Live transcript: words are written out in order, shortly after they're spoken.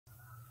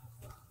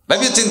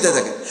ভাবি চিন্তা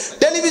দেখে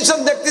টেলিভিশন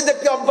দেখতে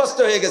দেখতে অভ্যস্ত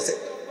হয়ে গেছে,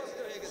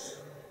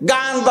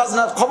 গান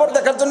বাজনা খবর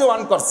দেখার জন্য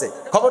অন করছে,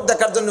 খবর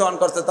দেখার জন্য অন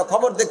করছে, তো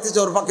খবর দেখতেছে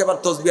ওর ফাঁকে এবার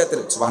তসবিহাতে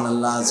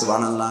সুবহানাল্লাহ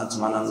সুবহানাল্লাহ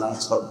সুবহানাল্লাহ।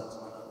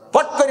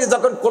 পট করে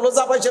যখন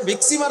ক্লোজআপ এসে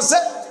ভিক্সি মারছে,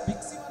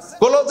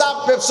 ক্লোজআপ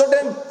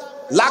পেপসোডেন্ট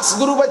লাক্স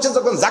গ্রুপ আছে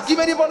যখন জাকি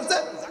মেরি পড়ছে,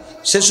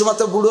 সে সময়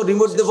তো বুড়ো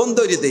রিমোট দিয়ে বন্ধ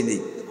হয়ে দেয় নেই,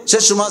 সে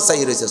সময়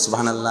চাই রয়েছে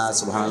সুবহানাল্লাহ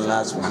সুবহানাল্লাহ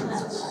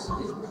সুবহানাল্লাহ।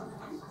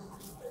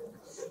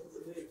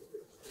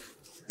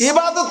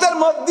 ইবাদতের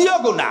মধ্যেও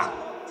গুনাহ,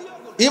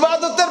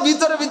 ইবাদতের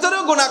ভিতরে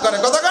ভিতরেও গুনাহ করে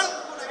কতক্ষণ।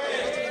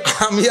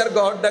 আমি আর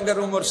গহরডাঙ্গার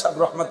উমর সাহেব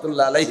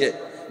রহমাতুল্লাহ আলাইহি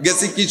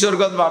গেছি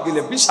কিশোরগঞ্জ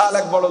মাহফিলে, বিশাল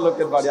এক বড়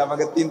লোকের বাড়ি,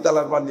 আমাকে 3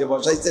 তলার বানিয়ে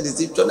বসাইছে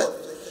রিসিপশনে।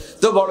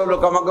 তো বড়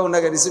লোক আমাকে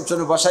ওনাকে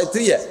রিসিপশনে বসাই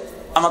তুইয়ে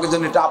আমাকে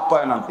জন্য একটা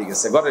আপ্যায়ন আনতে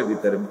গেছে, ঘরের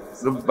ভিতরে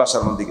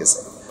বাসার মধ্যে গেছে,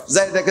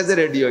 যাই দেখে যে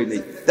রেডি হই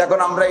নেই। এখন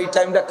আমরা এই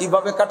টাইমটা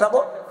কিভাবে কাটাবো,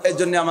 এই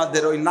জন্য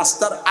আমাদের ওই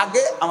নাস্তার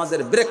আগে আমাদের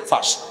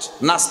ব্রেকফাস্ট,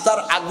 নাস্তার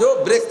আগেও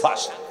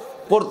ব্রেকফাস্ট,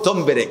 প্রথম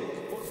ব্রেক।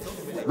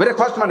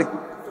 ব্রেকফাস্ট মানে কি?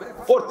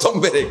 প্রথম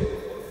ব্রেক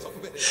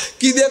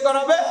কি দিয়ে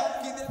করাবে?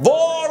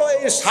 বড়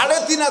এই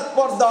 3.5 হাত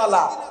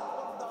পর্দাওয়ালা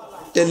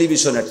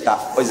টেলিভিশনেরটা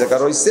ওই জায়গা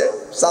রয়েছে,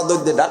 চাদর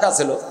দিয়ে ঢাকা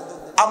ছিল।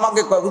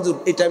 আমাকে কয় হুজুর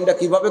এই টাইমটা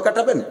কিভাবে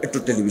কাটাবেন, একটু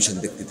টেলিভিশন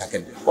দেখতে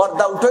থাকেন,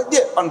 পর্দা উঠে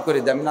দিয়ে অন করে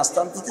দিয়ে আমি নাস্তা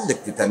আনতে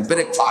দেখতে থাকেন।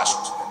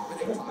 ব্রেকফাস্ট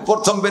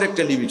প্রথম ব্রেক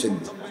টেলিভিশন।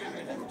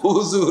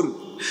 হুজুর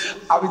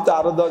আমি তো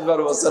আরো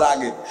 10-12 বছর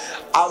আগে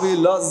আমি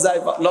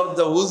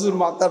লজ্জা হুজুর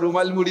মাথা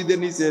রুমাল মুড়ি দিয়ে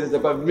নিচে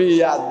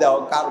মিয়া দেও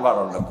কারবার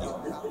নাকি।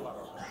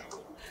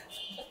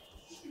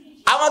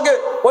 আমাকে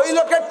ওই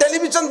লোকের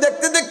টেলিভিশন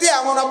দেখতে দেখতে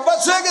এমন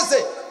অভ্যাস হয়ে গেছে,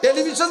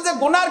 টেলিভিশন যে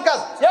গুনার কাজ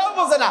কেউ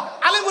বোঝে না,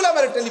 আলেমুল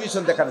আমার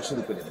টেলিভিশন দেখানো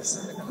শুরু করে দিয়েছে।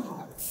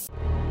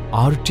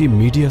 আরটি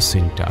মিডিয়া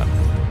সেন্টার,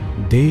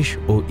 দেশ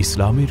ও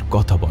ইসলামের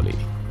কথা বলে।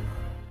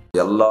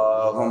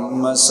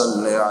 আল্লাহুম্মা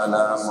সাল্লি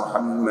আলা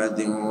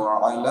মুহাম্মাদিন ওয়া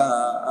আলা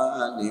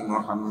আলি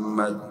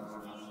মুহাম্মাদ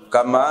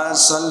কামা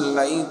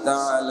সাল্লাইতা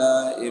আলা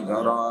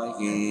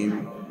ইব্রাহিম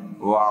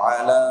ওয়া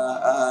আলা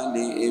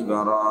আলি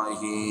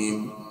ইব্রাহিম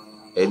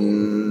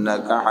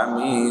ইন্নাকা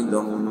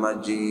হামিদুম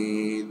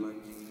মাজিদ।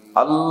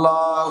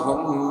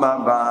 আল্লাহুম্মা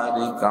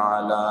বারিক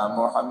আলা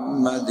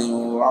মুহাম্মাদিন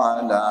ওয়া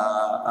আলা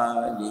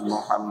আলি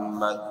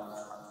মুহাম্মাদ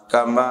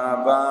কামা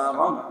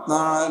বারাকতা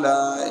আলা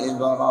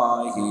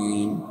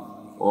ইব্রাহিম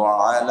ওয়া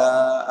আলা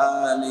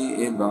আলি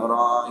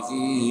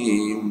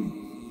ইব্রাহিম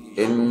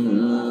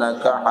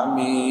ইন্নাকা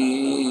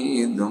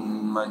হামিদুম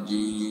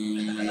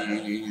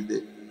মাজিদ।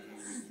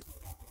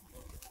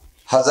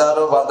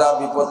 হাজারো বাধা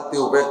বিপত্তি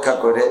উপেক্ষা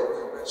করে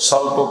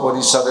স্বল্প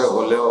পরিসরে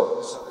হলেও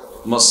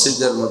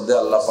মসজিদের মধ্যে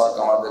আল্লাহ পাক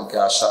আমাদেরকে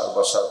আসার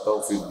বসার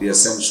তৌফিক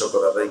দিয়েছেন,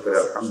 শুকর আদায় করে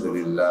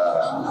আলহামদুলিল্লাহ।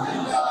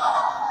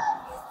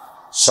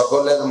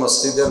 সকলের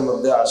মসজিদের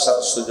মধ্যে আসার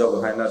সুযোগ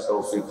হয় না,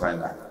 তৌফিক হয়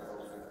না।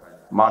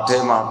 মাঠে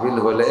মাহফিল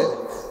হলে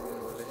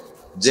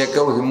যে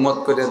কেউ হিম্মত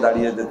করে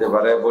দাঁড়িয়ে যেতে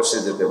পারে, বসে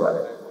যেতে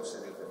পারে,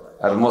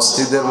 আর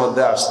মসজিদের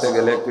মধ্যে আসতে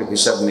গেলে একটু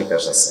হিসাব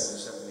নিকাশ আছে।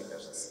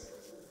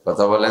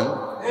 কথা বলেন,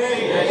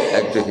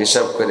 একটু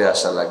হিসাব করে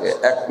আসা লাগে।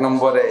 1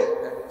 নম্বরে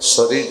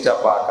শরীরটা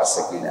পাক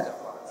আছে কিনা,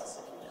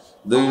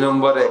 2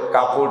 নম্বরে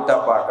কাপড়টা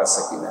পাক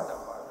আছে কিনা।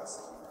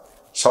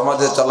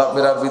 সমাজে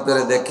চলাফেরার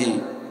ভিতরে দেখি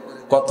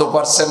কত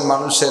 %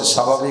 মানুষের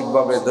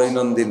স্বাভাবিকভাবে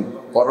দৈনন্দিন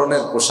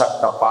পরনের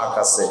পোশাকটা পাক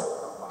আছে,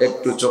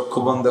 একটু চক্ষু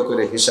বন্ধ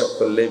করে হিসাব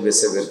করলেই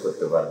বেছে বের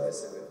করতে পারবে।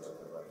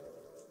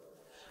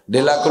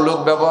 ঢিলাকুলুক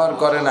ব্যবহার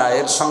করে না,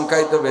 এর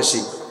সংখ্যাই তো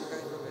বেশি।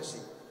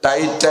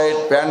 টাইট টাইট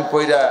প্যান্ট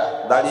পইরা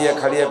দাঁড়িয়ে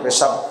খাড়িয়ে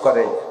পেশাব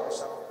করে,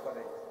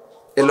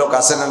 এ লোক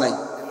আছে না নাই?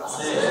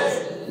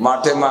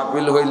 মাঠে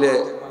মাহফিল হইলে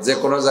যে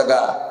কোনো জায়গা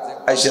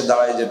এসে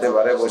দাঁড়ায় যেতে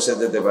পারে, বসে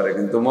যেতে পারে,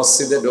 কিন্তু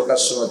মসজিদে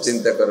ঢোকার সময়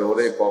চিন্তা করে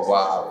ওরে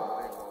কপাল,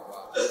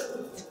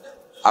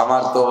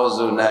 আমার তো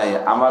ওযু নাই,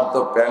 আমার তো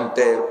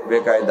প্যান্টে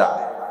বেকায়দা।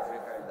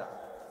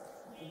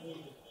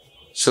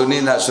 শুনি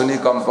না শুনি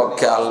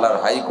কমপক্ষে আল্লাহর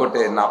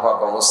হাইকোর্টে নাপাক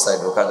অবস্থায়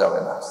ঢোকা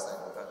যাবে না,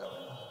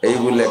 এই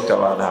বলে একটা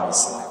বাধা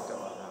আছে।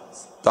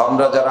 তো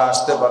আমরা যারা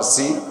আসতে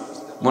পারছি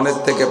মনের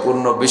থেকে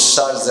পূর্ণ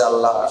বিশ্বাস যে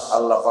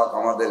আল্লাহ পাক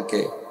আমাদেরকে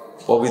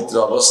পবিত্র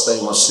অবস্থায়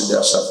মসজিদে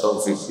আসার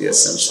তৌফিক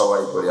দিয়েছেন,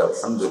 সবাই করি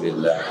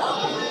আলহামদুলিল্লাহ।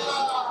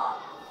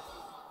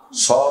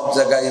 সব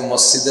জায়গায়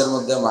মসজিদের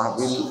মধ্যে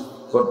মাহফিল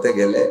করতে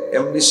গেলে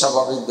এমনি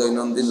স্বাভাবিক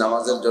দৈনন্দিন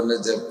নামাজের জন্য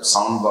যে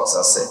সাউন্ড বক্স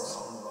আছে,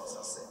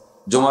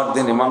 জুমার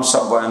দিন ইমাম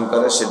সাহেব বয়ান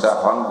করে, সেটা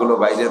হর্নগুলো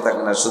বাইরে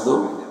থাকে না, শুধু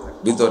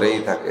ভিতরেই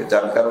থাকে,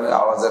 যার কারণে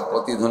আওয়াজের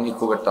প্রতিধ্বনি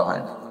খুব একটা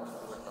হয় না।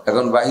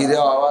 এখন বাহিরে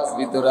আওয়াজ,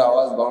 ভিতরে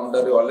আওয়াজ,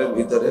 বাউন্ডারি ওয়ালের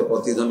ভিতরে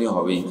প্রতিধ্বনি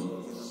হবেই।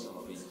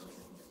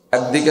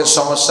 একদিকের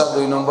সমস্যা।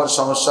 2 নম্বর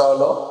সমস্যা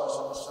হলো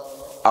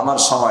আমার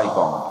সময়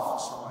কম,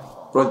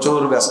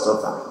 প্রচুর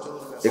ব্যস্ততা।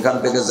 এখান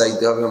থেকে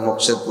যাইতে হবে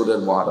মুকশেদপুরের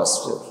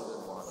মহারাষ্ট্র,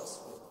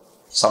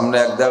 সামনে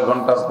 1-1.5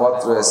 ঘন্টার পথ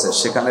রয়েছে,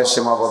 সেখানে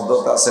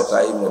সীমাবদ্ধতা আছে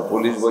টাইমের।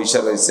 পুলিশ বৈশা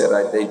রয়েছে,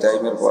 রাইতে এই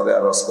টাইমের পরে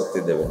আর করতে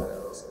দেবে না।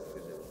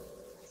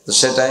 তো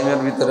সে টাইমের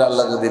ভিতরে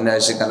আল্লাহ যদি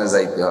নেয় সেখানে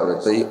যাইতে হবে।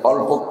 তো এই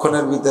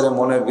অল্পক্ষণের ভিতরে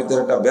মনের ভিতরে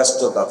একটা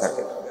ব্যস্ততা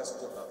থাকে,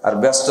 আর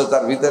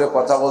ব্যস্ততার ভিতরে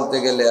কথা বলতে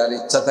গেলে আর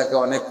ইচ্ছা থাকে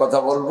অনেক কথা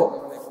বলবো,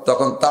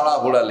 তখন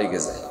তাড়াহুড়া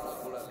লেগে যায়,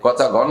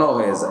 কথা ঘন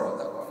হয়ে যায়।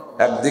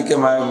 একদিকে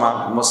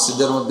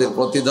মসজিদের মধ্যে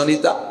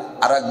প্রতিধ্বনিতা,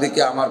 আর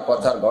একদিকে আমার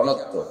কথার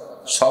ঘনত্ব,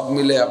 সব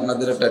মিলে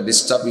আপনাদের একটা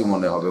ডিস্টার্বই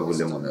মনে হবে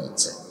বলে মনে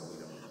হচ্ছে।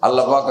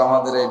 আল্লাহ পাক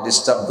আমাদের এই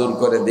ডিস্টার্ব দূর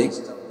করে দিক।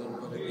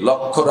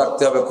 লক্ষ্য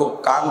রাখতে হবে, খুব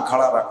কান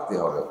খাড়া রাখতে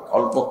হবে।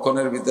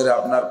 অল্পক্ষণের ভিতরে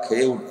আপনার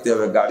খেয়ে উঠতে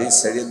হবে, গাড়ি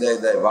ছেড়ে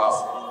দেয় বাপ।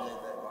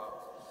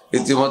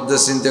 ইতিমধ্যে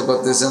চিন্তা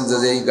করতেছেন যে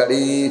এই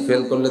গাড়ি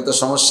ফেল করলে তো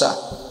সমস্যা,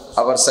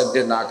 আবার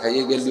সাইডে না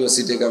খাইয়ে গেলেও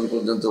সিটে গান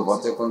পর্যন্ত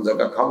পথে কোন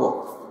জায়গা খাবো,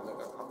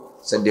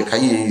 সাইডে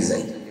খাইয়েই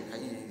যাই।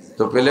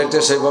 তো প্লেটে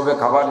সেইভাবে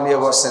খাবার নিয়ে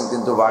বসছেন,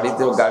 কিন্তু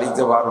বাড়িতেও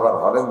গাড়িতে বারবার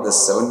হরেন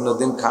দিচ্ছে।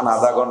 অন্যদিন খান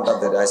আধা ঘন্টা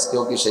ধরে,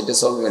 আজকেও কি সেটা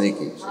চলবে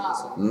নাকি?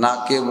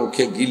 নাকে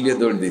মুখে গিলিয়ে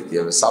দৌড় দিতে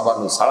হবে,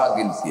 সাবানু ছাড়া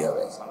গিলতে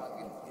হবে।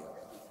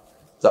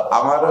 তো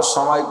আমারও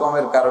সময়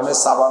কমের কারণে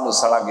সাবানু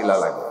ছাড়া গিলা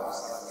লাগে,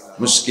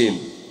 মুশকিল।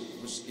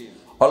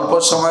 অল্প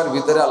সময়ের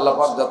ভিতরে আল্লাহ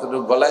পাক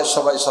যতটুকু বলায়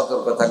সবাই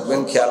সতর্ক থাকবেন,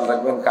 খেয়াল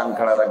রাখবেন, কান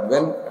খাড়া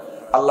রাখবেন।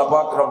 আল্লাহ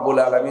পাক রব্বুল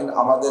আলামিন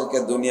আমাদেরকে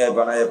দুনিয়ায়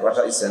বানায়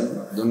পাঠাইছেন,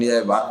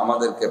 দুনিয়ায়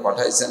আমাদেরকে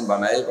পাঠাইছেন,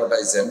 বানায়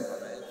পাঠাইছেন।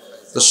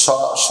 তো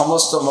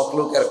সমস্ত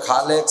মখলুকের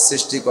খালেক,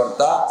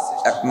 সৃষ্টিকর্তা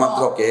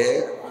একমাত্র কে?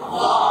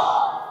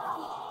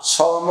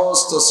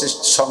 সমস্ত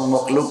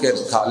মখলুকের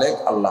খালেক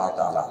আল্লাহ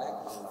তাআলা।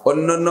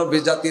 অন্যান্য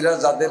বিজাতিরা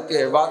যাদেরকে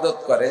ইবাদত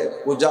করে,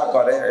 পূজা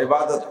করে,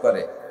 ইবাদত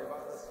করে,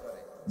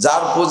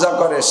 যার পূজা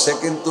করে সে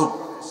কিন্তু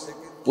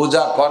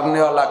পূজা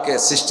করনেওয়ালাকে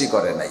সৃষ্টি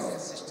করে নাই।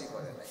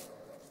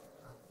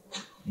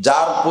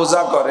 যার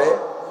পূজা করে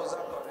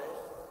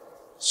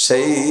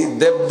সেই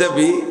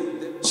দেবদেবী,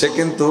 সে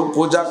কিন্তু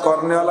পূজা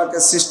করনেওয়ালাকে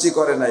সৃষ্টি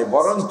করে নাই,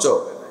 বরঞ্চ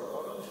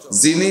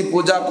যিনি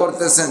পূজা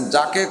করতেছেন,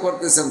 যাকে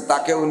করতেছেন,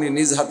 তাকে উনি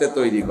নিজ হাতে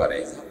তৈরি করে,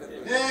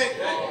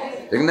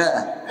 ঠিক না?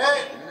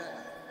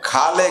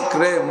 খালেক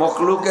রে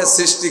মখলুকে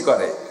সৃষ্টি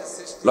করে,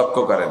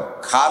 লক্ষ্য করেন,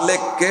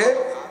 খালেককে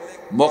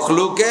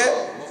মখলুকে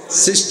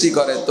সৃষ্টি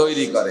করে,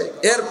 তৈরি করে,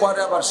 এরপরে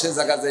আবার সে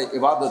জায়গায়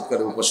ইবাদত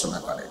করে, উপাসনা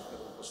করে।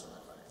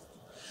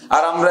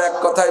 আর আমরা এক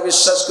কথায়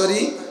বিশ্বাস করি,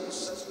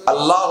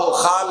 আল্লাহ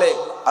খালেক,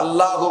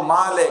 আল্লাহ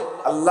মালিক,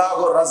 আল্লাহ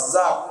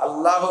রাজ্জাক,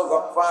 আল্লাহ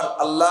গফফার,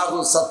 আল্লাহ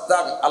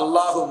সত্তাক,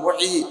 আল্লাহ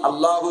মুহয়ি,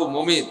 আল্লাহ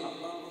মুমিত।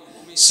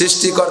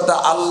 সৃষ্টিকর্তা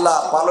আল্লাহ,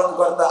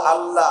 পালনকর্তা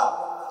আল্লাহ,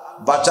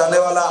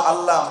 বাঁচানেওয়ালা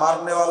আল্লাহ,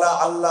 মারনেওয়ালা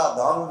আল্লাহ,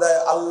 ধন দেয়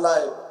আল্লাহ,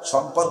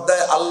 সম্পদ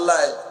দেয় আল্লাহ,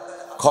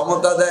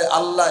 ক্ষমতা দেয়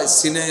আল্লাহ,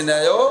 সিনে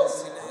নেয়ও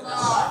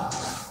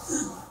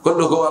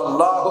কুল্লু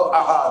আল্লাহু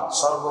আহাদ,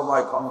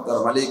 সর্বময় ক্ষমতার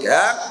মালিক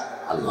এক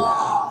আল্লাহ।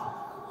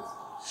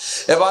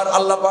 এবার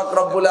আল্লাহ পাক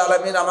রব্বুল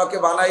আলামিন আমাকে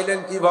বানাইলেন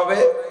কিভাবে?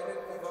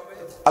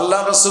 আল্লাহ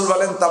রাসূল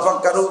বলেন,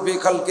 তাফাক্কারু ফি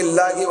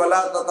খালকিল্লাহি ওয়া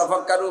লা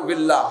তাতাফাক্কারু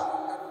বিল্লাহ।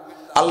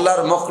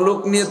 আল্লাহর মখলুক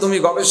নিয়ে তুমি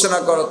গবেষণা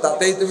করো,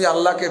 তাতেই তুমি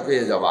আল্লাহকে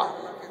পেয়ে যাবা।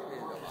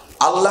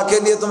 আল্লাহকে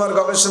নিয়ে তোমার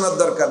গবেষণার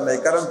দরকার নাই,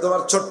 কারণ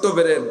তোমার ছোট্ট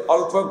ব্রেন,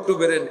 অল্প একটু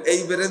ব্রেন, এই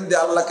ব্রেন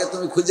দিয়ে আল্লাহকে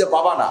তুমি খুঁজে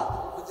পাবা না।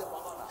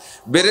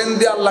 ব্রেন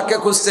দিয়ে আল্লাহকে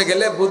খুঁজতে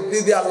গেলে, বুদ্ধি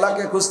দিয়ে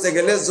আল্লাহকে খুঁজতে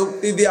গেলে,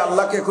 যুক্তি দিয়ে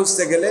আল্লাহকে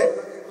খুঁজতে গেলে,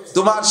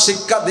 তোমার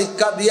শিক্ষা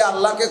দীক্ষা দিয়ে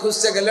আল্লাহকে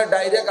খুঁজতে গেলে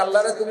ডাইরেক্ট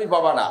আল্লাহরে তুমি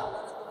পাবা না।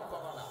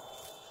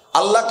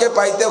 আল্লাহকে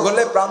পাইতে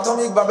হলে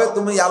প্রাথমিকভাবে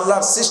তুমি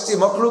আল্লাহর সৃষ্টি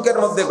মখলুকের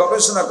মধ্যে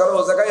গবেষণা করো,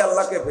 ও জায়গায়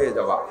আল্লাহকে পেয়ে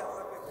যাবা।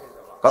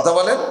 কথা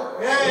বলেন?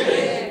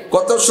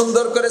 কত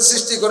সুন্দর করে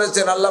সৃষ্টি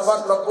করেছেন আল্লাহ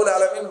পাক রব্বুল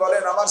আলামিন।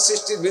 বলেন, আমার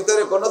সৃষ্টির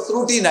ভিতরে কোনো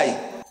ত্রুটি নাই,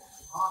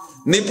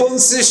 নিপুণ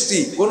সৃষ্টি,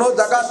 কোনো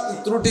জায়গা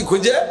ত্রুটি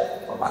খুঁজে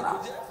পাবা না।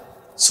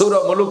 সূরা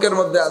মুলুকের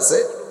মধ্যে আছে,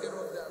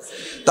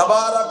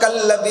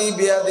 তাবারাকাল্লাযী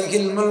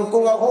বিয়াদিহিল মুলকু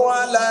ওয়া হুয়া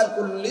আলা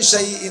কুল্লি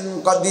শাইইন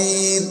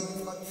কাদির,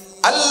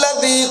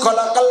 আল্লাযী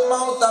খালাকাল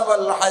মাউতা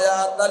ওয়াল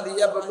হায়াতা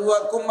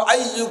লিয়াবলুয়াকুম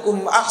আইয়ুকুম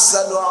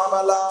আহসানু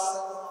আমালা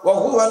ওয়া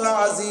হুয়াল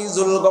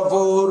আজিজুল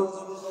গফুর,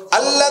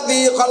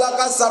 আল্লাযী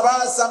খালাকা সাবআ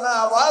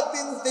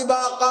সামাওয়াতিন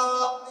তিবাকা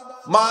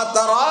মা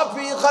তারা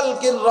ফি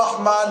খালকির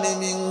রহমানি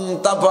মিন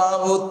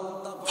তাফাউত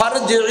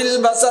ফারজি'ল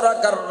বাসারা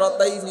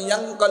কাররাতাইন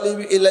ইয়ানকালিব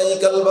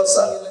ইলাইকাল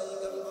বাসার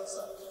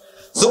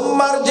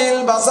সুম্মা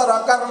আরজি'ল বাসারা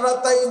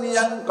কাররাতাইন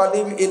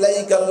ইয়ানকালিব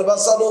ইলাইকাল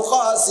বাসারু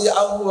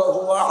খাসিআন ওয়া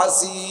হুয়া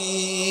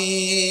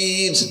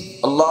হাসীর।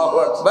 আল্লাহু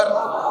আকবার।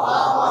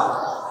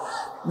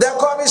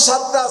 দেখো আমি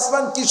সাতটা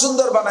আসমান কি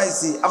সুন্দর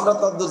বানাইছি, আমরা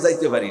তো দূর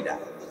যাইতে পারি না।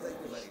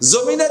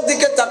 জমিনের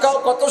দিকে তাকাও,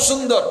 কত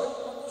সুন্দর।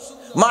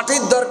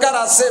 মাটির দরকার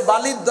আছে,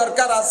 বালির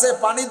দরকার আছে,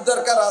 পানির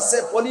দরকার আছে,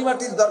 পলি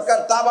মাটির দরকার,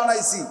 তা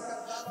বানাইছি।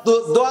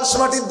 দোআঁশ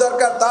মাটির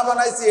দরকার, তা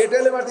বানাইছি।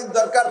 এঁটেল মাটির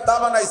দরকার, তা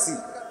বানাইছি।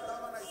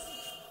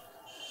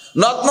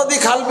 নদ নদী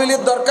খাল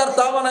বিলের দরকার,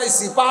 তা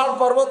বানাইছি। পাহাড়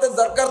পর্বতের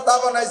দরকার, তা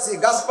বানাইছি।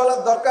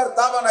 গাছপালার দরকার,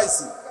 তা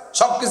বানাইছি।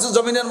 সবকিছু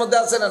জমিনের মধ্যে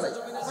আছে না নাই?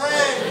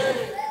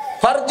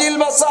 ফারজিল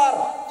বাসার,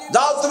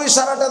 যাও তুমি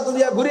সারাটা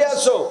দুনিয়া ঘুরে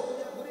আসো।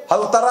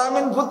 হাল তারা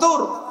মিন ফুতুর,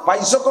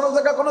 পাইছো কোন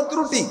জায়গা কোনো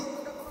ত্রুটি?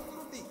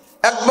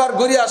 একবার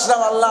ঘুরে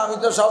আসলাম, আল্লাহ আমি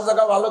তো সব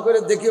জায়গা ভালো করে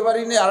দেখতে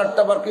পারিনি,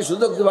 আরেকটা বার কি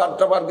সুযোগ দিব?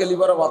 আরেকটা বার গেলি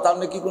বড় বাতাম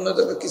নাকি কোনো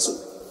জায়গা কিছু?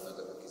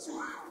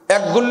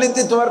 এক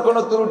গুল্লিতে তোমার কোনো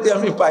ত্রুটি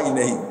আমি পাই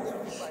নাই।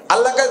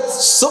 আল্লাহকে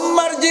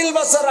সুম্মারজিল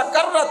বাসারা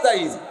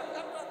কাররাতাইন,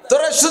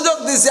 তোরে সুযোগ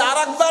দিছি,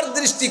 আরেকবার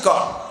দৃষ্টি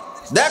কর,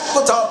 দেখ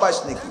কোথাও পাস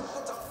নাকি।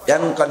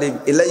 ইয়ানকালিব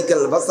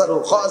ইলাইকাল বাসারু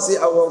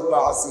খাসিআ ওয়া হুয়া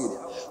হাসীর,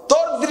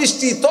 তোর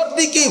দৃষ্টি তোর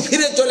দিকেই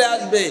ফিরে চলে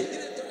আসবে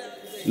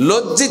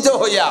লজ্জিত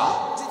হইয়া।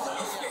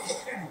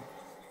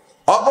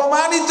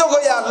 অপমানিত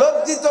হইয়া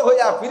লজ্জিত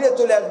হইয়া ফিরে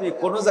চলে আসবি,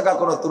 কোন জায়গা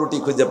কোনো ত্রুটি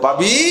খুঁজে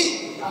পাবি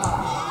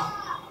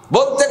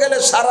বলতে গেলে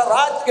সারা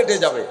রাত কেটে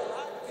যাবে।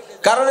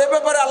 কারণ এ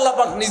ব্যাপারে আল্লাহ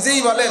পাক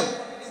নিজেই বলেন,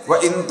 ওয়া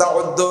ইন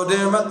তাউদ্দু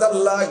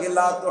নি'মাতাল্লাহি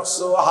লা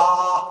তুহসুহা।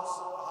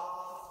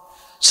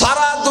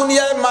 সারা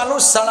দুনিয়ায়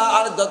মানুষ ছাড়া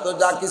আর যত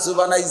যা কিছু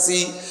বানাইছি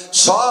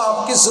সব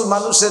কিছু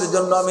মানুষের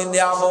জন্য আমি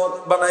নিয়ামত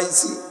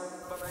বানাইছি,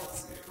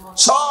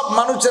 সব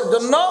মানুষের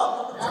জন্য,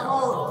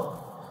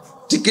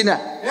 ঠিক কিনা?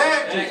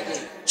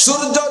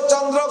 সূর্য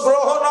চন্দ্র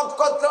গ্রহ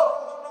নক্ষত্র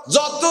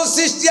যত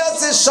সৃষ্টি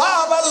আছে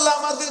সব আল্লাহ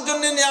আমাদের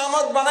জন্য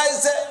নিয়ামত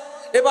বানাইছে।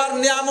 এবার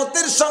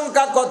নিয়ামতের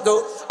সংখ্যা কত?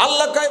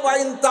 আল্লাহ কয় ওয়া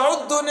ইন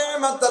তাউদ্দু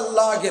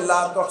নি'মাতাল্লাহি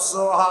লা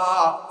তুহসুহা।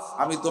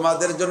 আমি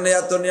তোমাদের জন্য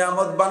এত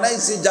নিয়ামত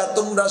বানাইছি যা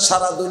তোমরা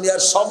সারা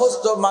দুনিয়ার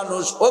সমস্ত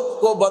মানুষ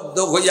ঐক্যবদ্ধ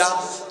হইয়া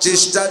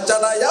চেষ্টা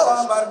চালাইয়া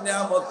আমার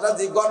নিয়ামত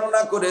রাজি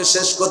গণনা করে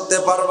শেষ করতে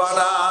পারবা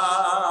না।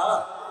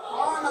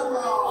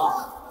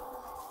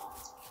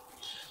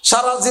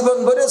 সারা জীবন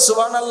ভরে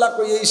সুবহানাল্লাহ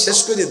কই এই শেষ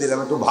করে দিলাম,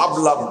 একটু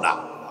ভাবলাম না।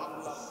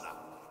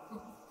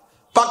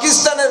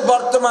 পাকিস্তানের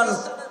বর্তমান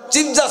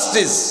চিফ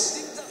জাস্টিস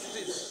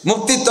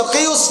মুফতি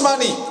তকি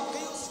উসমানী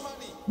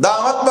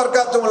দামাত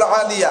বরকাতুল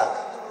আলিয়া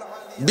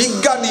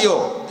বিজ্ঞানীও,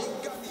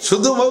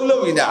 শুধু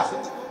মৌলবী না,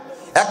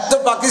 এক তো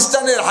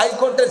পাকিস্তানের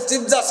হাইকোর্টের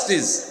চিফ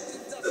জাস্টিস,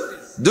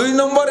 2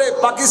 নম্বরে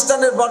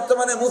পাকিস্তানের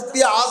বর্তমানে মুফতি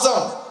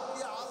আজম,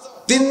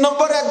 3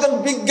 নম্বরে একজন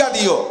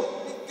বিজ্ঞানীও।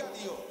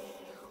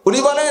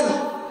 উনি বলেন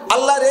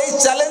আল্লাহর এই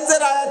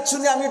চ্যালেঞ্জের আয়াত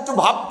শুনে আমি একটু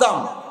ভাবতাম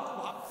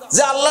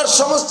যে আল্লাহর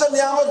সমস্ত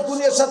নিয়ামত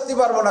গুনিয়ে সারতে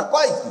পারবো না।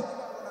 কয় কি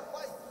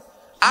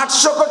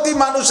 800 কোটি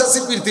মানুষ আছে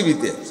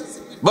পৃথিবীতে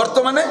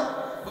বর্তমানে।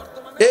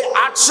 এই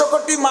 800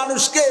 কোটি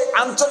মানুষকে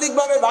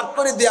আঞ্চলিকভাবে ভাগ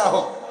করে দেয়া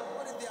হোক,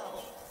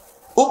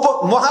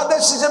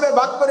 মহাদেশ হিসেবে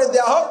ভাগ করে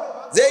দেয়া হোক,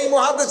 যে এই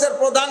মহাদেশের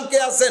প্রধান কে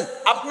আছেন,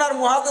 আপনার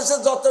মহাদেশে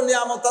যত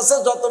নিয়ামত আছে,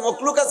 যত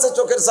মখলুক আছে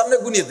চোখের সামনে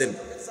গুনিয়ে দেন।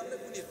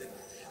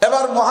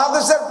 এবার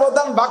মহাদেশের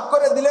প্রধান ভাগ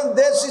করে দিলেন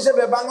দেশ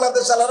হিসেবে,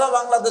 বাংলাদেশ আলাদা,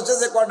 বাংলাদেশে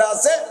যে কটা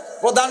আছে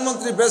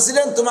প্রধানমন্ত্রী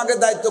প্রেসিডেন্ট, তোমাকে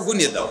দায়িত্ব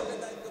গুনিয়ে দাও।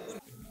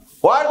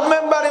 ওয়ার্ড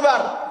মেম্বার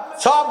এবার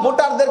সব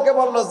ভোটারদেরকে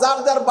বললো যার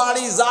যার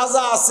বাড়ি যা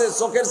যা আছে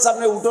চোখের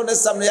সামনে উঠোনের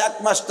সামনে 1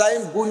 মাস টাইম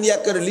গুনিয়া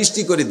করে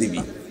লিস্টি করে দিবি।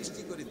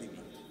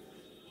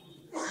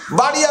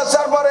 বাড়ি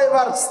আসার পরে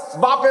এবার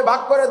বাপে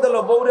ভাগ করে দিল,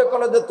 বউরে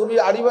কলে যে তুমি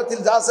আড়ি বাতিল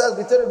যা আছে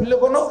ভিতরে বিলে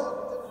কোনো,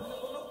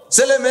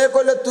 ছেলে মেয়ে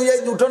কইলে তুই এই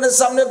উঠোনের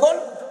সামনে কোন,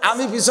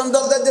 আমি পিছন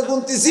দরজায় যে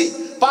গুনতেছি,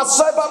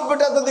 5-6 বাপ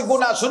বেটা যদি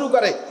গুনা শুরু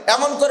করে,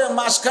 এমন করে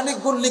মাসখানিক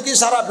গুনলি কি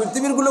সারা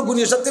পৃথিবীর গুলো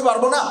গুনিয়ে সারতে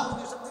পারবো না?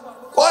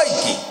 কয়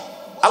কি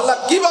আল্লাহ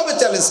কিভাবে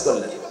চ্যালেঞ্জ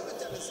করলেন?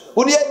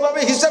 উনি এইভাবে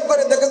হিসাব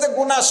করে দেখেছে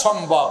গুনাহ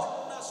সম্ভব।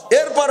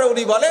 এরপরে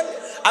উনি বলেন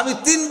আমি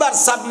 3 বার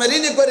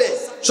সাবমেরিনে করে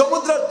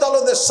সমুদ্রের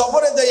তলদেশ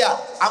সফরে যাইয়া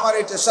আমার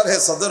এটা শরহে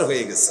সদর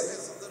হয়ে গেছে।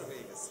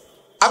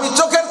 আমি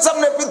চোখের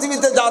সামনে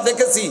পৃথিবীতে যা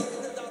দেখেছি,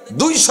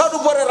 200-র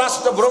উপরে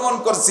রাষ্ট্র ভ্রমণ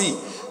করছি,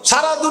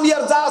 সারা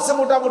দুনিয়ার যা আছে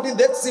মোটামুটি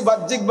দেখছি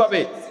বাহ্যিক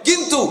ভাবে,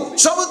 কিন্তু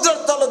সমুদ্রের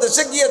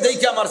তলদেশে গিয়ে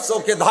দেখি আমার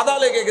চোখে ধাঁধা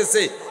লেগে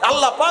গেছে।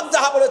 আল্লাহ পাক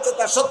যাহা বলেছে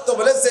তা সত্য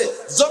বলেছে,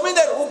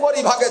 জমিনের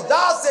উপরিভাগে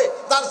যা আছে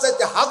তার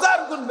চাইতে 1000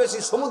 গুণ বেশি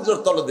সমুদ্রের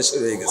তলদেশে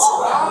রয়ে গেছে।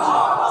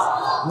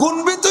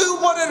 গুনবি তুই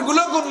উপরের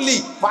গুলো গুনলি,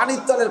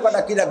 পানির তলের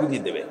কটা কিরা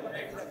গুনিয়ে দেবে,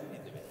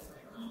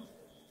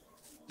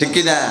 ঠিক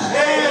কিনা?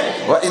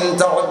 ওয়া ইন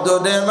তাউদ্দু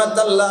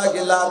নি'মাতাল্লাহি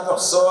লা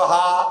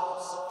তুহসুহা।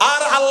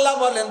 আর আল্লাহ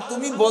বলেন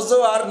তুমি বোঝো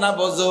আর না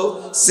বোঝো,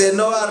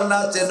 চেনো আর না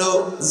চেনো,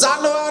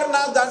 জানো আর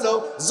না জানো,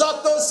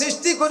 যত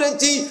সৃষ্টি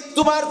করেছি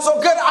তোমার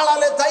চোখের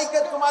আড়ালে থাইকে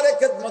তোমারে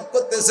খেদমত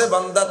করতেছে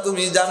বান্দা,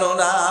 তুমি জানো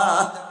না।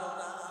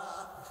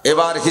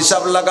 এবার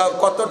হিসাব লাগাও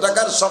কত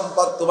টাকার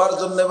সম্পদ তোমার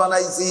জন্য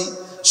বানাইছি।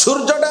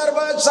 সূর্যটার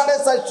বয়স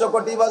 450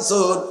 কোটি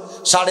বছর,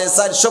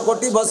 450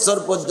 কোটি বছর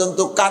পর্যন্ত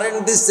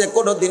কারেন্ট দিচ্ছে,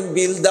 কোনোদিন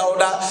বিল দাও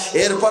না।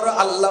 এরপর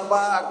আল্লাহ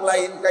পাক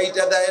লাইন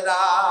কাইটা দেয় না।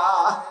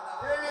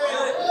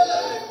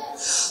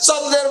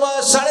 চন্দ্রের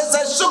বয়স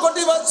 450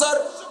 কোটি বছর,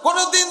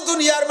 কোনদিন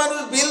দুনিয়ার মানুষ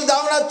বিল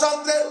দাও না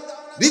চন্দ্রের।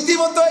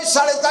 রীতিমতো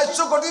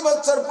 450 কোটি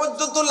বছর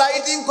পর্যন্ত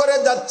লাইটিং করে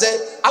যাচ্ছে,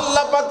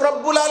 আল্লাহ পাক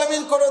রব্বুল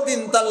আলামিন কোনদিন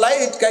তার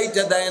লাইট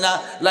কাইটা দেয় না,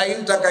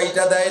 লাইনটা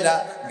কাইটা দেয় না।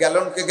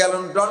 গ্যালনকে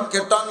গ্যালন, টনকে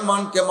টন,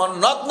 মনকে মন,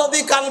 নদ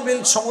নদী খাল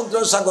বিল সমুদ্র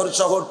সাগর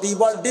সহ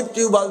টিউবওয়েল ডিপ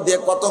টিউবওয়েল দিয়ে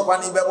কত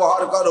পানি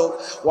ব্যবহার করো,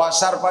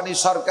 ওয়াসার পানি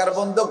সরকার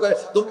বন্ধ করে।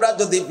 তোমরা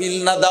যদি বিল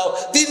না দাও,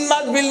 3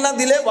 মাস বিল না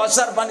দিলে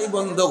ওয়াসার পানি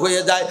বন্ধ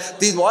হয়ে যায়,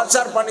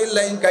 ওয়াসার পানির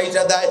লাইন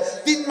কাইটা দেয়।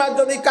 3 মাস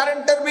যদি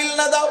কারেন্টের বিল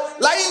না দাও,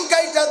 লাইন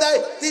কাইটা দেয়।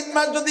 3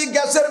 মাস যদি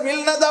গ্যাসের বিল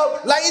না দাও,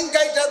 লাইন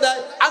কাইটা দেয়।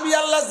 আমি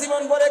আল্লাহ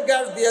জীবন ভরে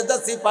গ্যাস দিয়ে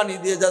যাচ্ছি, পানি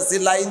দিয়ে যাচ্ছি,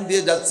 লাইন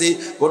দিয়ে যাচ্ছি,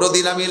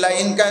 কোনোদিন আমি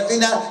লাইন কাটি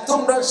না।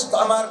 তোমরা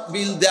আমার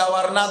বিল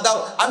দেওয়ার না দাও,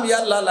 আমি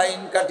আল্লাহ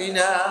লাইন কাটি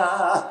না।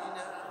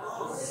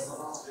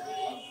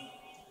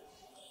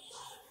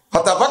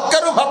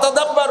 ফাতাফাক্কারু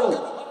ফাতাদাব্বারু,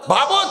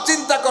 ভাবো,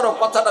 চিন্তা করো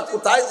কথাটা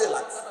কোথায় যে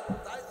লাগে।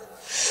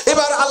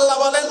 এবার আল্লাহ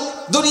বলেন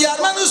দুনিয়ার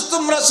মানুষ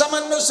তোমরা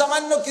সামান্য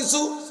সামান্য কিছু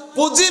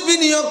পুঁজি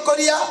বিনিয়োগ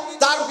করিয়া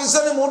তার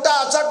পিছনে মোটা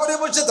আশা করে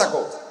বসে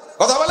থাকো।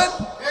 কথা বলেন,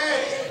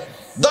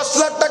 10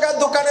 লাখ টাকা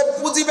দোকানে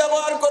পুঁজি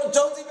ব্যবহার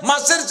করছো,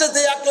 মাসের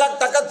শেষে 1 লাখ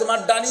টাকা তোমার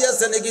দাঁড়িয়ে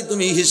আছে নাকি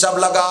তুমি হিসাব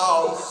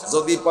লাগাও।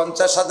 যদি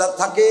 50,000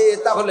 থাকে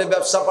তাহলে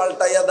ব্যবসা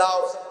পাল্টাইয়া দাও।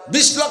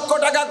 20 লক্ষ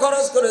টাকা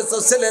খরচ করেছো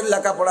ছেলের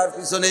লেখাপড়ার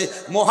পিছনে,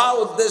 মহা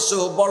উদ্দেশ্য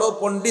বড়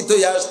পণ্ডিত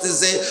হয়ে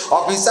আসতেছে,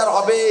 অফিসার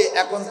হবে,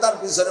 এখন তার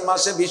পিছনে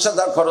মাসে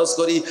 20,000 খরচ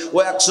করি, ও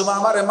একসময়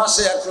আমার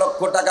মাসে 1 লক্ষ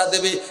টাকা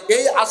দেবে,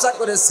 এই আশা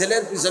করে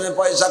ছেলের পিছনে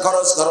পয়সা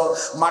খরচ করো।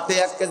 মাঠে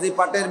 1 কেজি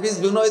পাটের বীজ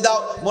বুনই দাও,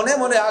 মনে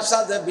মনে আশা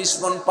যে 20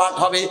 মণ পাট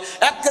হবে।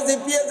 1 কেজি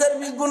পেঁয়াজের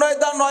বীজ বুনই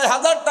দাও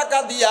 9,000 টাকা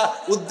দিয়া,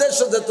 উদ্দেশ্য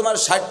যে তোমার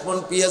 60 মণ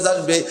পেঁয়াজ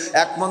আসবে।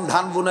 1 মণ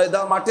ধান বুনই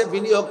দাও, মাঠে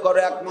বিনিয়োগ করো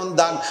 1 মণ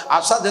ধান,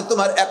 আশা যে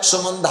তোমার 100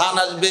 মণ ধান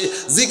আসবে।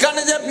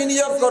 যেখানে যে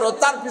বিনিয়োগ করো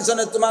তার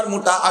পিছনে তোমার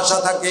মোটা আশা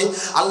থাকে।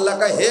 আল্লাহ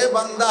কয়, হে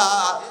বান্দা,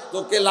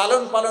 তোকে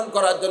লালন পালন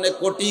করার জন্য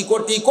কোটি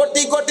কোটি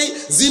কোটি কোটি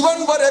জীবন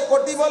ভরে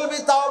কোটি বলবি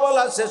তাও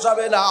বলা শেষ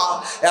হবে না।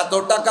 এত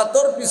টাকা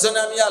তোর পিছনে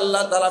আমি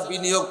আল্লাহ তাআলা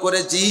বিনিয়োগ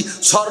করেছি,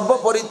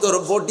 সর্বোপরি তোর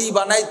বডি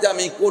বানাইতে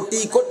আমি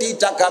কোটি কোটি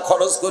টাকা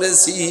খরচ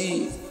করেছি।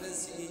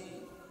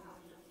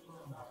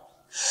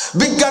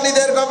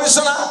 বিজ্ঞানীদের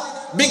গবেষণা,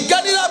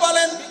 বিজ্ঞানীরা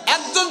বলেন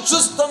একজন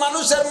সুস্থ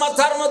মানুষের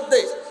মাথার মধ্যে,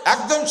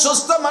 একজন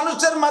সুস্থ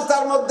মানুষের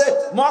মাথার মধ্যে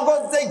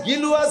মগজ যে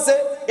গিলু আছে,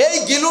 এই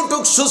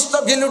গিলুটুক, সুস্থ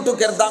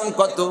গিলুটুকের দাম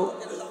কত?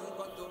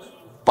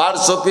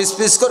 500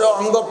 পিস করে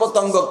অঙ্গ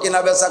প্রত্যঙ্গ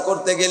কেনা বেচা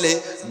করতে গেলে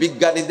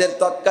বিজ্ঞানীদের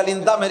তৎকালীন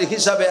দামের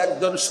হিসাবে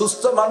একজন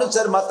সুস্থ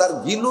মানুষের মাথার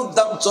গিলুর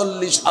দাম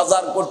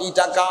 40,000 কোটি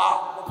টাকা।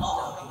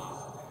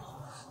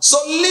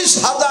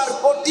 40,000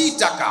 কোটি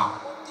টাকা।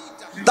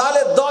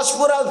 তাহলে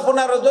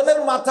 10-15 জনের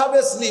মাথা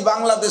বেচলি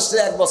বাংলাদেশে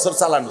 1 বছর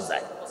চালানো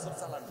যায়,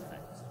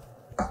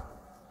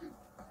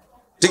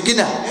 ঠিক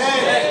কিনা?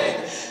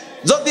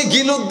 যদি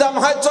গিলুর দাম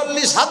হয়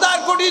 40,000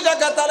 কোটি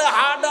টাকা, তাহলে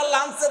হার্ট আর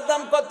লাংসের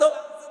দাম কত?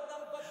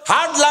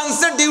 হার্ট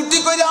লাংসের ডিউটি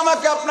করে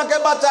আমাকে আপনাকে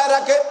বাঁচায়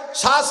রাখে,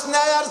 শ্বাস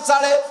নেয় আর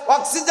ছাড়ে,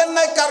 অক্সিজেন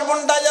নেয়, কার্বন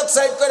ডাই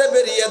অক্সাইড করে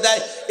বেরিয়ে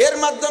দেয়, এর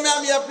মাধ্যমে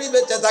আমি আপনি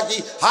বেঁচে থাকি।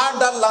 হার্ট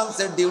আর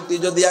লাংসের ডিউটি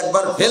যদি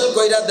একবার ফেল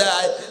করে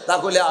দেয়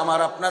তাহলে আমার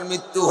আপনার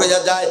মৃত্যু হয়ে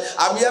যায়,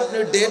 আমি আপনি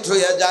ডেথ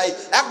হয়ে যায়।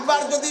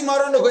 একবার যদি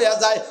মরণ হয়ে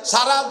যায়,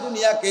 সারা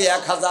দুনিয়াকে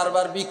 1000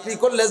 বার বিক্রি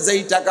করলে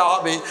যেই টাকা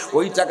হবে,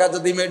 ওই টাকা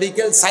যদি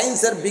মেডিকেল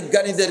সায়েন্সের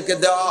বিজ্ঞানীদেরকে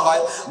দেওয়া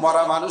হয়,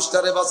 মরা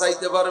মানুষটারে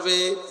বাঁচাইতে পারবে?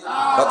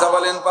 কথা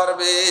বলেন,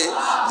 পারবে?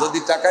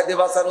 যদি টাকা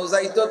দিয়ে বাঁচানো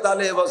যাইতো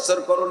তাহলে এবছর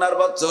করোনার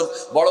বছর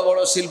বড় বড়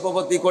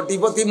শিল্পপতি,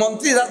 কোটিপতি,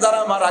 মন্ত্রীরা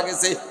যারা মারা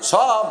গেছে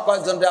সব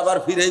কয়েকজনকে আবার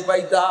ফিরেই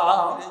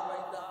পাইতাম।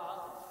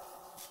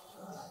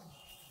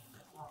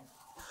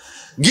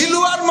 গিলু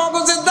আর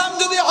মগজের দাম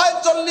যদি হয়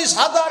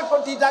 40,000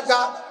 কোটি টাকা,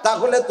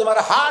 তাহলে তোমার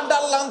হার্ট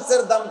আর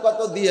লাংসের দাম কত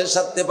দিয়ে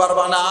সারতে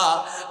পারবা না।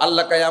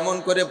 আল্লাহকে এমন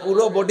করে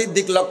পুরো বডির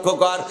দিক লক্ষ্য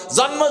কর,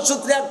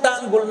 জন্মসূত্রে একটা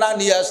আঙ্গুল না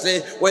নিয়ে আসলে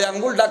ওই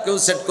আঙ্গুলটা কেউ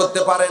সেট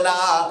করতে পারে না,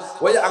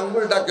 ওই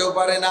আঙ্গুলটা কেউ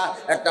পারে না।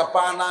 একটা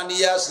পা না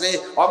নিয়ে আসলে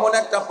অমন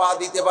একটা পা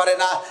দিতে পারে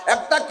না,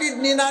 একটা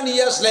কিডনি না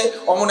নিয়ে আসলে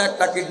অমন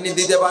একটা কিডনি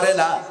দিতে পারে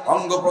না।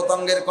 অঙ্গ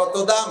প্রত্যঙ্গের কত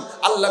দাম।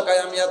 আল্লাহকে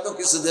আমি এত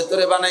কিছু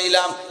ভেতরে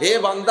বানাইলাম, হে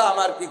বান্দা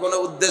আমার কি কোনো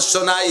উদ্দেশ্য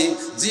নাই?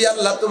 জি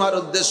আল্লাহ, তোমার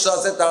উদ্দেশ্য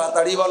আছে,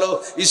 তাড়াতাড়ি বলো।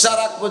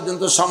 ইশারা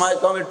পর্যন্ত সময়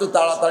কম, একটু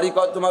তাড়াতাড়ি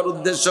কর, তোমার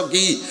উদ্দেশ্য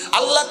কি?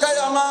 আল্লাহ কয়,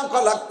 আমা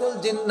খালাকতুল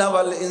জিন্না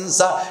ওয়াল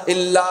ইনসা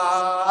ইল্লা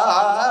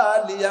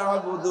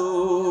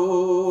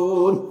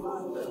লিয়াবুদুন।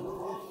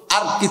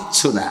 আর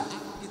কিচ্ছু না,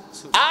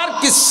 আর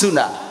কিচ্ছু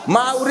না।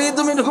 মা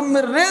উরিদু মিনহুম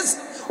মির রিজক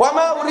ওয়া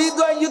মা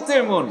উরিদু আন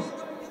ইউতিমুন।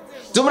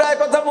 তোমরা এই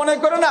কথা মনে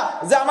করো না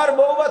যে আমার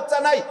বউ বাচ্চা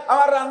নাই,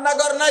 আমার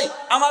রান্নাঘর নাই,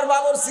 আমার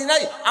বাবুর্চি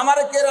নাই,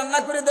 আমারে কে রান্না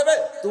করে দেবে?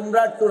 তোমরা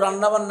একটু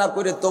রান্না বান্না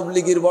করে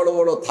তবলিগির বড়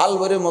বড় থাল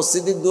ভরে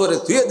মসজিদের দুয়ারে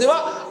থুয়ে দেওয়া,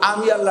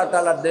 আমি আল্লাহ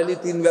তাআলা ডেলি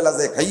 3 বেলা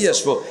যে খাইয়ে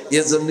আসবো,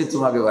 এজন্যই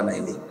তোমাকে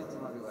বানাইনি।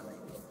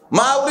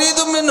 মা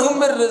উরিদু মিনহুম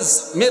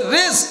মির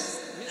রিজক,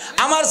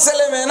 আমার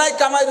ছেলে মেয়ে নাই,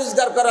 কামাই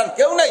রোজগার করার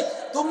কেউ নাই,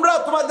 তোমরা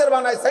তোমাদের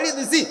বানাই ছাড়িয়ে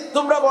দিছি,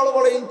 তোমরা বড়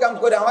বড় ইনকাম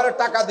করে আমার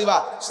টাকা দিবা,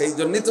 সেই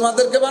জন্যই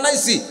তোমাদেরকে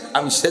বানাইছি,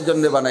 আমি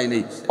সেজন্য বানাই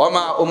নাই।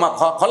 ওমা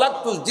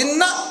খলাকতুল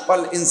জিন্না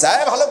ওয়াল ইনসা,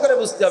 ভালো করে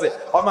বুঝতে হবে,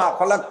 ওমা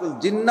খলাকতুল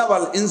জিন্না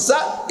ওয়াল ইনসা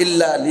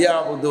ইল্লা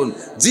লিয়াবুদুন।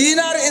 জিন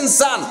আর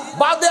ইনসান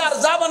বাদে আর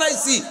যা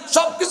বানাইছি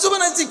সবকিছু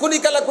বানাইছি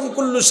কুলিকালাকুম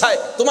কুল্লু শাই,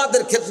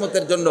 তোমাদের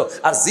খেদমতের জন্য।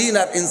 আর জিন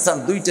আর ইনসান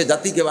দুইটা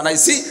জাতিকে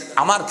বানাইছি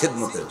আমার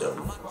খেদমতের জন্য।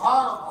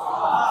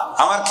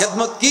 আমার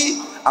খেদমত কি?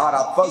 আমার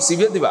হাত পা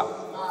চিবিয়ে দিবা,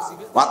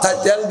 মাথায়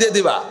তেল দিয়ে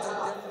দিবা,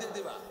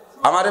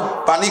 আমার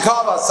পানি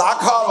খাওয়াবা, চা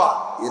খাওয়াবা,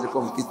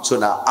 এরকম কিচ্ছু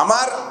না।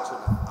 আমার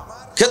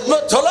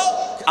খেদমত হলো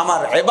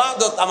আমার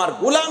ইবাদত, আমার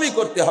গোলামি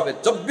করতে হবে।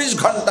 24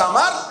 ঘন্টা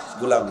আমার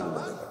গোলামি,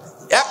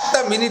 একটা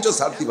মিনিটও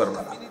ছাড়তে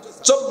পারবা না।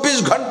 24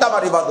 ঘন্টা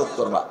আমার ইবাদত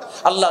করবা।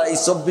 আল্লাহ এই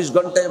 24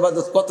 ঘন্টা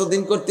ইবাদত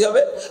কতদিন করতে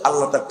হবে?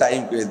 আল্লাহ তার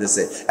টাইম পেয়ে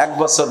দিয়েছে, 1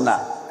 বছর না।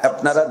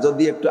 আপনারা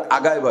যদি একটু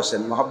আগায়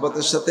বসেন,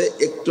 মহব্বতের সাথে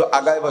একটু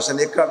আগায় বসেন,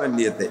 একরামের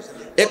নিয়তে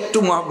একটু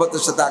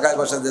মহব্বতের সাথে আগায়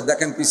বসেন, যে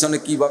দেখেন পিছনে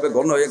কিভাবে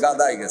ঘন হয়ে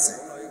গাদায় গেছে,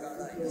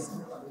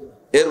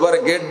 এরপরে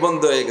গেট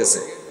বন্ধ হয়ে গেছে।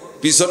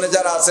 পিছনে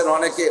যারা আছেন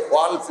অনেকে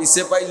ওয়াল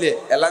পিছে পাইলে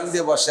এলান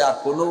দিয়ে বসে, আর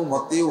কোনো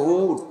মতেও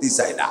উঠতে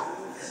চায় না।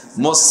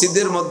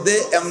 মসজিদের মধ্যে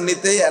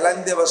এমনিতেই এলান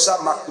দিয়ে বসা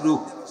মাকরুহ,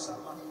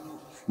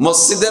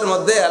 মসজিদের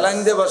মধ্যে এলান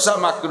দিয়ে বসা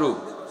মাকরুহ।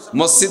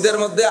 মসজিদের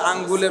মধ্যে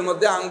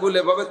আঙ্গুল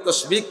এভাবে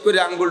তসবিক করে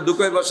আঙ্গুল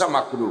ঢুকে বসা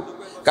মাকরু,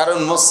 কারণ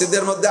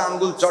মসজিদের মধ্যে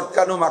আঙ্গুল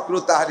চটকানো মাকরু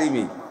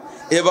তাহরিমি।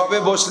 এভাবে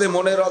বসলে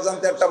মনের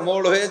অজান্তে একটা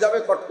মোড় হয়ে যাবে,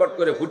 কটকট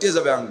করে ফুটে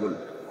যাবে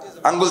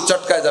আঙ্গুল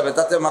চটকায় যাবে,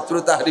 তাতে মাকরু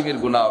তাহরিমির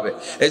গুনাহ হবে।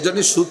 এই জন্য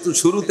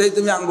শুরুতেই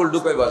তুমি আঙ্গুল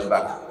ঢুকে বসবা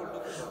না।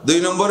 2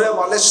 নম্বরে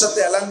ওয়ালের সাথে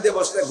এলান দিয়ে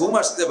বসলে ঘুম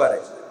আসতে পারে।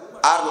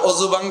 আর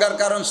অজু ভাঙ্গার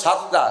কারণ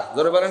 7টা,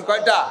 জোরে বলেন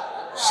কয়টা?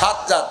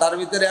 7টা। তার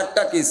ভিতরে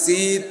একটা কি,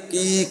 শীত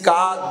কি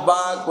কাঁধ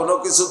বা কোনো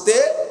কিছুতে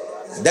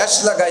ড্যাশ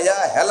লাগাইয়া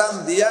হেলান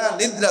দিয়া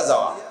নিদ্রা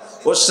যাওয়া।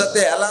 ওর সাথে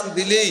হেলান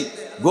দিলেই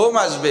ঘুম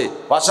আসবে।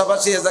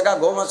 পাশাপাশি এ জায়গা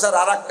ঘুম আসার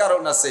আর এক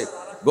কারণ আছে।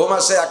 ঘুম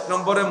আসে 1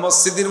 নম্বরে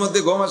মসজিদের মধ্যে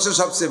ঘুম আসে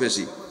সবচেয়ে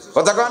বেশি।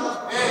 কথা কন?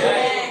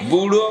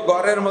 বুড়ো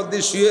ঘরের মধ্যে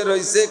শুয়ে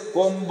রয়েছে,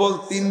 কম্বল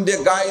 3টে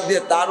গায়ে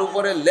দিয়ে, তার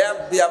উপরে ল্যাপ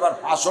দিয়ে, আবার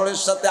ফাঁসড়ের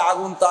সাথে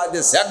আগুন তা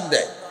দিয়ে সেক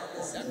দেয়।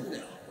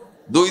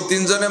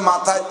 2-3 জনে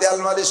মাথায় তেল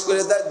মালিশ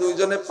করে দেয়, 2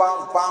 জনে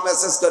পা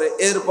মেসেজ করে।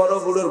 এরপরও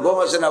বুড়োর ঘুম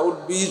আসে না।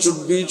 উঠবি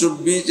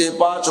এ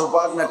পাশ ও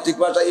পাশ ম্যাট্রিক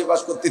পাশ এই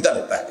পাশ করতে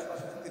থাকে।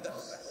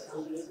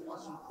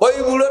 ওই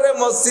বুড়োরে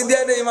মসজিদে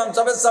এনে ইমাম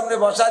সাহেবের সামনে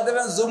বসায়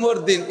দেবেন জুমার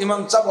দিন।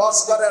 ইমাম সাহেব ওয়াজ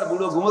করে আর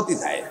বুড়ো ঘুমতি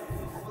থাকে।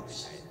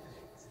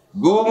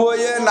 ঘুম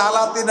হয়ে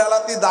নালাতি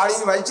দাড়ি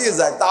ভাইচিয়ে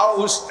যায়, তাও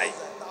হুশ নাই।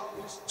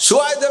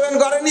 শোয়াই দেবেন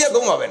ঘরে নিয়ে,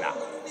 ঘুম হবে না।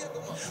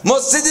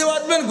 মসজিদে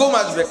বাজবেন, ঘুম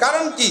আসবে।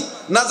 কারণ কি?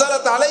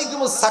 নাজালাত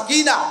আলাইকুমুস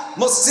সাকিনা।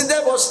 মসজিদে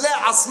বসলে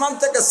আসমান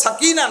থেকে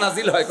সাকিনা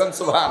নাজিল হয়। কোন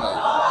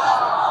সুবহানাল্লাহ।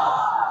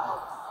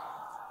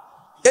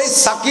 এই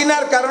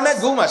সাকিনার কারণে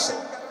ঘুম আসে।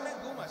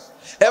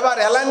 এবার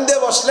এলান দিয়ে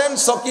বসলেন,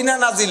 সকিনা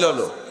নাজিল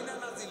হলো,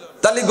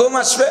 তাহলে ঘুম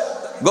আসবে।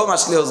 ঘুম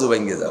আসলে ওযু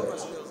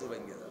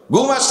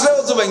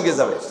ভেঙে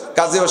যাবে।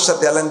 কাজে ওর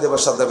সাথে এলান দিয়ে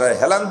বসাতে পারে।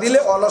 হেলান দিলে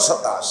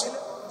অলসতা আসে।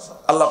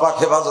 আল্লাহ পাক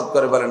হেফাজত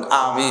করে, বলেন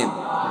আমিন।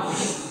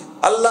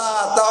 আল্লাহ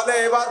তাহলে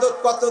ইবাদত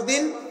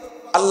কতদিন?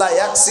 আল্লাহ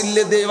 1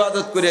 চিল্লে দিয়ে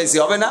ইবাদত করে আইছি,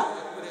 হবে না?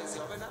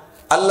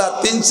 আল্লাহ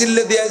 3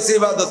 চিল্লে দিয়ে আইছি,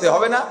 ইবাদতে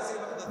হবে না?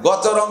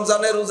 গত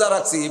রমজানে রোজা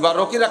রাখছি,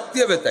 এবারও কি রাখতে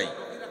হবে? তাই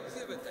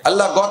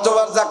আল্লাহ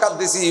গতবার যাকাত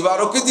দিছি,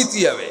 এবারও কি দিতে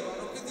হবে?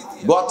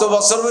 গত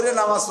বছর ধরে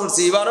নামাজ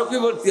পড়ছি, এবারও কি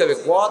ভর্তি হবে?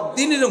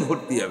 কতদিন এরকম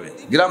ভর্তি হবে?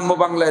 গ্রাম্য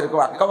বাংলা এরকম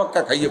আক্কা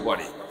বাক্কা খাইয়ে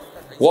পড়ে।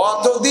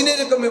 কতদিন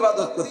এরকম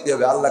ইবাদত করতে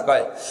হবে? আল্লাহ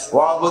কয়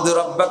ওয়াবুদ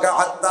রাব্বাকা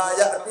হাত্তা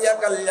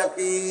ইয়াতিয়াকাল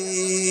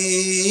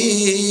ইয়াকিন।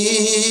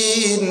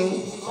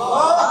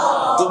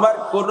 তোমার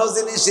কোন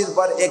জিনিসের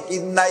পর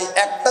ইয়াকিন নাই,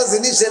 একটা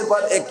জিনিসের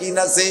পর ইয়াকিন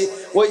আছে।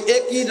 ওই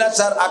ইয়াকিন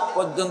আসার আগ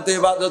পর্যন্ত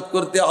ইবাদত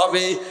করতে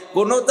হবে।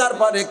 কোন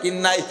তারপর ইয়াকিন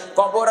নাই।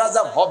 কবর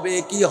আযাব হবে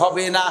কি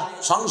হবে না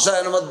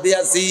সংশয়ের মধ্যে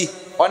আছি।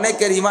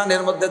 অনেকের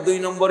ইমানের মধ্যে 2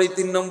 নম্বরই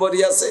 3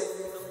 নম্বরই আছে।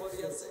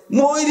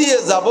 মরিয়ে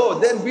যাব,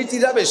 দেন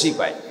বিটিরা বেশি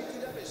পায়।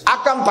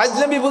 আকাম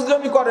ফাজলামি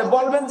বুঝলামি করে,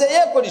 বলবেন যে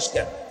এ করিস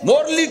কেন?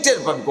 মরলি টের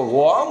পান।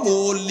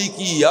 মরলি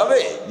কি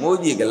হবে?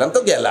 মরিয়ে গেলাম তো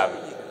গেলাম,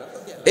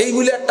 এই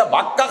বলে একটা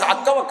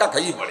আক্কা বাক্কা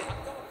খাইয়ে পড়ে।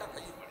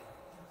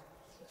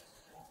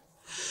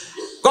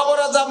 কবর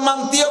আযাব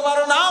মানতেও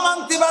পারো না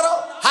মানতে পারো,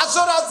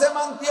 হাসর আছে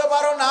মানতেও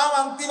পারো না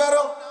মানতে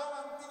পারো,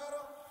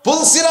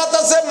 পুলসিরাত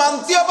আছে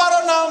মানতেও পারো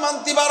না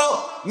মানতে পারো,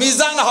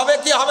 মিজান হবে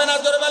কি হবে না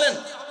জোরে বলেন।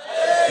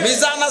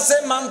 মিজান আছে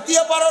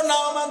মানতেও পারো না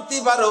মানতে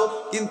পারো,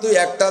 কিন্তু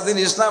একটা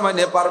জিনিস না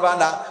মানে পারবা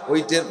না,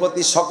 ওইটার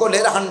প্রতি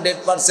সকলের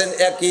 100%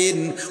 ইয়াকিন।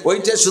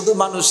 ওইটা শুধু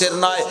মানুষের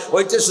নয়,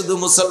 ওইটা শুধু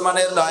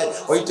মুসলমানের নয়,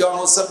 ওইটা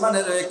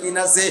মুসলমানের ইয়াকিন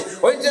আছে।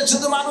 ওইটা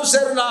শুধু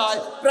মানুষের নয়,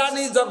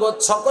 প্রাণী জগৎ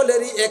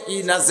সকলেরই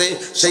ইয়াকিন আছে।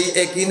 সেই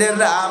ইয়াকিনের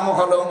নাম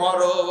হলো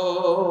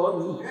মরণ।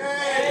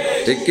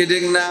 ঠিক কি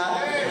ঠিক না?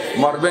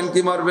 মরবেন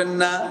কি মরবেন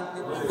না?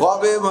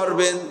 কবে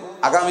মরবেন?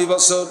 আগামী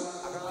বছর?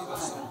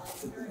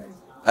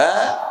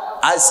 হ্যাঁ,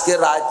 আজকে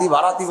রাতে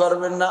বাড়াতে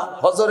পারবেন না,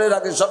 ফজরের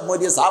আগে সব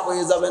মরিয়ে সাফ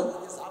হয়ে যাবেন।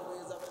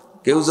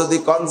 কেউ যদি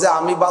কন যে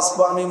আমি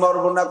বাঁচবো আমি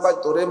মরবো না, কয়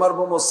তোরে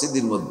মারবো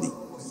মসজিদের মধ্যে,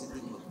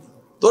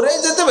 তোরে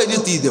যেতে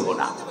বেরিয়ে দেব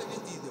না।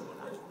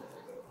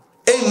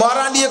 এই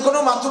মরা নিয়ে কোনো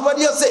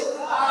মাতুবাড়ি আছে?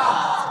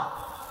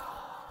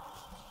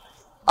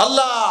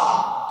 আল্লাহ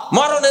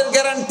মরণের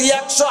গ্যারান্টি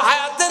 100,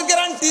 হায়াতের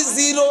গ্যারান্টি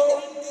 0।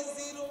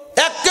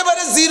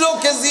 একেবারে 0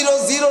 কে 0,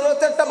 0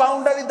 একটা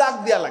বাউন্ডারি দাগ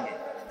দেয়া লাগে।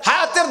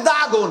 হায়াতের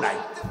দাগও নাই,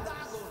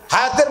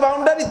 হায়াতের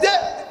বাউন্ডারিতে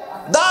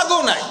দাগও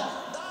নাই।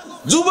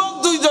 যুবক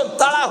 2 জন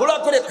তাড়াহুড়া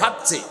করে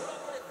খাচ্ছে।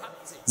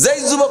 যেই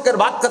যুবকের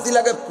ভাত খাতি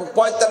লাগে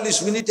 45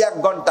 মিনিট 1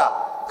 ঘন্টা,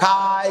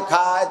 খায়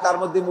খায়, তার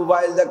মধ্যে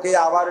মোবাইল দেখে,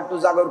 আবার একটু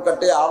জাগর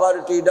কাটে, আবার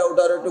একটু ইডা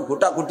উঠার একটু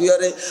খুঁটাখুটি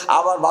হারে,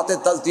 আবার ভাতের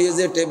তাল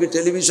তুইয়েছে,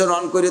 টেলিভিশন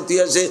অন করে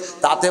তুইয়েছে,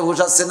 তাতে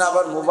বসাচ্ছে না,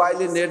 আবার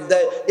মোবাইলে নেট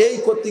দেয়। এই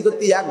করতে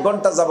করতে 1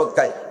 ঘন্টা যাবত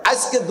খায়।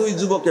 আজকে 2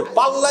 যুবকে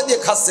পাল্লা দিয়ে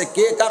খাচ্ছে,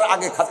 কে কার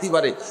আগে খাতি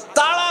পারে।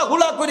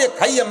 তাড়াহুড়া করে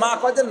খাইয়ে মা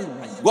কয় যে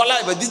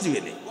গলায় বেঁধে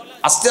দিবে,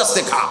 আস্তে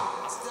আস্তে খা।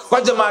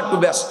 কয় যে মা একটু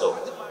ব্যস্ত।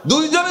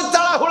 2 জনে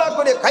তাড়াহুড়া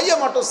করে খাইয়ে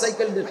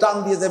মোটরসাইকেল দিয়ে টান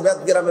দিয়ে যে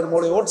বেদগ্রামের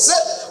মোড়ে উঠছে,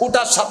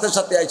 উঠার সাথে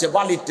সাথে আইছে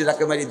বালির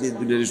টেরাকে মারি দিয়ে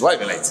দুটো সবাই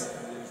ফেলাইছে।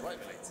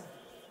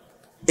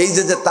 এই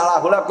যে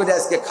তাড়াহুড়া করে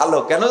আজকে খালো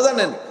কেন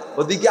জানেন?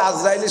 ওদিকে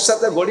আজরাইলের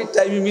সাথে ঘড়ির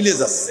টাইমে মিলে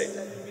যাচ্ছে,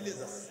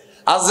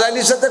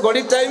 আজরাইলের সাথে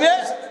ঘড়ির টাইমে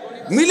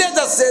মিলে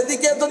যাচ্ছে।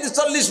 এদিকে যদি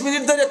 40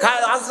 মিনিট ধরে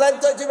খায়, আজরাইল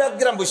তো হচ্ছে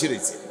বেদগ্রাম বসে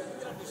রয়েছে।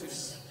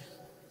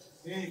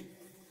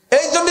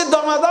 এই জন্য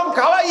দমাদম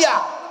খাওয়াইয়া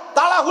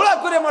তাড়াহুড়া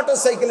করে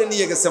মোটরসাইকেলে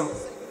নিয়ে গেছে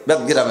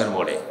বেদগ্রামের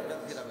মোড়ে,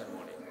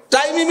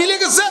 টাইমে মিলে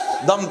গেছে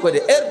দম করে।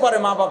 এরপরে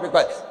মা বাপে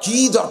কয় কি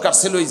দরকার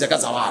ছিল ওই জায়গা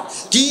যাওয়ার,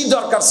 কি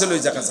দরকার ছিল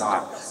ওই জায়গা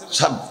যাওয়ার,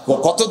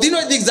 কতদিন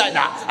ওই দিক যায়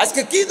না,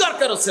 আজকে কি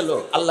দরকার ছিল?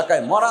 আল্লাহ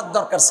কয় মরার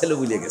দরকার ছিল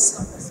বুঝে গেছে।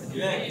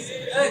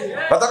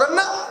 কথা কন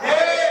না,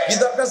 কি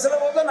দরকার ছিল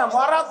বলতো না,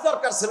 মরার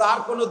দরকার ছিল, আর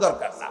কোনো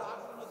দরকার না।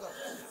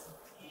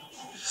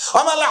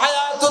 আমাল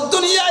হায়াতুদ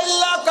দুনিয়া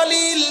ইল্লা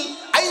কালিল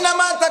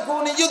আইনামা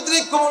তাকুনু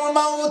ইউদরিকুমুল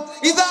মাউত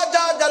ইযা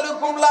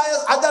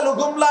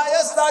আজালুকুম লা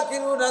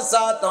ইস্তাকিরুনা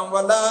সাআতান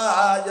ওয়া লা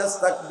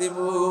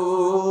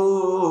ইস্তাকদিমুন।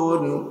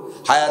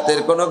 হায়াতের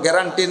কোনো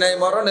গ্যারান্টি নাই,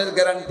 মরণের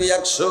গ্যারান্টি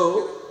 100।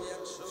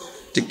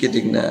 ঠিক কি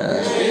ঠিক না?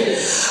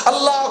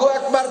 আল্লাহু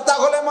আকবার।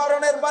 তাহলে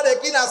মরণের পরে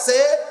কি আছে?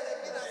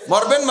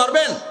 মরবেন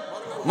মরবেন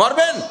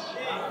মরবেন,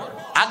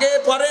 আগে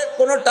পরে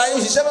কোনো টাইম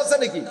হিসাব আছে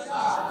নাকি?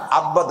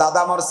 আব্বা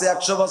দাদা মরছে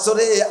 100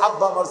 বছরে,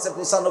 আব্বা মরছে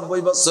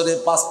 95 বছরে,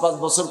 5-5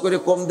 বছর করে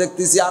কম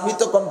দেখতেছি, আমি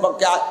তো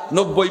কমপক্ষে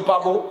 90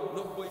 পাবো।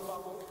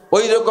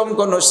 ওই রকম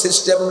কোন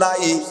সিস্টেম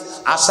নাই।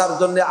 আসার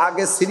জন্য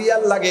আগে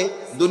সিরিয়াল লাগে,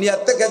 দুনিয়া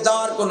থেকে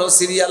যাওয়ার কোনো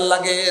সিরিয়াল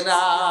লাগে না।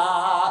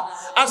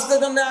 আসতে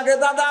জন্য আগে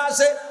দাদা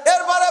আসে,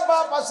 এরপরে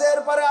বাপ আসে,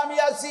 এরপরে আমি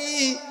আসি।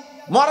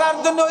 মরার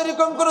জন্য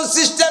ওইরকম কোন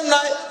সিস্টেম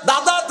নাই।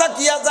 দাদা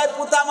তাকিয়া যায়,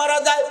 পুতা মারা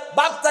যায়,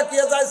 বাপ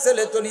তাকিয়া যায়,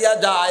 ছেলে চলিয়া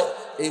যায়।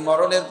 এই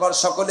মরণের পর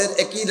সকলের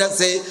একই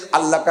আছে,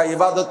 আল্লাহকে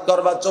ইবাদত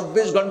করবা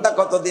 24 ঘন্টা,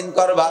 কতদিন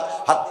করবা?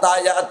 হাত্তা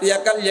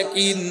ইয়াতিয়াকাল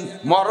ইয়াকিন,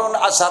 মরণ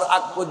আসার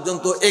আগ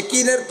পর্যন্ত।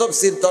 ইয়াকিনের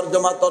তাফসীর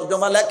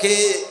তরজমা লেখে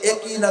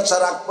ইয়াকিন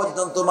আসার আগ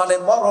পর্যন্ত মানে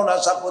মরণ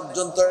আসা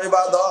পর্যন্ত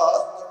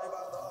ইবাদত।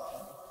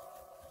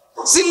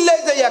 চিল্লাই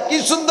যাইয়া কি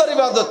সুন্দর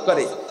ইবাদত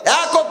করে,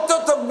 এক ওয়াক্ত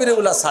তাকবীরে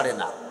উলা ছাড়ে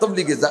না।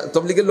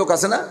 তবলিগের লোক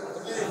আছে না,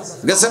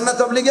 গেছেন না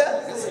তবলিগে?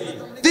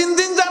 3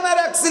 দিন যান আর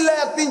 1 চিল্লাই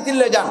আর 3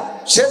 চিল্লাই যান,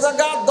 সে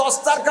জায়গা 10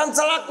 টাকান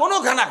ছাড়া কোনো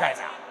খানা খায়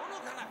না।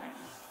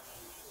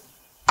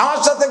 আমার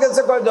সাথে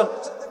গেছে কয়জন,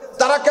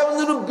 তারা কেমন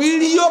যেন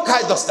বিড়িও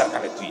খায় 10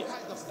 টাকানে। তুই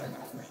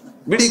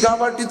বিড়ি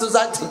খাওয়াটি তো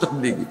যাচ্ছে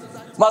তবলিগে,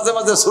 মাঝে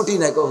মাঝে ছুটি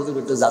নাই, হুজুর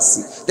একটু যাচ্ছি,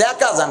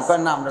 একা যান,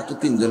 কয় না আমরা একটু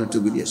 3 জন একটু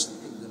বিড়ি আসি।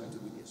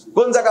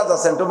 কোন জায়গা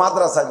যাচ্ছেন? একটু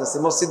মাদ্রাসায় যাচ্ছে,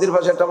 মসজিদের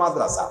পাশে একটা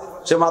মাদ্রাসা,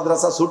 সে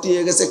মাদ্রাসা ছুটি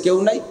হয়ে গেছে, কেউ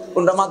নাই,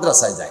 কোনটা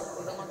মাদ্রাসায় যায়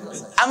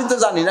আমি তো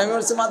জানি না। আমি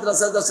বলছি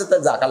মাদ্রাসায় যাচ্ছে, তাই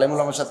যা কালেমুল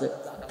আমার সাথে।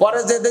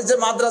 পরে যে দেখছে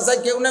মাদ্রাসায়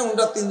কেউ নেই,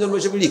 ওরা 3 জন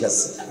বসে বিড়ি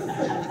খাচ্ছে।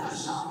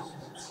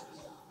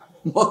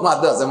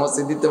 মাদ্রাসা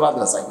মসজিদ দিতে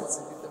মাদ্রাসায় গেছে।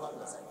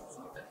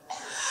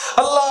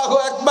 আল্লাহু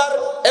আকবার।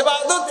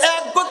 ইবাদত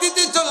এক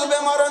গতিতে চলবে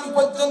মরণ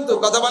পর্যন্ত।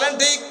 কথা বলেন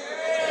ঠিক?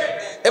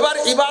 এবার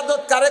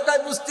ইবাদত কারে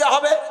কয় বুঝতে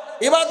হবে।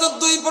 ইবাদত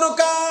 2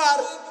 প্রকার,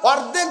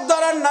 অর্ধেক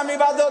ধরার নাম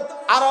ইবাদত,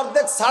 আর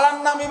অর্ধেক ছাড়ার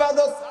নাম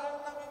ইবাদত।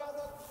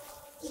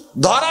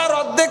 ধরার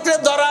অর্ধেক রে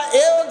ধরা,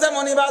 এও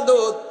যেমন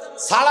ইবাদত।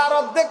 ছাড়ার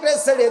অর্ধেক রে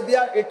ছেড়ে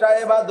দিয়া, এটা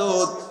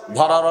ইবাদত।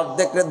 ধরার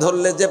অর্ধেক রে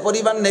ধরলে যে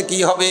পরিমাণ নেকি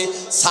হবে,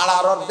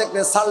 ছাড়ার অর্ধেক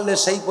রে ছাড়লে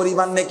সেই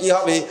পরিমাণ নেকি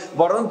হবে,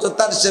 বরঞ্চ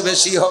তার চেয়ে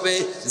বেশি হবে।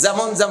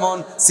 যেমন যেমন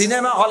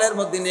সিনেমা হলের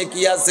মধ্যে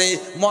নেকি আছে,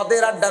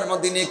 মদের আড্ডার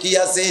মধ্যে নেকি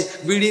আছে,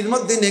 বিড়ির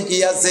মধ্যে নেকি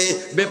আছে,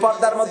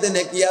 বেপরদার মধ্যে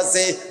নেকি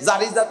আছে,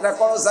 জারি যাত্রা,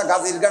 করসা,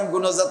 গাজির গান,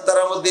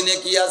 গুণযাত্রার মধ্যে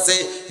নেকি আছে,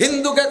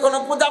 হিন্দুকে কোনো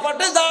পূজা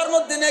পাঠে যাওয়ার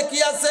মধ্যে নেকি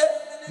আছে।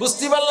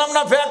 বুঝতে পারলাম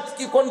না ফ্যাক্ট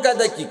কি, কোন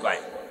কায়দায় কি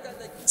কয়।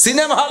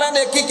 সিনেমা হলে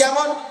নেকি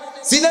কেমন?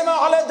 সিনেমা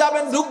হলে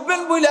যাবেন,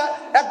 ঢুকবেন বুঝলা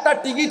একটা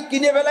টিকিট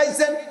কিনে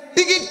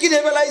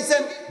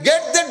ফেলাইছেন,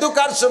 গেট দিয়ে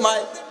ঢুকার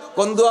সময়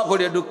কোন দোয়া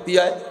পড়ে ঢুকতে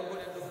হয়?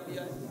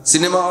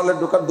 সিনেমা হলে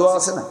ঢুকার দোয়া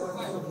আছে না?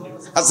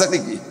 আছে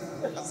নাকি?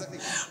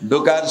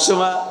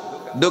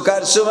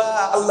 ঢুকার সময়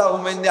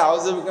আল্লাহুম্মা ইন্নী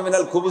আউযু বিকা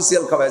মিনাল খুবুসি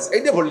ওয়াল খাবাইস,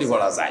 এইটা বললি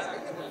পড়া যায়,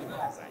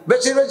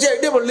 বেশি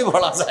এইটা বললি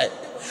পড়া যায়।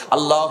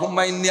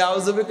 আল্লাহুম্মা ইন্নী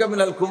আউযু বিকা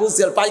মিনাল খুবুসি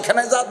ওয়াল,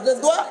 পায়খানায় যা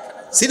দোয়া,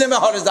 সিনেমা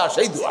হলে যা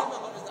সেই দোয়া।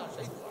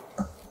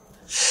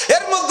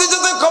 এর মধ্যে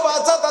যদি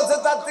খবাসাত আছে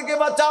তার থেকে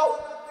বাঁচাও।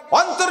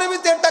 অন্তরের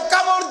ভিতরে একটা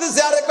কামড়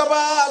দিছে, আরে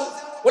কপাল।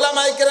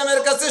 উলামায়ে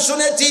কেরামের কাছে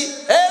শুনেছি,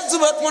 এ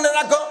যুবক মনে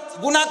রাখো,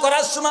 গুনাহ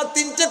করার সময়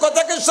 3টে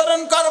কথাকে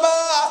স্মরণ করবা,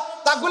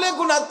 তাহলে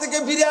গুনাহ থেকে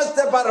ফিরে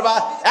আসতে পারবা।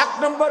 1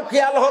 নম্বর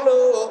খেয়াল হলো,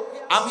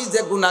 আমি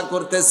যে গুনাহ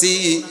করতেছি,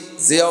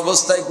 যে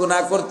অবস্থায়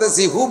গুনাহ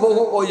করতেছি,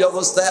 হুবহু ওই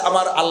অবস্থায়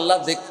আমার আল্লাহ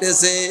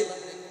দেখতেছে।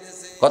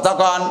 কথা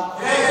কন,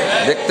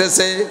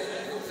 দেখতেছে।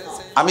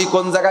 আমি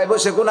কোন জায়গায়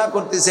বসে গুনাহ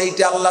করতেছি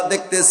এইটা আল্লাহ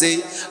দেখতেছে,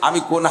 আমি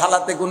কোন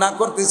হালাতে গুনাহ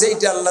করতেছি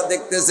এইটা আল্লাহ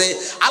দেখতেছে।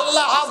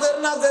 আল্লাহ হাজির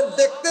নাজির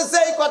দেখতেছে।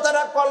 এই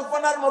কথাটা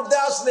কল্পনার মধ্যে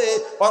আসলে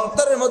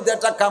অন্তরের মধ্যে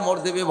একটা কামড়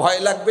দেবে, ভয়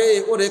লাগবে,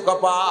 ওরে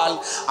কপাল,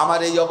 আমার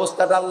এই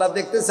অবস্থাটা আল্লাহ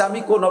দেখতেছে, আমি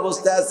কোন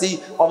অবস্থায় আছি।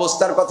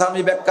 অবস্থার কথা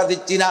আমি ব্যাখ্যা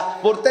দিচ্ছি না,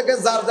 প্রত্যেকে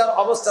যার যার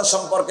অবস্থা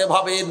সম্পর্কে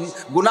ভাবেন।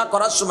 গুনাহ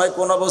করার সময়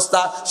কোন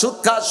অবস্থা, সুদ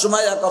খাওয়ার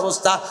সময় এক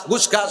অবস্থা,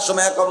 ঘুষ খাওয়ার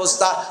সময় এক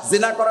অবস্থা,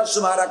 জিনা করার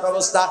সময় এক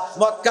অবস্থা,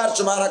 মদ খাওয়ার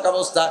সময় এক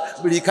অবস্থা,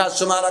 বিড়ি খাওয়ার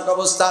সময় এক অবস্থা,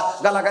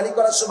 গালাগালি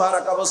করার সময় আর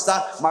এক অবস্থা,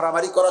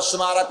 মারামারি করার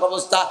সময় আর এক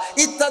অবস্থা,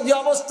 ইত্যাদি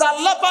অবস্থা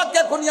আল্লাহ পাক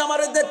এখনই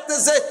আমারে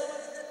দেখতেছে।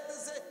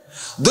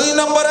 2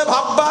 নম্বরে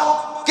ভাববা,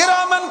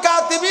 কিরামান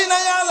কাতিবিনা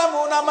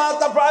ইয়ালামুনা মা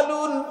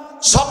তাফআলুন,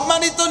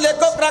 সম্মানিত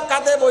লেখকরা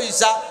কাঁধে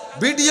বইসা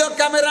ভিডিও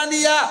ক্যামেরা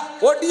নিয়া,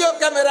 অডিও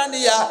ক্যামেরা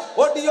নিয়া,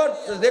 অডিও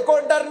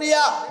রেকর্ডার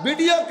নিয়া,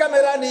 ভিডিও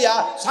ক্যামেরা নিয়া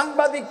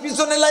সাংবাদিক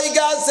পিছনে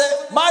লাইগা আছে।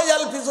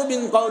 মায়াল ফিজু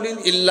মিন কাউলিন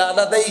ইল্লা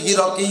লাদাইহি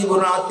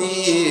রাকিবুন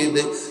আতীদ।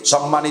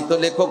 সম্মানিত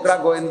লেখকরা,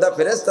 গোয়েন্দা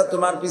ফেরেশতা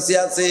তোমার পিছে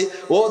আছে।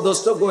 ও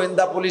দোস্ত,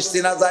 গোয়েন্দা পুলিশ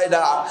চেনা যায়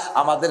না,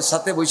 আমাদের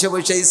সাথে বসে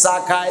বসেই চা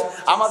খায়,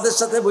 আমাদের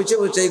সাথে বসে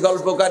বসেই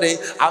গল্প করে।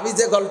 আমি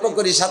যে গল্প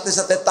করি সাথে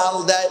সাথে তাল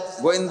দেয়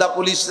গোয়েন্দা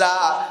পুলিশরা।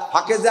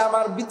 ফাঁকে যে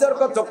আমার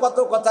বিতর্ক কত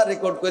কথা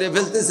রেকর্ড করে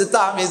ফেলতেছে তা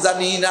আমি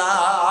জানি না।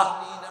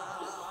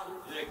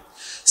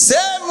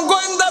 সেম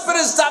গোয়েন্দা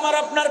ফেরেশতা আমার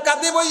আপনার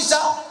কাঁধে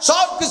বইসা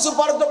সবকিছু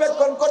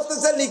পর্যবেক্ষণ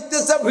করতেছে,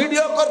 লিখতেছে,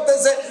 ভিডিও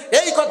করতেছে।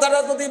 এই কথাটা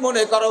যদি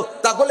মনে করো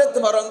তাহলে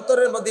তোমার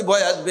অন্তরের মধ্যে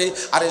ভয় আসবে,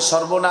 আরে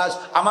সর্বনাশ,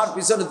 আমার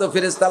পিছনে তো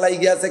ফেরেশতা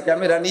লাইগে আছে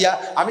ক্যামেরা নিয়া,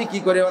 আমি কি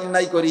করে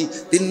অন্যায় করি।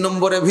 3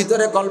 নম্বরের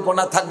ভিতরে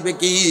কল্পনা থাকবে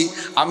কি,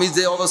 আমি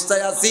যে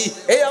অবস্থায় আছি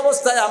এই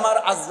অবস্থায় আমার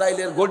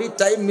আজরাইলের ঘড়ির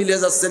টাইম মিলে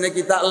যাচ্ছে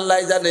নাকি তা আল্লাহ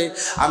জানে।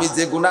 আমি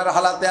যে গুনার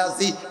হালাতে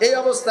আছি এই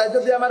অবস্থায়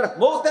যদি আমার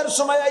মৌতের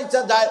সময়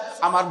আইসা যায়,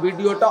 আমার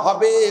ভিডিওটা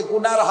হবে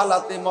গুনার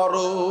হালাতে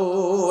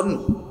মরণ।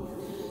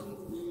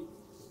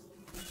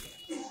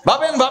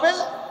 ভাবেন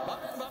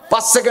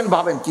 5 সেকেন্ড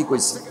ভাবেন কি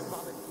কইছে।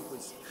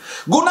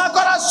 গুনাহ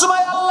করার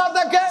সময় আল্লাহ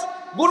দেখে,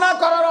 গুনাহ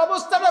করার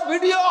অবস্থাটা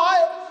ভিডিও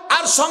হয়,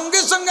 আর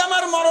সঙ্গে সঙ্গে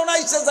আমার মরণ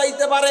আইসে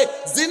যাইতে পারে,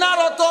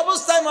 জিনারত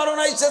অবস্থায় মরণ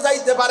আইসে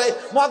যাইতে পারে,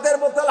 মদের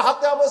বোতল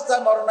হাতে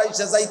অবস্থায় মরণ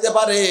আইসে যাইতে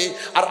পারে।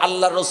 আর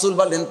আল্লাহ রাসূল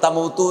বলেন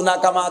তামুতুনা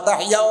কামা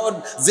তাহইয়াউন,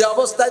 যে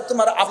অবস্থায়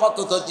তোমার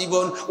আপাতত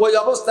জীবন ওই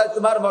অবস্থায়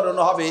তোমার মরণ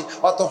হবে।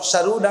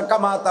 অতহশারুনা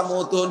কামা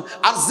তামুতুন,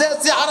 আর যে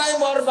চেহারায়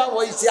মরবা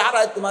ওই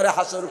চেহারায় তোমার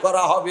হাসর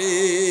করা হবে।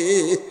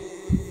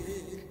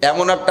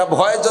 এমন একটা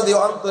ভয় যদি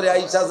অন্তরে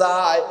আইসা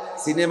যায়,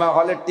 সিনেমা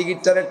হলের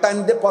টিকিটটারে টাইম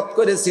দিয়ে পথ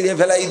করে ছিঁড়ে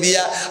ফেলাই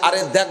দিয়া, আরে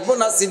দেখবো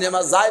না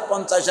সিনেমা যায়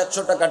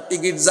 50-100 টাকার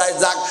টিকিট যায়,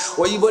 যাক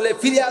ওই বলে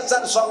ফিরে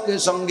আসার সঙ্গে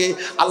সঙ্গে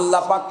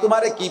আল্লাহ পাক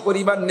তোমারে কি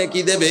পরিমাণ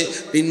নেকি দেবে।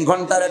 3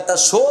 ঘন্টার একটা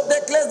শো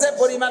দেখলে যে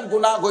পরিমাণ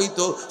গুনাহ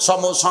হইতো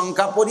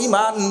সমসংখ্যা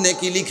পরিমাণ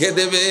নেকি লিখে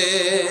দেবে।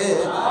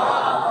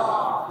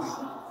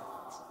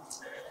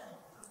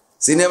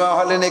 সিনেমা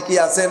হলে নেকি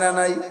আছে না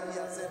নাই?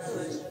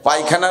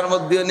 পায়খানার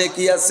মধ্যেও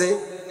নেকি আছে।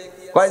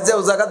 কয় যে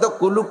ও জায়গা তো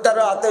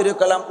কুলুকটারও হাতে ওই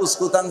কালাম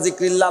উস্কুতান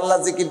জিক্রিল্লাহ, আল্লাহ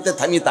জিকিরতে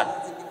থামি থাক,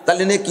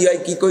 তাহলে নেকি হয়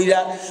কি কইরা?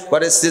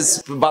 করে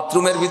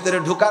বাথরুমের ভিতরে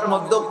ঢোকার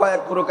মধ্যেও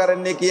কয়েক প্রকারের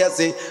নেকি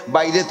আছে।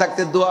 বাইরে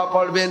থাকতে দোয়া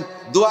পড়বেন,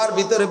 দোয়ার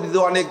ভিতরে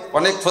অনেক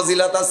অনেক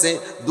ফজিলত আছে।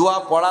 দোয়া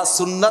পড়া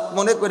সুন্নাত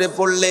মনে করে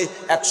পড়লে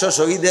 100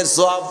 শহীদের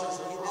সওয়াব।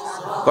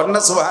 করেন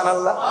না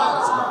সুবহানাল্লাহ?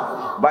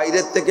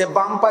 বাইরের থেকে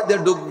বাম পা দিয়ে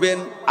ঢুকবেন,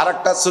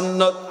 আরেকটা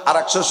সুন্নত, আর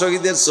 100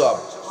 শহীদের সওয়াব।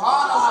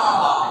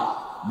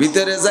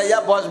 ভিতরে যাইয়া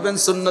বসবেন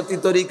সুন্নতি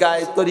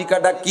তরিকায়।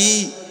 তরিকাটা কি?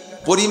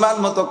 পরিমাণ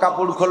মতো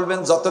কাপড় খুলবেন,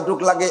 যতটুক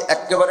লাগে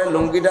একেবারে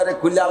লুঙ্গিটারে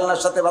খুলে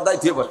আল্লাহর সাথে বাধাই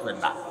দিয়ে বসবেন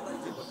না,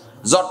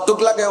 যতটুক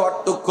লাগে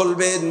অতটুক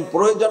খুলবেন,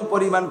 প্রয়োজন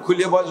পরিমাণ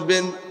খুলে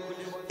বসবেন।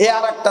 এ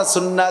আর একটা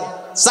সুন্নাত।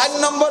 4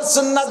 নম্বর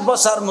সুন্নাত,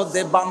 বসার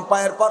মধ্যে বাম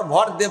পায়ের পর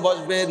ভর দিয়ে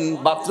বসবেন,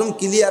 বাথরুম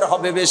ক্লিয়ার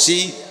হবে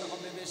বেশি।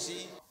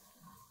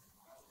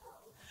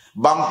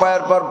 বাম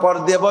পায়ের পর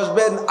দিয়ে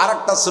বসবেন, আর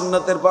একটা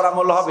সুন্নতের পর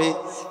আমল হবে।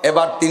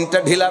 এবার 3টা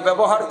ঢিলা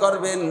ব্যবহার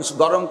করবেন।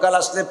 গরমকাল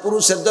আসলে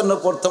পুরুষের জন্য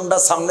প্রথমটা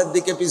সামনের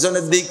দিকে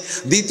পিছনের দিক,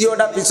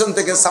 দ্বিতীয়টা পিছন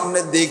থেকে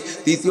সামনের দিক,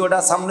 তৃতীয়টা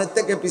সামনের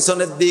থেকে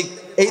পিছনের দিক।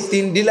 এই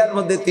 3 ঢিলার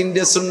মধ্যে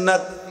 3টে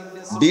সুন্নাত।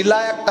 ঢিলা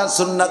একটা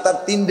সুন্নাত, আর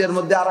 3টের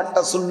মধ্যে আর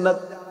একটা সুন্নাত।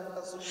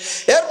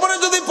 এরপরে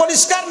যদি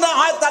পরিষ্কার না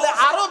হয় তাহলে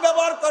আরো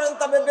ব্যবহার করেন,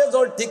 তবে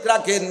বেজল ঠিক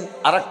রাখেন।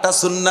 আর একটা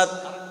সুন্নাত,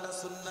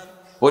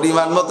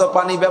 পরিমাণ মতো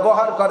পানি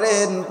ব্যবহার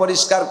করেন,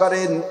 পরিষ্কার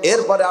করেন।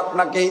 এরপরে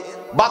আপনাকে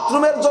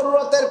বাথরুমের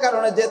জরুরতের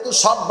কারণে, যেহেতু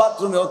সব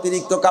বাথরুমে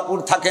অতিরিক্ত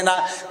কাপড় থাকে না,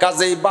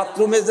 কাজেই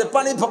বাথরুমে যে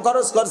পানি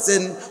খরচ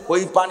করছেন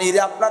ওই পানির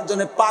আপনার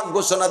জন্য পাক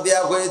ঘোষণা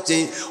দেওয়া হয়েছে।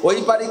 ওই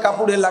পানি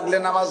কাপড়ে লাগলে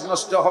নামাজ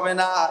নষ্ট হবে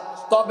না।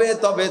 তবে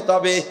তবে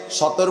তবে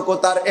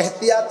সতর্কতার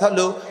এহতিয়াত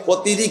হলো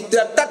অতিরিক্ত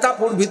একটা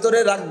কাপড় ভিতরে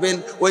রাখবেন।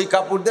 ওই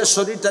কাপড় দিয়ে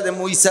শরীরটারে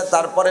মুইসা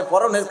তারপরে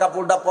পরনের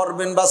কাপড়টা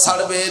পরবেন বা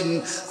ছাড়বেন।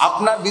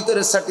 আপনার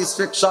ভিতরে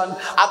স্যাটিসফ্যাকশন,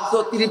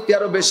 আত্মতৃপ্তি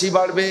আরো বেশি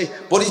বাড়বে,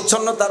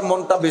 পরিচ্ছন্নতার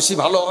মনটা বেশি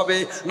ভালো হবে,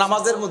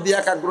 নামাজের মধ্যে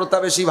একাগ্রতা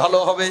বেশি ভালো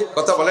হবে।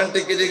 কথা বলেন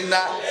ঠিক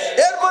না?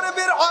 এরপরে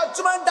বের হওয়ার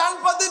সময় ডান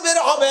পথে বের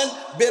হবেন।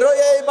 বের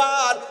হয়ে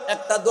এবার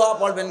একটা দোয়া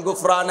পড়বেন,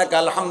 গুফরানাকা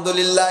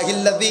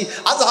আলহামদুলিল্লাহিল্লাযী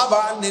আযহাবা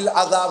আনিল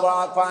আযাবা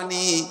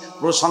আফানি।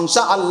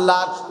 প্রশংসা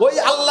আল্লাহর, ওই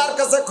আল্লাহর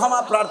কাছে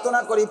ক্ষমা প্রার্থনা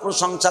করি,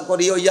 প্রশংসা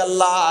করি ওই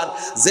আল্লাহর,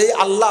 যে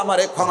আল্লাহ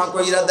আমারে ক্ষমা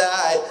কইরা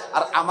দেয়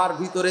আর আমার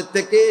ভিতরে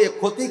থেকে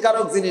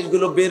ক্ষতিকারক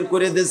জিনিসগুলো বের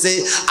করে দিয়েছে।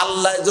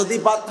 আল্লাহ যদি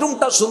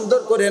বাথরুমটা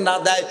সুন্দর করে না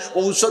দেয়,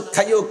 ঔষধ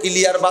খাইও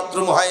ক্লিয়ার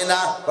বাথরুম হয় না।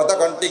 কথা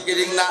কোন ঠিক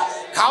না?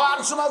 খাওয়ার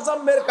সময়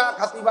জম্মের কা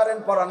খাতি পারেন,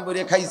 পরান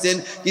ভরে খাইছেন,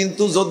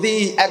 কিন্তু যদি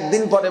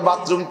একদিন পরে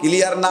বাথরুম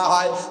ক্লিয়ার না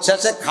হয়,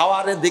 শেষে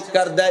খাওয়ারে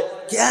ধিক্কার দেয়,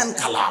 কেন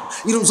খালাম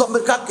এরকম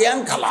জম্মের কা, কেন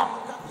খালাম।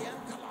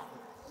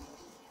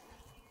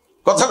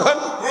 কতক্ষণ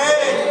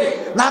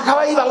না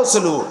খাওয়াই ভালো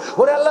ছিল,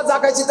 ওরে আল্লাহ যা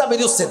খাইছি তা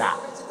বেরোচ্ছে না।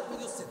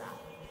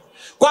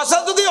 কষা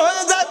যদি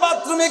হয়ে যায়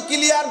বাথরুমে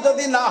ক্লিয়ার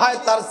যদি না হয়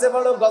তার চেয়ে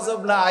বড়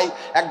গজব নাই।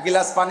 এক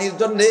গ্লাস পানির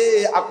জন্য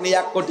আপনি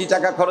 1 কোটি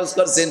টাকা খরচ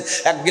করছেন,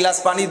 1 গ্লাস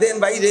পানি দেন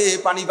বাইরে,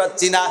 পানি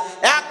পাচ্ছি না,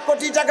 1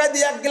 কোটি টাকা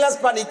দিয়ে 1 গ্লাস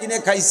পানি কিনে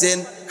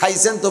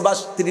খাইছেন তো বাস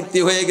তৃপ্তি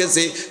হয়ে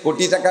গেছে।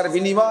 কোটি টাকার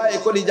বিনিময়ে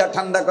কলিজা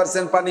ঠান্ডা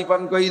করছেন পানি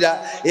পান কইরা,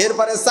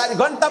 এরপরে 4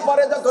 ঘন্টা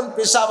পরে যখন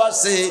পেশাব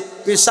আসে,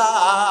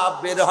 পেশাব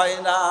বের হয়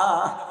না।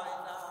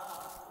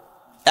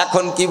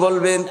 এখন কি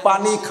বলবেন?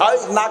 পানি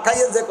না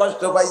খাইয়ে যে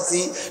কষ্ট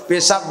পাইছি,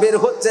 পেশাব বের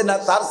হচ্ছে না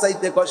তার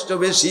চাইতে কষ্ট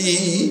বেশি,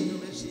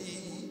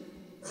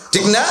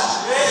 ঠিক না?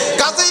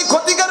 কাজেই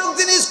ক্ষতিকারক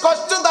জিনিস,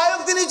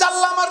 কষ্টদায়ক জিনিস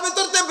আল্লাহ আমার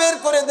ভিতর থেকে বের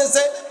করে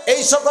দিয়েছে। এই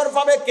শুকর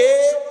পাবে কে?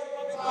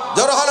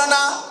 জোর হলো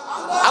না?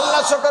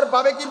 আল্লাহ শুকর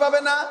পাবে কি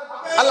পাবে না?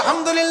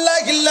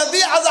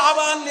 আলহামদুলিল্লাহিল্লাযী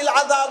আযহাবা আনিল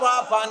আযাবা।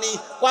 পানি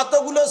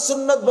কতগুলো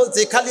সুন্নত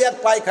বলছে খালি এক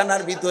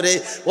পায়খানার ভিতরে।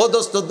 ও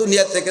দোস্ত,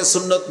 দুনিয়া থেকে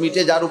সুন্নত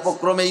মিটে যার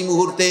উপক্রমে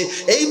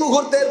এই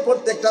মুহূর্তের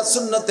প্রত্যেকটা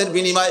সুন্নতের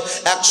বিনিময়ে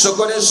 100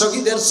 করে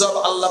শহীদের সব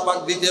আল্লাহ পাক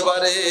দিতে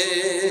পারে।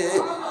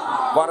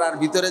 পড়ার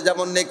ভিতরে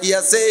যেমন নেকি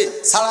আছে,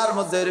 ছাড়ার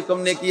মধ্যে এরকম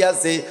নেকি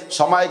আছে।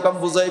 সময় কম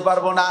বুঝাই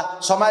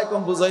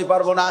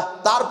পারবো না,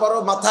 তারপরও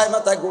মাথায়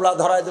গোড়া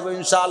ধরাই দেবো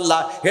ইনশাআল্লাহ।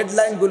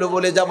 হেডলাইন গুলো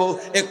বলে যাব,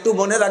 একটু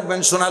মনে রাখবেন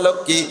সোনা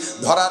লক্ষ্মী।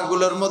 ধরার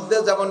গুলোর মধ্যে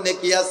যেমন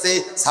নেকি আছে,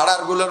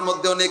 ছাড়ার গুলোর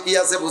মধ্যেও নেকি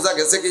আছে। বোঝা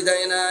গেছে কি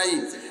যায় নাই?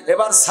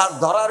 এবার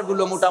ধরার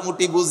গুলো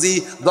মোটামুটি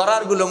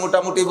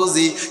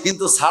বুঝি,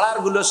 কিন্তু ছাড়ার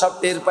গুলো সব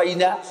টের পাই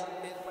না।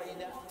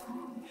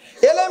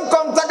 এলেম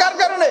কম থাকার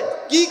কারণে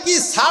কি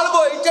ছাড়বো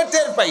এটা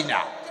টের পাই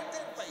না।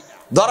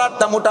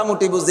 ধরারটা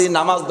মোটামুটি বুঝি,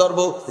 নামাজ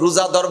ধরবো,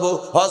 রোজা ধরবো,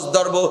 হজ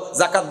ধরবো,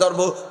 যাকাত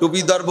ধরবো,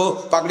 টুপি ধরবো,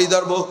 পাগড়ি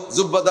ধরবো,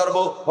 জুব্বা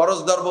ধরবো, ফরজ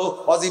ধরবো,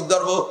 ওয়াজিব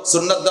ধরবো,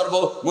 সুন্নাত ধরবো,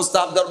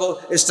 মুস্তাহাব ধরবো,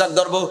 ইশরাক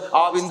ধরবো,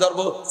 আওয়াবিন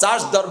ধরবো,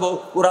 চাষ ধরবো,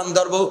 কুরআন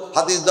ধরবো,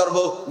 হাদিস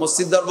ধরবো,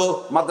 মসজিদ ধরবো,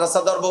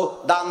 মাদ্রাসা ধরবো,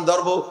 দান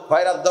ধরবো,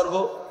 খয়রাত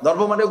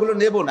ধরবো মানে ওগুলো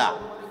নেব না,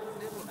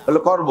 ওগুলো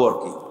করবো আর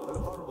কি।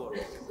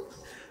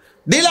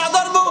 ডিলা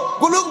ধরবো,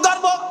 কুলুক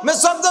ধরবো,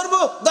 মেসব ধরবো,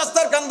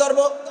 দস্তরখান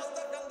ধরবো,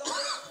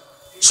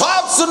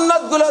 সব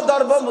সুন্নাত গুলো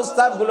ধরবো,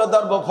 মুস্তাহাব গুলো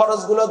ধরবো,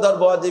 ফরজ গুলো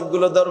ধরবো, ওয়াজিব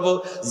গুলো ধরবো।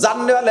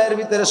 জাননেওয়ালার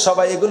ভিতরে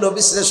সবাই এগুলো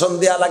বিশ্লেষণ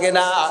দেয়া লাগে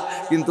না,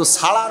 কিন্তু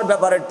ছাড়ার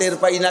ব্যাপারে টের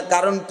পাই না।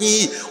 কারণ কি?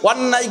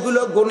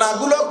 অন্যায়গুলো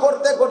গুনাহগুলো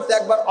করতে করতে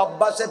একবার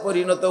অভ্যাসে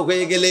পরিণত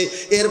হয়ে গেলে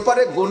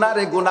এরপরে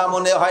গুনারে গুনাহ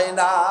মনে হয়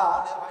না।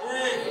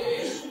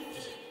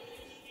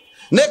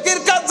 নেকির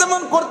কাজ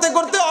যেমন করতে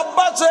করতে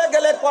অভ্যাস হয়ে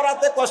গেলে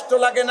করাতে কষ্ট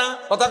লাগে না।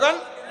 কথা কন?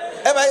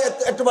 এ ভাই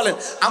একটু বলেন,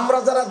 আমরা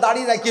যারা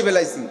দাড়ি রাখিয়ে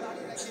ফেলাইছি,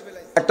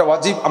 একটা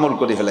ওয়াজিব আমল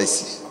করে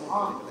ফেলাইছি,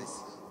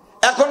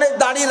 এখন এই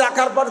দাড়ি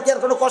রাখার পর কি আর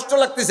কোনো কষ্ট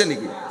লাগতেছে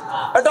নাকি?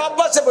 এটা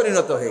অভ্যাসে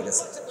পরিণত হয়ে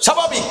গেছে,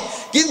 স্বাভাবিক।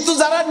 কিন্তু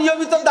যারা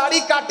নিয়মিত দাড়ি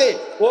কাটে,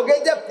 ওকে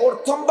যে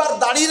প্রথমবার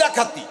দাড়ি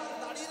রাখাতি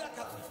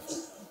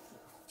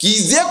কি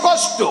যে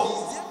কষ্ট,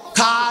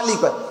 খালি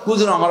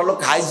হুজুর আমার হলো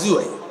খাইজু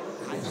হয়,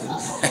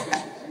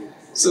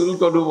 চুল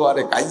করবো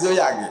আরে খাইজু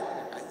হয় আগে,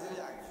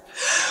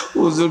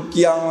 হুজুর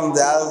কি আমার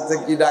দেয়া হচ্ছে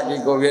কি ডাকি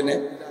কবে নে।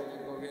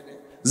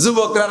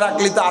 যুবকরা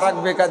রাখলি তো আর এক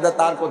বেকায়দা,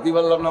 তার প্রতি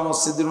বললাম না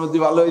মসজিদের মধ্যে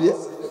ভালো হয়ে যায়।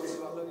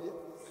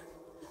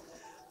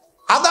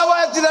 আদা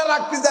বয়াসীরা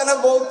রাখতে যায় না,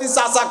 বৌতি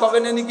চাচা কবে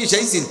না নাকি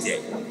সেই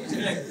চিন্তায়,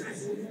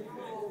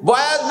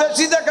 বয়স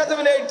বেশি দেখাতে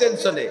বলে এই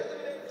টেনশনে।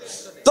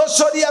 তো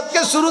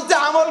শরীয়তকে শুরুতে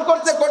আমল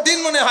করতে কঠিন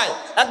মনে হয়,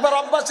 একবার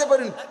অভ্যাসে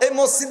পড়ুন। এই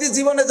মসজিদি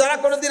জীবনে যারা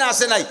কোনোদিন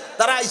আসে নাই,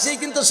 তারা এসেই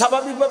কিন্তু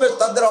স্বাভাবিকভাবে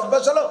তাদের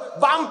অভ্যাস হলো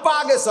বাম পা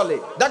আগে চলে।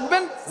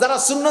 দেখবেন যারা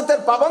সুন্নতের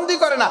পাবন্দি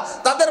করে না,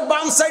 তাদের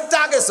বাম সাইডটা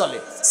আগে চলে,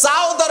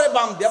 চাও ধরে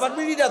বাম দিয়ে, আবার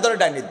বিড়িটা ধরে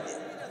ডাইনে দিয়ে,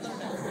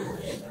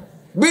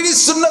 বিড়ির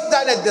সুন্নত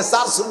ডাইনে দিয়ে,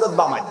 চার সুন্নত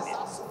বামাই দিয়ে।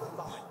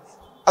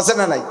 আছে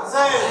না নাই?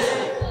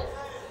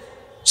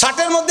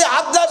 শার্টের মধ্যে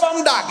হাত যায়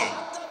বামটা আগে,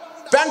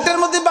 প্যান্টের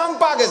মধ্যে বাম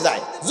পা আগে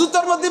যায়,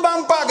 জুতোর মধ্যে বাম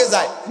পা আগে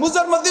যায়,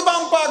 মুজার মধ্যে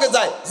বাম পা আগে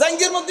যায়,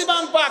 জাঙ্গির মধ্যে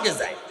বাম পা আগে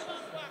যায়।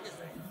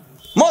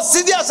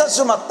 মসজিদে আসার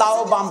সময় তাও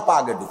বাম পা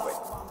আগে ঢুকে।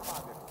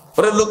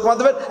 ওরে লোক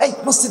মাধ্যমে এই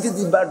মসজিদে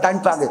ডাইন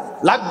পা আগে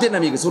লাগবে না,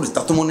 আমি গেছি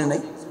তা তো মনে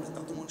নাই,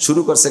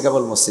 শুরু করছে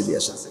কেবল মসজিদে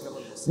আসা।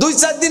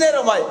 2-4 দিনের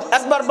সময়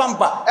একবার বাম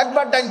পা,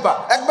 একবার ডাইন পা,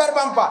 একবার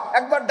বাম পা,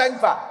 একবার ডাইন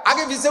পা,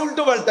 আগে পিছে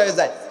উল্টো পাল্টা হয়ে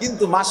যায়।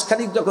 কিন্তু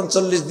মাসখানিক যখন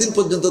 40 দিন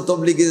পর্যন্ত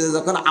তবলিগে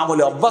যখন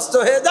আমলে অভ্যস্ত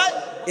হয়ে যায়,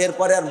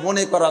 এরপরে আর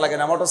মনে করা লাগে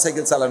না।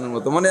 মোটরসাইকেল চালানোর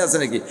মতো, মনে আছে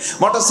নাকি?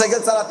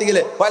 মোটরসাইকেল চালাতে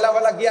গেলে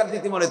পয়লা গিয়ার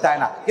দিতে মনে চায়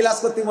না, ক্লাস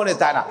করতে মনে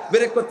চায় না,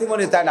 ব্রেক করতে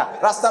মনে চায় না,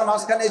 রাস্তার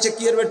মাঝখানে এসে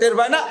কি এর টের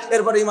পায় না,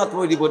 এরপরে এই মাত্র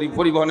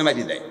পরিবহনে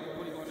মারি দেয়,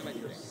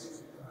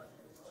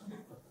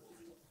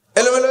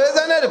 এলোমেলো হয়ে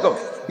যায় না এরকম।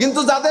 কিন্তু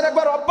যাদের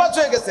একবার অভ্যাস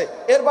হয়ে গেছে,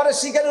 এরপরে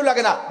শিখানো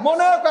লাগে না,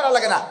 মনেও করা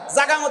লাগে না,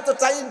 জায়গা মতো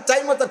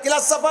টাইম মতো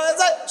ক্লাস চাপা হয়ে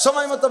যায়,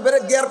 সময় মতো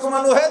ব্রেক গিয়ার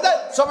কমানো হয়ে যায়,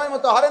 সময়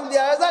মতো হরেন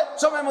দেওয়া হয়ে যায়,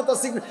 সময় মতো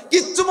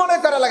কিচ্ছু মনে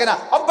করা লাগে না,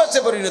 অভ্যাসে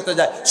পরিণত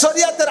যায়।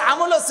 শরীয়তের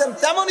আমল আছেন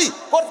তেমনই,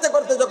 করতে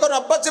করতে যখন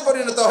অভ্যাসে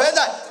পরিণত হয়ে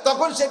যায়,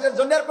 তখন সেটার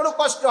জন্য আর কোনো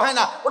কষ্ট হয়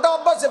না, ওটা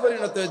অভ্যাসে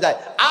পরিণত হয়ে যায়।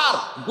 আর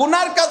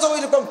গুনার কাজও ওই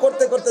রকম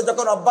করতে করতে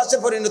যখন অভ্যাসে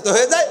পরিণত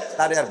হয়ে যায়,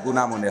 তারে আর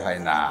গুনাহ মনে হয়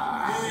না,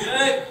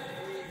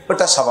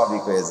 ওটা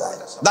স্বাভাবিক হয়ে যায়।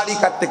 দাড়ি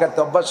কাটতে কাটতে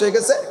অভ্যাস হয়ে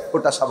গেছে,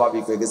 ওটা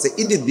স্বাভাবিক হয়ে গেছে।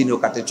 ঈদের দিনও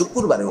কাটে,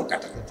 শুক্রবারেও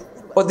কাটে,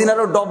 ওদিন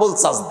আরো ডবল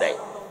চার্জ দেয়,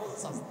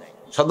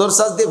 সদর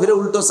চার্জ দিয়ে ফিরে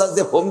উল্টো চার্জ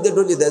দিয়ে ফোম দিয়ে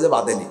ডলিয়ে দেয় যে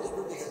বাঁধেনি।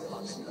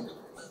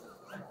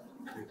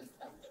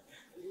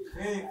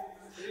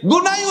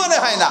 গুনাই মনে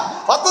হয় না,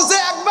 অথচ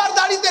একবার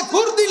দাড়িতে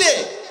খুর দিলে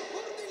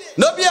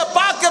নবী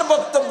পাকের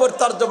বক্তব্যের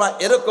তর্জমা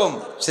এরকম,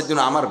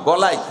 সেজন্য আমার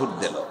গলায় খুর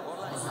দিল।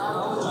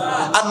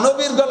 আর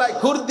নবীর গলায়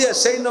খুর দিয়ে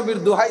সেই নবীর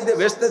দোহাই দিয়ে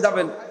ভেস্তে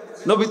যাবেন,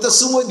 নবী তো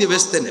সুময় দিয়ে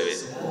ভেস্তে নেবে।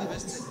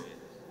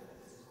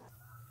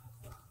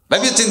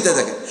 ভাবি চিন্তা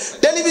থাকে,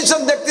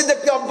 টেলিভিশন দেখতে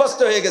দেখতে অভ্যস্ত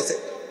হয়ে গেছে,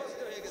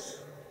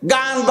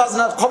 গান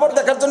বাজনা খবর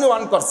দেখার জন্য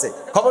অন করছে,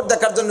 খবর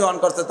দেখার জন্য অন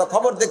করছে, তো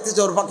খবর দেখতেছে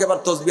ওর ফাঁকে এবার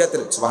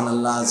তসবিহাতের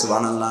সুবহানাল্লাহ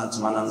সুবহানাল্লাহ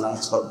সুবহানাল্লাহ।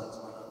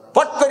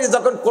 পট করে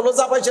যখন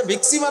ক্লোজআপ হয়েছে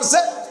ভিক্সি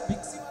মারছে,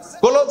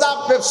 ক্লোজআপ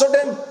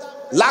পেপসোডেন্ট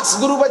লাক্স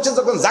গ্রুপ হয়েছে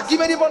যখন জাকি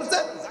মেরি পড়ছে,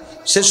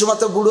 সে সময়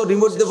তো বুড়ো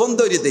রিমোট দিয়ে ফোন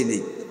তৈরি দেয়নি,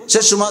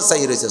 সে সময়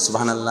চাই রয়েছে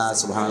সুবহানাল্লাহ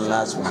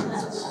সুবহানাল্লাহ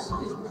সুবহানাল্লাহ।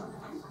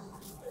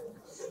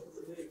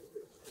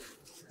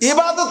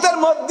 ইবাদতের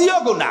মধ্যেও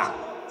গুনাহ,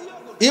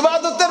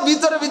 ইবাদতের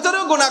ভিতরে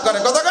ভিতরেও গুনাহ করে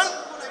কতক্ষণ।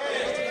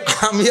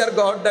 আমি আর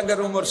গহরডাঙ্গার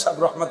উমর সাহেব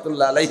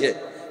রহমাতুল্লাহ আলাইহি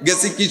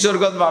গেছি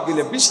কিশোরগঞ্জ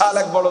মাহফিলে, বিশাল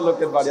এক বড়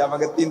লোকের বাড়ি,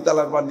 আমাকে 3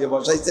 তলার বানিয়ে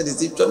বসাইছে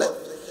রিসিপশনে।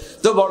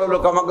 তো বড়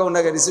লোক আমাকে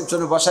ওনাকে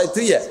রিসিপশনে বসাই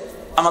থুইয়ে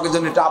আমাকে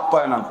জন্য একটা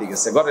আপ্যায়ন আনতে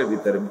গেছে, ঘরের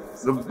ভিতরে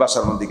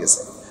বাসার মধ্যে গেছে,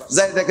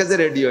 যাই দেখে যে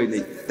রেডি হই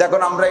নেই।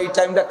 এখন আমরা এই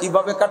টাইমটা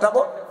কিভাবে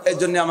কাটাবো, এই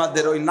জন্য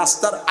আমাদের ওই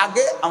নাস্তার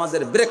আগে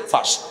আমাদের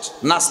ব্রেকফাস্ট,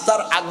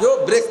 নাস্তার আগেও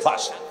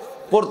ব্রেকফাস্ট,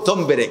 প্রথম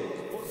ব্রেক।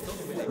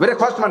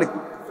 ব্রেকফাস্ট মানে কি?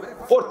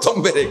 প্রথম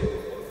ব্রেক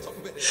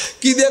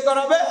কি দিয়ে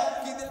করাবে?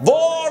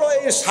 বড়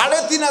এই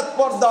 3.5 হাত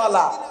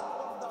পর্দাওয়ালা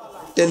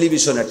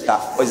টেলিভিশনেরটা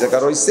ওই জায়গা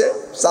রয়েছে,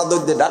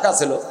 চাদর দিয়ে ঢাকা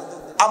ছিল।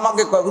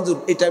 আমাকে কয় হুজুর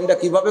এই টাইমটা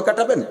কিভাবে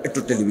কাটাবেন, একটু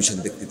টেলিভিশন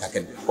দেখতে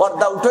থাকেন,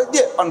 পর্দা উঠে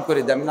দিয়ে অন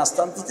করে দিয়ে আমি নাস্তা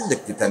আনতে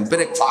দেখতে থাকেন।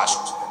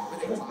 ব্রেকফাস্ট,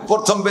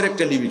 প্রথম ব্রেক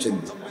টেলিভিশন।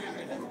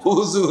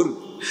 হুজুর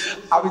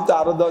আমি তো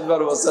আরো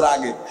 10-12 বছর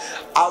আগে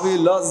আমি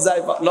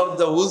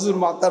লজ্জা হুজুর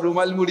মাথা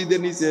রুমাল মুড়ি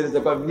দিয়ে নিচে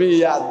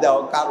মিয়া দেও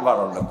কারবার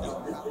লাগবে।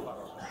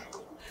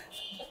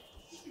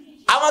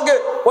 আমাকে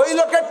ওই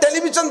লোকের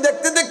টেলিভিশন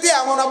দেখতে দেখতে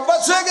এমন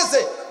অভ্যাস হয়ে গেছে,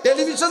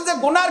 টেলিভিশন যে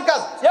গুনার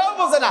কাজ কেউ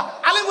বোঝে না,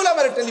 আলেমুল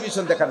আমার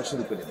টেলিভিশন দেখানো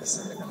শুরু করে দিয়েছে।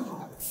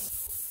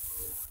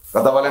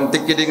 কথা বলেন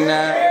ঠিক কি ঠিক না?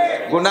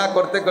 গুনাহ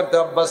করতে করতে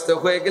অভ্যস্ত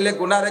হয়ে গেলে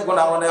গুনারে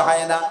গুনাহ মনে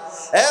হয় না।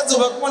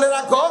 যুবক মনে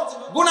রাখো,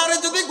 গুনারে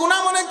যদি গুনাহ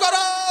মনে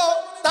করো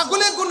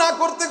তাহলে গুনাহ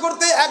করতে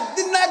করতে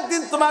একদিন না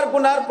একদিন তোমার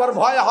গুনার পর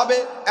ভয় হবে,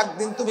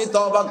 একদিন তুমি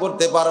তওবা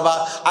করতে পারবা।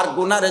 আর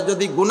গুনারে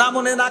যদি গুনাহ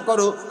মনে না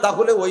করো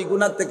তাহলে ওই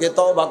গুনাহ থেকে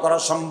তওবা করা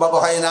সম্ভব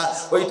হয় না।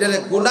 ওইটারে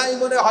গুনাহই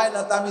মনে হয়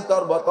না, তা আমি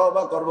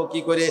তওবা করব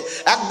কি করে?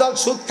 একদল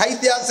সুদ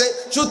খাইতে আছে,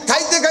 সুদ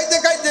খাইতে খাইতে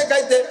খাইতে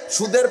খাইতে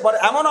সুদের পর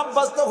এমন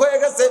অভ্যস্ত হয়ে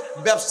গেছে,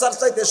 ব্যবসার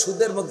চাইতে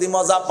সুদের মধ্যে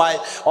মজা পায়,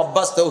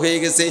 অভ্যস্ত হয়ে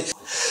গেছে।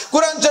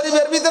 কোরআন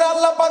শরীফের ভিতরে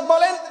আল্লাহ পাক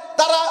বলেন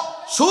তারা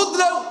সুদ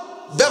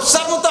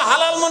ব্যবসার মতো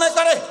হালাল মনে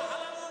করে,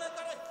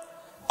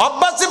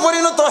 অভ্যাসে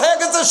পরিণত হয়ে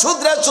গেছে,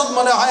 সুদরে সুদ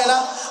মনে হয় না।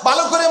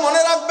 ভালো করে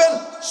মনে রাখবেন,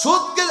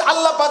 সুদকে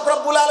আল্লাহ পাক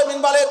রব্বুল আলামিন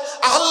বলেন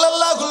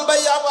আহাল্লাল্লাহুল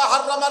বাই'a ওয়া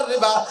হারামার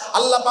রিবা।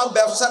 আল্লাহ পাক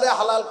ব্যবসারে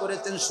হালাল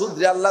করেছেন,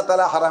 সুদরে আল্লাহ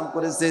তাআলা হারাম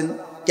করেছেন।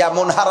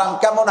 কেমন হারাম,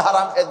 কেমন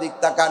হারাম? এদিক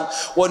তাকান।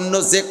 অন্য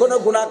যে কোনো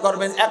গুনাহ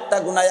করবেন, একটা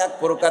গুনাহ এক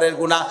প্রকারের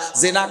গুনাহ,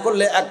 জিনা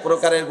করলে এক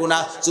প্রকারের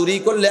গুনাহ, চুরি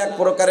করলে এক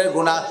প্রকারের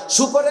গুনাহ,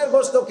 শুকরের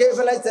গোশত খেয়ে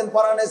ফেলাইছেন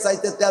পরাণে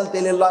চাইতে তেল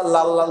তেলে লাল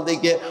লাল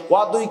দিকে,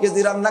 2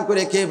 কেজি রান্না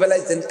করে খেয়ে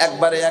ফেলাইছেন,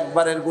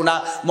 একবারের গুনাহ,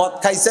 মদ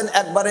খাইছেন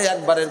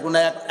একবারের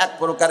গুনাহ, এক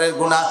প্রকারের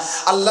গুনাহ।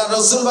 আল্লাহ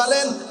রাসূল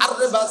বলেন আর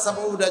রিবা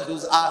সাবউনা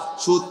জুজআ,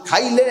 সুদ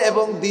খাইলে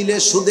এবং দিলে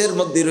সুদের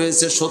মধ্যে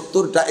রয়েছে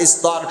 70টা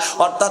স্তর,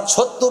 অর্থাৎ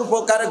 70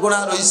 প্রকারের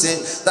গুনাহ রয়েছে।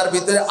 তার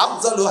ভিতরে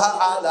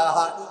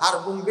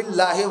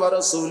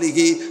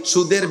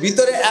সুদের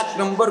ভিতরে 1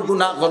 নম্বর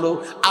গুনাহ হলো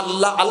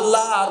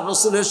আল্লাহ আর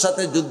রাসূলের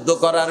সাথে যুদ্ধ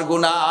করার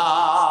গুনাহ।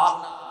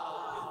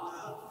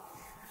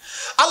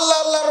 আল্লাহ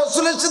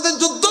রাসূলের সাথে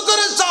যুদ্ধ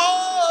করে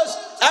সাহস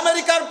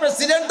আমেরিকার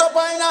প্রেসিডেন্টও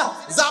পায় না,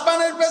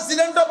 জাপানের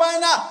প্রেসিডেন্টও পায়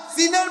না,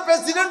 চীনের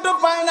প্রেসিডেন্টও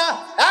পায় না।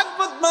 এক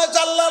বদমাশ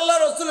আল্লাহ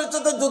রাসূলের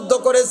সাথে যুদ্ধ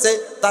করেছে,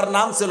 তার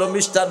নাম ছিল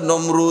মিস্টার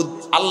নমরুদ।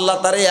 আল্লাহ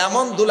তারে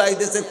এমন দুলাই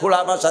দিয়েছে,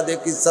 খোলা ভাষা দিয়ে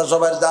কিচ্ছা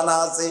সবার জানা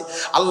আছে।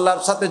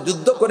 আল্লাহর সাথে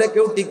যুদ্ধ করে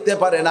কেউ টিকতে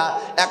পারে না।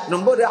 1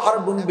 নম্বরে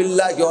হারবুন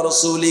বিল্লাহি ওয়া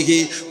রাসূলিহি।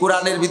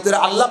 কোরআনের ভিতরে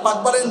আল্লাহ পাক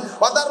বলেন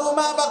ওয়াদারু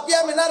মা বাকিয়া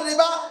মিনার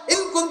রিবা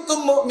ইন কুনতুম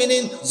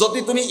মুমিনিন, যদি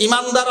তুমি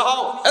ঈমানদার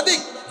হও,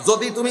 এদিক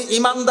যদি তুমি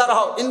ঈমানদার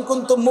হও, ইন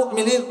কুনতুম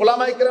মুমিনিন,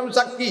 উলামায়ে কেরাম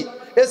সাক্ষী।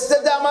 এসে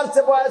যে আমার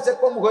সে বয়সে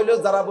কম হইলেও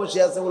যারা বসে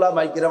আছে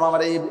উলামায়ে কেরাম,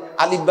 আমার এই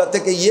আলিফ বা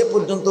থেকে ইয়ে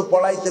পর্যন্ত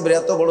পড়াইতে পারে,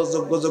 এত বড়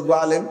যোগ্য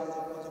আলেম।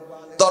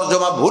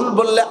 তরজমা ভুল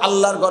বললে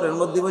আল্লাহর ঘরের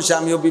মধ্যে বসে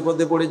আমিও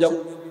বিপদে পড়ে যাব।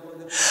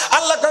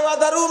 আল্লাহ কয়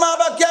ওয়াদারু মা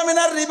বাকিয়া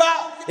মিনার রিবা,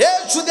 এই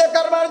সুদে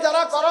কারবার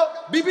যারা করো,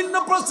 বিভিন্ন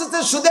প্রসেসে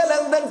সুদে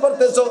লেনদেন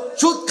করতেছো,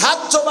 সুদ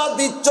খাচ্ছ বা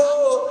দিচ্ছ,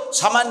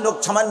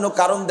 সামান্য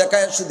কারণ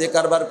দেখায় সুদে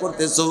কারবার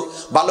করতেছো,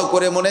 ভালো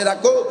করে মনে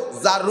রাখো,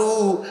 জারু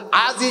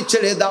আজই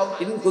ছেড়ে দাও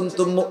ইন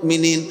কুনতুম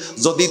মুমিনিন,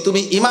 যদি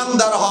তুমি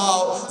ঈমানদার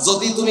হও,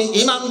 যদি তুমি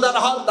ঈমানদার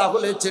হও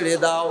তাহলে ছেড়ে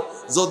দাও,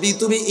 যদি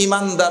তুমি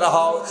ঈমানদার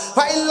হও।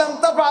 ফাইল্লাম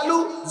তাফালু,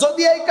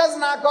 যদি এই কাজ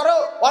না করো,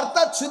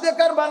 অর্থাৎ সুদে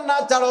কারবার না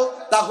ছাড়ো,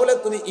 তাহলে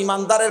তুমি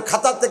ঈমানদারের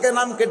খাতা থেকে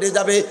নাম কেটে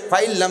যাবে।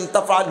 ফাইল্লাম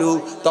তাফআলু,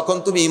 তখন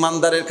তুমি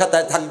ইমানদারের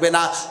খাতায় থাকবে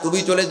না, তুমি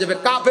চলে যাবে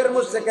কাফের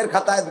মুশরিকের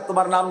খাতায়,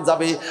 তোমার নাম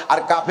যাবে। আর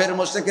কাফের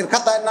মুশরিকের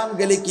খাতায় নাম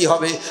গেলে কি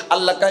হবে?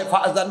 আল্লাহ কয়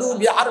ফাযানু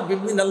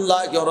বিহারবিন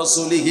মিনাল্লাহি ওয়া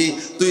রাসূলিহি,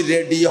 তুই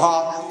রেডি হ,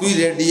 তুই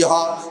রেডি হ,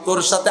 তোর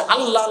সাথে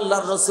আল্লাহ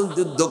আল্লাহর রাসূল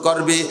যুদ্ধ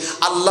করবে,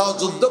 আল্লাহ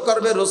যুদ্ধ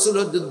করবে,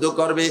 রাসূলও যুদ্ধ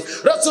করবে।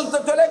 রাসূল তো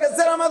চলে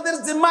গেছেন আমাদের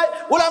জিম্মায়,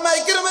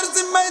 উলামায়ে কিরামের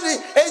জিম্মায়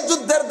এই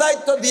যুদ্ধের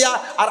দায়িত্ব দিয়া,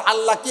 আর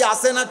আল্লাহ কি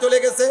আছে না চলে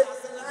গেছে?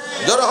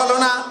 জোর হলো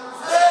না?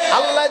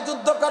 আল্লাহ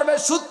যুদ্ধ করবে।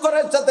 সুদ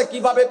করার সাথে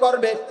কিভাবে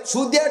করবে?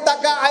 সুদের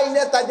টাকা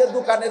আইনে তাদের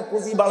দোকানের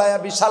পুঁজি বাড়ায়া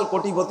বিশাল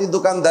কোটিপতি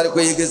দোকানদার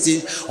হয়ে গেছি।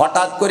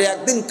 হঠাৎ করে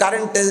একদিন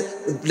কারেন্টে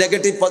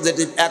নেগেটিভ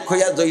পজিটিভ এক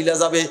হইয়া জ্বলে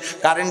যাবে,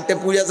 কারেন্টে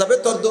পুড়ে যাবে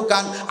তোর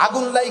দোকান,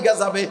 আগুন লাইগা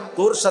যাবে,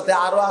 তোর সাথে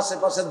আরো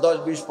আশেপাশে 10,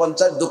 20,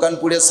 50 দোকান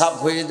পুড়ে সাফ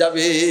হয়ে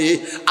যাবে।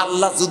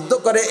 আল্লাহ যুদ্ধ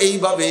করে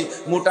এইভাবে।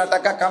 মোটা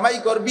টাকা কামাই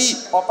করবি,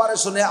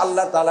 অপারেশনে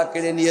আল্লাহ তাআলা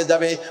কেড়ে নিয়ে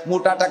যাবে।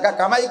 মোটা টাকা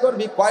কামাই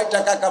করবি, কয়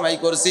টাকা কামাই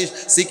করছিস?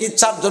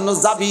 চিকিৎসার জন্য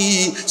যাবি,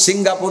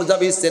 সিঙ্গাপুর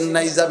যাবি,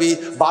 চেন্নাই যাবি,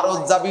 ভারত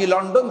যাবি,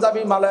 লন্ডন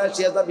যাবি,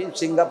 মালয়েশিয়া যাবি,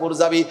 সিঙ্গাপুর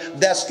যাবি,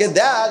 দেশকে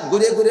দেশ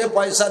ঘুরে ঘুরে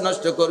পয়সা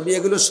নষ্ট করবি।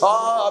 এগুলো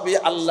সবই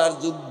আল্লাহর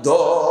যুদ্ধ।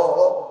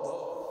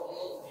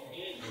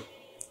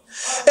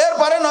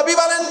 এরপরে নবী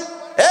বলেন,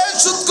 এই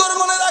সুদখোর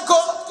মনে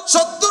রাখো,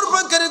 70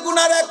 প্রকারের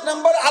গুনার 1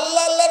 নম্বর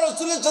আল্লাহ আল্লাহ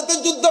রাসূলের সাথে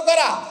যুদ্ধ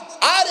করা।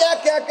 আর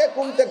একে একে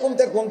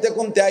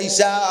কমতে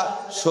আইসা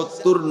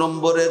 70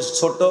 নম্বরের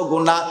ছোট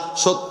গুনাহ,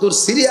 70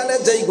 সিরিয়ালে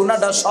যেই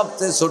গুনাহটা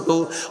সবচেয়ে ছোট,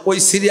 ওই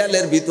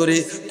সিরিয়ালের ভিতরে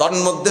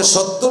তন্মধ্যে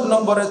 70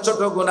 নম্বরের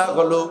ছোট গুনাহ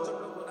হলো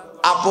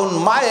আপন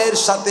মায়ের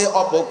সাথে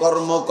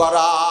অপকর্ম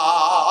করা।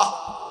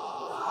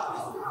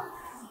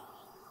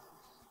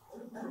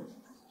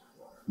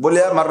 বলে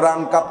আমার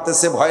রান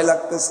কাঁপতেছে, ভয়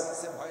লাগতেছে।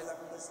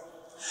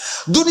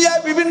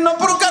 দুনিয়ায় বিভিন্ন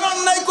প্রকার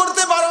অন্যায়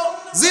করতে পারো,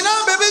 জিনা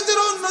ব্যভিচার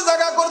অন্য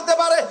জায়গা করতে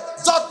পারে,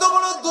 যত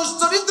বড়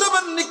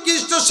দুশ্চরিত্রবান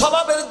নিকৃষ্ট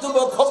স্বভাবের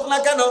যুবক হোক না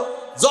কেন,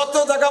 যত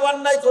জায়গা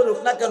অন্যায় করুক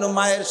না কেন,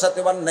 মায়ের সাথে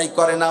অন্যায়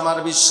করে না। আমার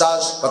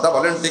বিশ্বাস, কথা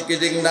বলেন ঠিক কি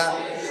ঠিক না?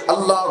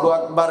 আল্লাহু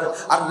আকবার।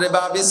 আর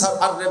রিবা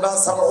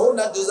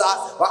 70 জুজা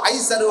ওয়া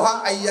আইসারুহা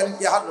আইয়ান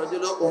কি হার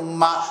রাজুল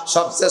উম্মা,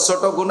 সবচেয়ে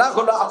ছোট গুনাহ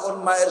হলো আপন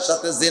মায়ের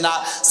সাথে জিনা।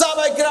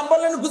 সাহাবায়ে কিরাম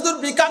বলেন, হুজুর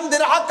বিকাম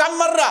দিরহা কাম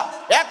মাররা,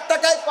 1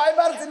 টাকায়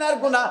কয়বার জিনার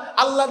গুনাহ?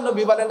 আল্লাহর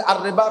নবী বলেন, আর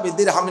রিবা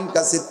বিদিরহামিন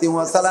কাসিতি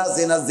ওয়া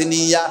সালাসিনা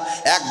জিনিয়া,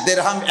 1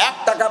 দিরহাম 1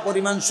 টাকা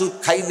পরিমাণ সুদ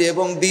খাইলে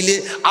এবং দিলে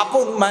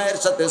আপন মায়ের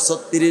সাথে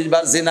 36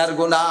 বার জিনার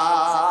গুনাহ।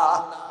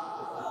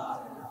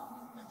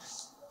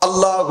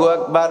 আল্লাহু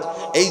আকবার।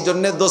 এই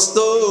জন্য দোস্ত,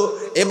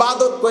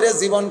 ইবাদত করে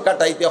জীবন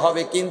কাটাইতে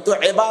হবে, কিন্তু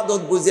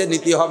ইবাদত বুঝে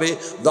নিতে হবে।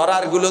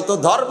 ধরার গুলো তো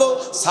ধরবো,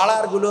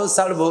 ছাড়ার গুলো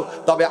ছাড়বো।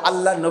 তবে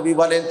আল্লাহর নবী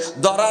বলেন,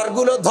 ধরার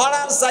গুলো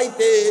ধরার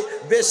চাইতে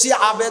বেশি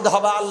আবেদ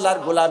হবা, আল্লাহর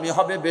গোলামি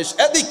হবে বেশি।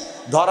 এদিক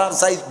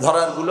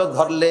ধরার গুলো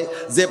ধরলে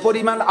যে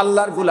পরিমাণ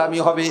আল্লাহর গোলামি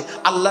হবে,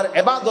 আল্লাহর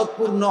ইবাদত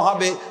পূর্ণ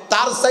হবে,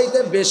 তার চাইতে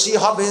বেশি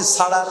হবে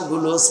ছাড়ার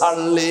গুলো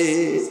ছাড়লে।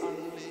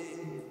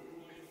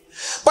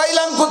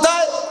 পাইলাম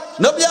কোথায়?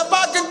 নবী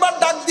পাক একবার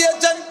ডাক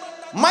দিয়েছেন,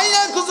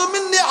 মাইয়া খুযু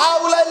মিন্নি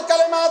হাউলাইল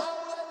কালিমাত।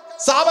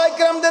 সাহাবায়ে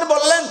কিরামদের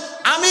বললেন,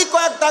 আমি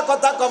কয়েকটা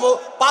কথা কব,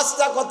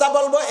 5টা কথা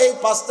বলবো, এই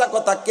 5টা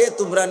কথা কে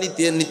তোমরা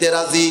নিতে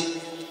রাজি?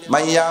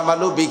 মাইয়া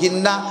আমালু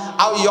বিহিন্না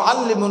আও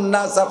ইউআল্লিমুন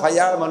নাসা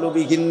ফায়ামালু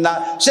বিহিন্না,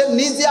 সে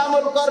নিজে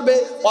আমল করবে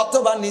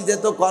অথবা নিজে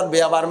তো করবে,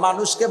 আবার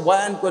মানুষকে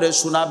বয়ান করে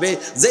শোনাবে,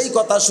 যেই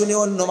কথা শুনে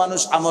অন্য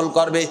মানুষ আমল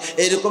করবে।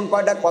 এরকম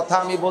কয়টা কথা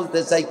আমি বলতে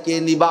চাই, কে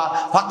নিবা?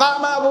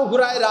 ফাকামা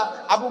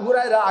আবু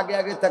হুরায়রা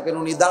আগে থাকেন,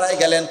 উনি দাঁড়ায়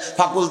গেলেন।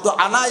 ফাকুলতু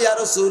আনা ইয়া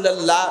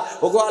রাসূলুল্লাহ,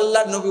 ওগো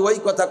আল্লাহর নবী, ওই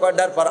কথা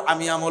কয়টার পর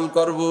আমি আমল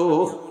করব।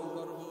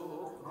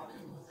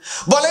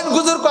 বলেন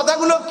হুজুর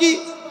কথাগুলো কি?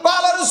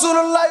 قال رسول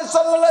الله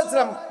صلى الله عليه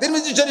وسلم,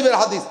 তিরমিজি শরীফের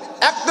হাদিস।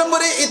 1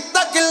 নম্বরে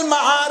ইত্তাকিল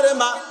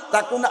মাহারিমা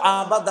তাকুন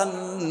আবাদান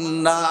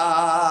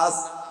নাস।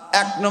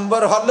 1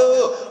 নম্বর হলো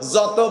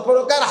যত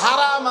প্রকার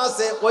হারাম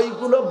আছে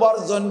ওইগুলো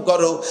বর্জন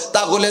করো,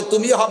 তাহলে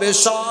তুমি হবে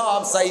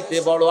সব চাইতে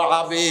বড়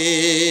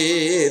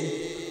আবেদ।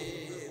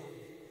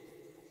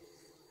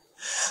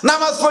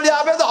 নামাজ পড়ি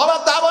আবেদ হবা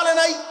তা বলে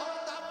নাই,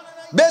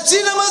 বেশি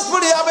নামাজ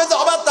পড়ি আবেদ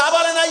হবা তা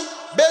বলে নাই,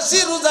 বেশি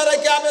রোজা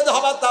রেখে আবেদ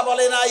হবা তা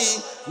বলে নাই।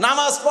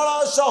 নামাজ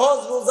পড়াও সহজ,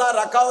 রোজা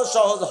রাখাও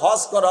সহজ,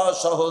 হজ করাও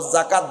সহজ,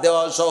 যাকাত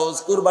দেওয়া সহজ,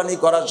 কুরবানি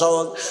করা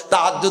সহজ,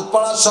 তাহাজ্জুদ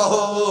পড়া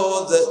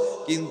সহজ।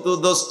 কিন্তু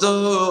দোস্ত,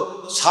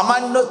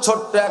 সামান্য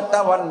ছোট্ট একটা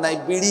অন্যায়,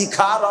 বিড়ি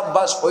খাওয়ার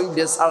অভ্যাস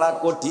হইলে ছাড়া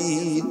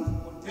কঠিন।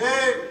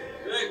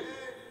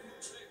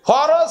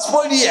 ফরজ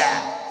পড়িয়া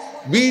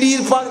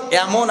বিড়ির পর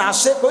এমন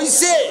আশেক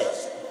হইছে,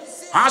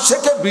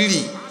 আশেকে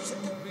বিড়ি।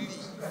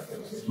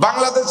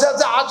 বাংলাদেশে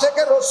আছে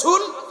আশেকে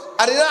রসুল,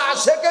 আর এরা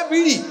আশেকে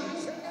বিড়ি,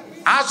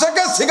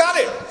 আশেকে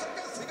সিগারেট।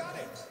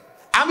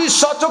 আমি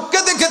সচক্ষে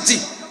দেখেছি,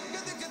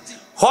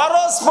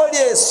 ফরজ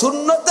পড়িয়ে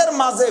সুন্নতের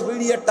মাঝে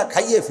বিড়ি একটা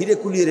খাইয়ে ফিরে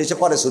কুলিয়ে এসে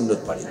পরে সুন্নত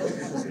পড়ে।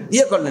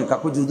 ইয়ে করলেন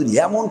কাকু যদি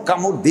এমন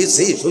কামড়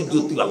দেশে সহ্য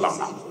করতে পারলাম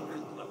না।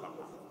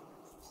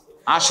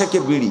 আশেকে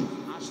বিড়ি,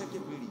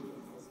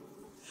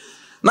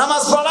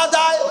 নামাজ পড়া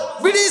যায়,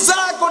 বিড়ি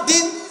ছাড়া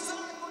কঠিন।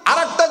 আর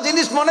একটা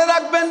জিনিস মনে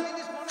রাখবেন,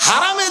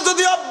 হারামে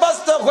যদি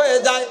অভ্যস্ত হয়ে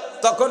যায়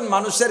তখন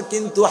মানুষের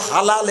কিন্তু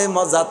হালালে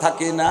মজা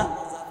থাকে না।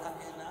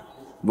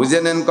 বুঝে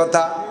নেন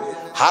কথা।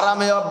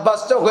 হারামে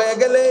অভ্যস্ত হয়ে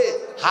গেলে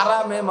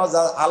হারামে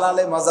মজা,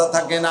 হালালে মজা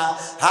থাকে না।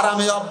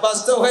 হারামে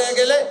অভ্যস্ত হয়ে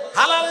গেলে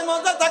হালালে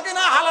মজা থাকে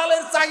না,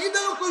 হালালের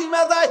চাহিদাও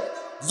কমে যায়।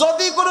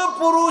 যদি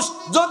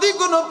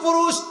কোনো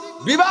পুরুষ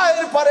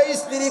বিবাহের পরে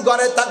স্ত্রী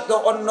ঘরে থাকতো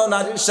অন্য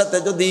নারীর সাথে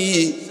যদি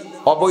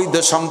অবৈধ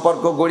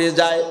সম্পর্ক গড়ে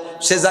যায়,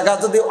 সে জায়গা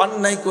যদি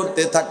অন্যায়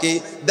করতে থাকে,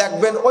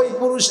 দেখবেন ওই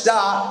পুরুষটা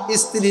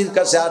স্ত্রীর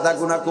কাছে আধা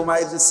গুণা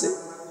কমাই দিচ্ছে।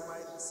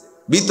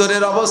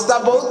 ভিতরের অবস্থা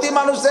বহুতি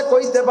মানুষে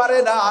কইতে পারে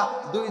না,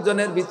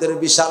 দুইজনের ভিতরে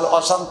বিশাল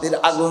অশান্তির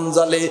আগুন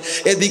জ্বলে।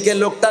 এদিকে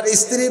লোকটার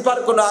স্ত্রীর পর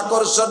কোনো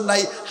আকর্ষণ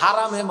নাই,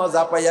 হারামে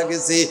মজা পাইয়া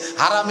গেছে।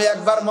 হারামে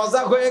একবার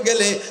মজা হয়ে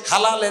গেলে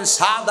হালালের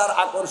স্বাদ আর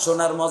আকর্ষণ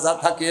আর মজা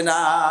থাকে না।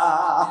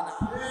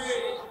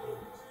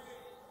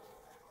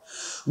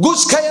 ঘুষ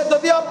খাইয়ে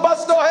যদি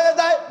অভ্যস্ত হয়ে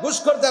যায়,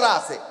 ঘুষখোর যারা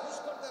আছে,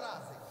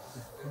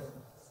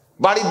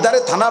 বাড়ির দ্বারে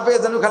থানা পেয়ে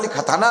যেন খালি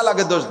থানা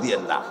লাগে, দোষ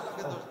দিয়েন না।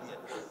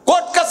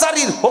 কোর্ট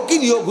কাছারির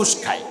ফকিরিও ঘুষ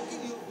খায়,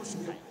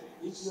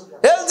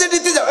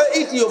 এলজিডিতে যাবেন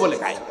এইটিও বলে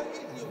খায়,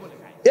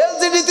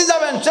 এলজিডিতে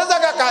যাবেন সে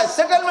জায়গা খায়,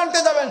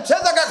 সেটেলমেন্টে যাবেন সে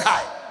জায়গা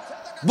খায়,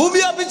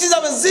 ভূমি অফিসে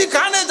যাবেন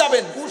যেখানে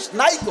যাবেন ঘুষ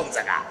নাই কোন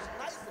জায়গা।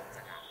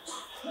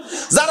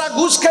 যারা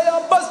ঘুষ খেয়ে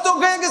অভ্যস্ত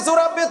হয়ে গেছে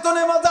ওরা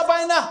বেতনে মজা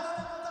পায় না,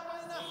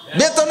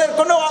 বেতনের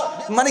কোনো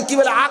মানে কি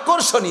বলে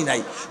আকর্ষণই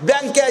নাই।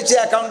 ব্যাংকে এসে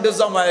অ্যাকাউন্টে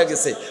জমা হয়ে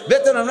গেছে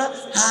বেতন না,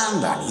 হ্যাঁ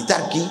জানি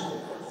তার কি,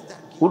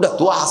 ওটা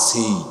তো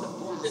আছেই,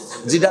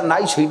 যেটা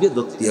নাই সেইটা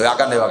ধরতে হয়।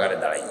 আগানে বাগানে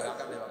দাঁড়াই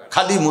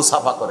খালি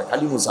মুসাফা করে,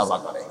 খালি মুসাফা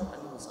করে,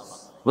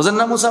 বুঝেন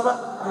না? মুসাফা,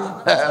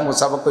 হ্যাঁ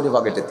মুসাফা করে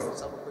পকেটে,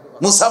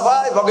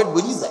 মুসাফায় পকেট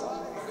বুঝি যায়।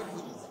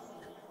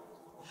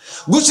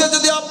 ঘুষে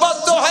যদি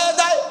অভ্যস্ত হয়ে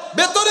যায়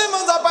বেতনে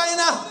মজা পায়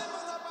না।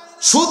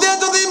 সুদে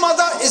যদি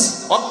মজা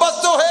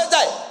অভ্যস্ত হয়ে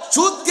যায়,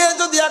 সুদকে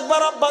যদি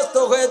একবার অভ্যস্ত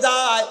হয়ে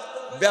যায়,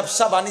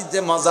 ব্যবসা বাণিজ্যে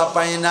মজা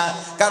পায় না।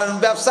 কারণ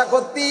ব্যবসা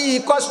করতে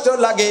কষ্ট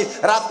লাগে,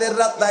 রাতের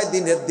রাত নাই,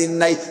 দিনের দিন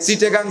নাই।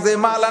 চিটেগাং যে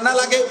মাল আনা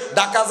লাগে,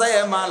 ঢাকা যায়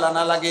মাল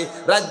আনা লাগে,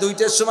 রাত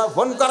 2টার সময়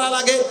ফোন করা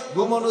লাগে,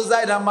 ঘুমানো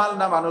যায় না, মাল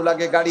নামানো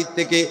লাগে গাড়ির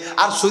থেকে।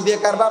 আর সুদে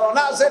কারবার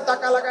অনাসে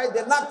টাকা লাগাই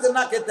দিয়ে নাচতে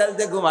নাকে তেল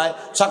দিয়ে ঘুমায়,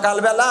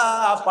 সকালবেলা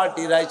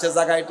পার্টি রাইসে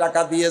জায়গায়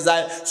টাকা দিয়ে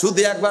যায়।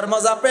 সুদে একবার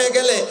মজা পেয়ে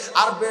গেলে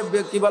আর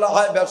কি বলা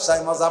হয়,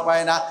 ব্যবসায় মজা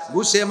পায় না।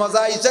 ঘুষে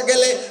মজা এসে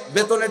গেলে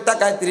বেতনের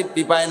টাকায়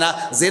তৃপ্তি পায় না।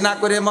 জেনা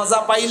করে মজা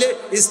পাইলে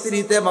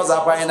স্ত্রীতে মজা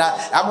পায় না।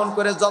 এমন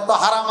করে যত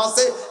হারাম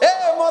আছে,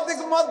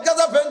 মদ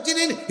গাঁজা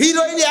ফেন্সিডিল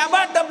হিরোইন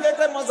এবার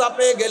ট্যাবলেটে মজা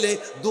পেয়ে গেলে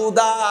দুধ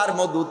আর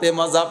মধুতে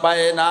মজা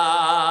পায় না,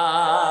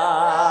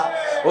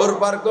 ওর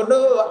পর কোনো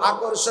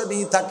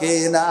আকর্ষণই থাকে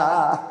না।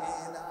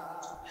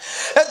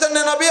 এজন্য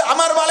নবী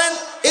আমার বলেন,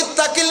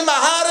 ইত্তাকিল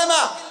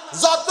মাহারিমা,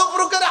 যত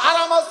প্রকার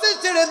হারাম আছে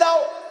ছেড়ে দাও।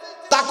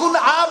 তাকুন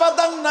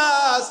আবাদান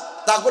নাস,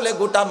 তাহলে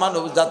গোটা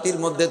মানব জাতির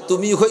মধ্যে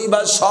তুমি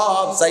হইবা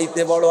সব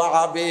চাইতে বড়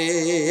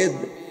আবেদ।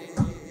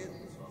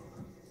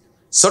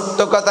 ছোট্ট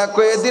কথা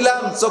কয়ে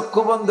দিলাম,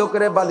 চক্ষু বন্ধ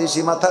করে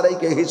বালিশি মাথা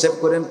রেখে হিসেব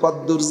করেন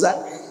কদ্দূর যায়।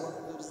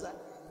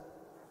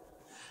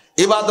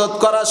 ইবাদত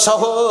করা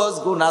সহজ,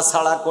 গুনাহ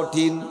ছাড়া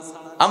কঠিন।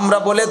 আমরা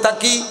বলে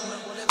থাকি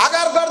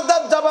আগার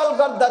গর্দাত জাবাল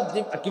গর্দাত,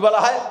 কি বলা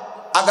হয়,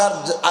 আগার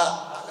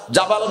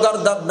জাবাল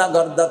গর্দাত না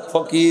গর্দাত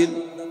ফকির,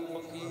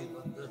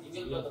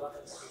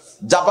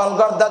 জাবাল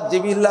গর্দাত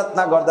জিবিল্লাত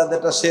না গর্দাত,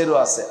 এটা শেরও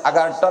আছে।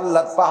 আগার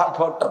টল্লাত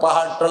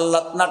পাহাড়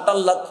টল্লাত না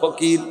টল্লাত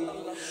ফকির।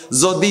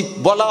 যদি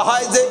বলা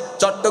হয় যে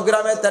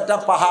চট্টগ্রামে একটা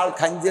পাহাড়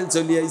খাঞ্জেল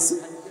চলে আইছে,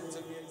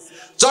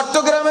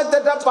 চট্টগ্রামে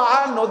একটা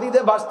পাহাড়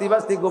নদীতে ভাসতে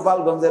ভাসতে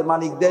গোপালগঞ্জের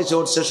মানিক দেশে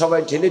উঠছে,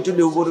 সবাই ঠেলে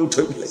ঠেলে উপরে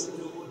উঠে গেলে,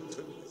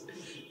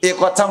 এ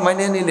কথা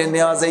মেনে নিলে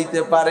নেওয়া যাইতে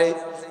পারে।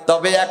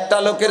 তবে একটা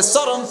লোকের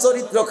চরম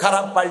চরিত্র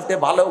খারাপ পাল্টে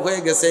ভালো হয়ে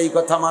গেছে, এই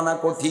কথা মানা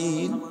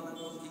কঠিন।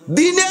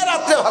 দিনে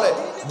রাত্রে ভালো,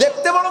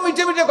 দেখতে বড়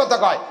মিঠে মিঠে কথা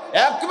কয়,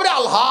 একেবারে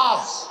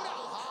আলহাজ।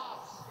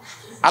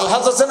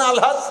 আলহাজ আছে না,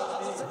 আলহাজ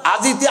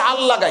আজিতে আল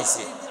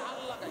লাগাইছে,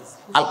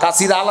 আল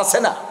কাসির আল আছে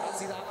না,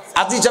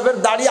 আজি সাহেবের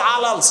দাড়ি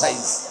আল আল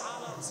সাইজ,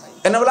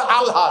 এনে বলে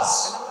আলহাজ।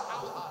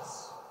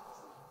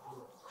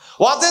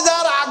 ওতে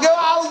যার আগেও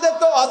আল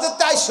দিত, ওতে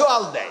 400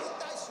 আল দেয়।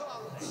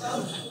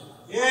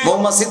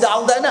 মৌমাছিতে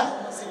আল দেয় না,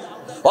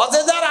 ওতে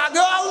যার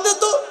আগেও আল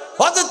দিত,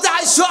 ওতে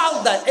 400 আল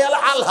দেয়, এ হলো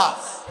আলহাজ।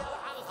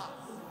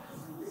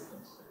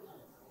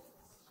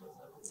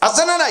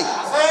 আছে না নাই?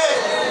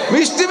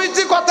 মিষ্টি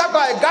মিষ্টি কথা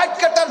কয়, গাইড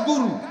কাটার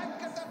গুরু।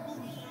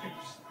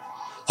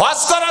 হজ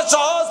করা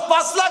সহজ,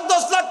 5 লাখ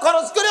 10 লাখ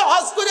খরচ করে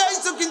হজ করে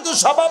আইছো, কিন্তু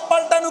স্বভাব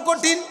পাল্টানো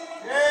কঠিন।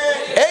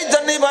 এই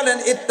জন্যই বলেন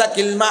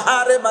ইত্তাকিল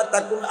মাহারিমা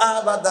তাকুন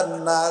আবাদান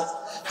নাস,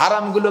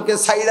 হারাম গুলোকে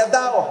ছাইড়া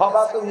দাও,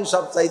 হবা তুমি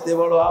সব চাইতে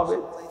বড় হবে।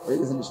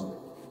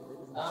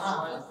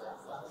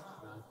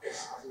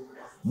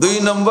 2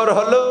 নম্বর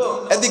হলো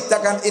এদিক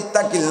তাকান,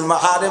 ইত্তাকিল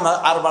মাহারিমা,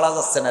 আর বাড়া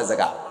যাচ্ছে না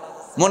জায়গা।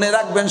 মনে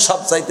রাখবেন সব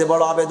চাইতে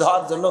বড় আবেদ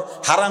হওয়ার জন্য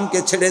হারামকে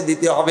ছেড়ে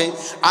দিতে হবে,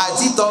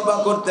 আজই তওবা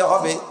করতে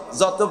হবে।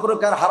 যত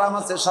প্রকার হারাম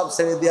আছে সব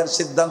ছেড়ে দেওয়ার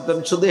সিদ্ধান্ত।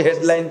 শুধু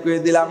হেডলাইন করে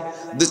দিলাম,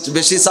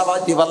 বেশি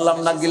চাবাইতে পারলাম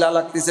না, গিলা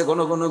লাগতেছে ঘন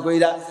ঘন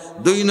কইরা।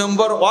 2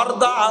 নম্বর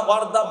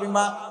ওয়ারদা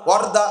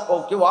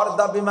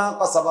বিমা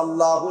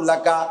কাসাবাল্লাহু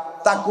লাকা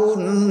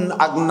তাকুন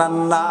আগনান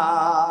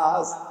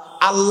নাস,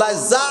 আল্লাহ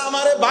যা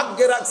আমারে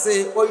ভাগ্যে রাখছে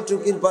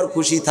ওইটুকির পর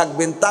খুশি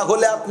থাকবেন,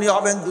 তাহলে আপনি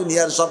হবেন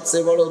দুনিয়ার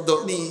সবচেয়ে বড়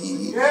ধনী।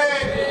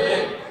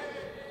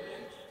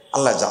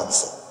 আল্লাহ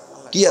জানছে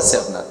কি আছে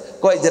আপনার,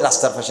 কয় যে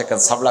রাস্তার পাশে একটা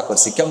সাবলা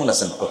করছি, কেমন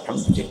আছেন?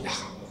 আলহামদুলিল্লাহ।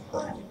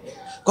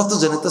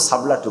 কতজনে তো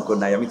সাবলা টুকু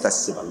নাই, আমি তার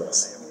চেয়ে ভালো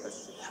আছি।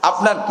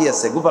 আপনার কি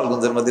আছে?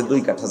 গোপালগঞ্জের মধ্যে 2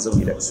 কাঠা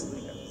জমি রাখছে।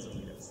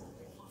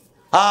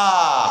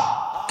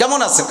 কেমন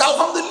আছে?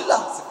 আলহামদুলিল্লাহ।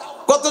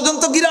 কতজন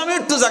তো গ্রামে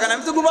একটু জায়গা না,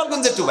 আমি তো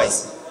গোপালগঞ্জে একটু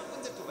পাইছি।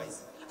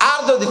 আর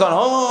যদি কোন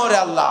রে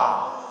আল্লাহ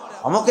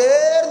আমাকে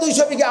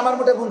 200 বিঘে, আমার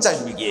মোটে 50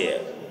 বিঘে,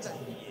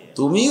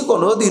 তুমি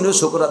কোনোদিনও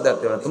শুকর আদায়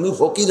করতে পারবে না, তুমি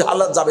ফকির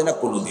হালাত যাবে না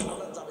কোনোদিনও।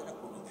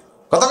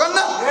 কথা কন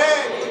না?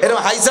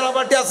 এরকম হাইসাড়া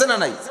পার্টি আছে না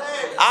নাই?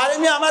 আর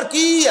এমনি আমার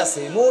কি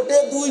আছে, মোটে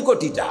 2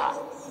 কোটি টাকা।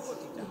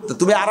 তো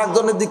তুমি আর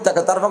একজনের দিক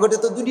টাকা, তার পকেটে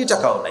তো 2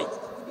 টাকাও নাই।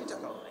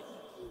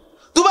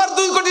 তোমার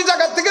 2 কোটি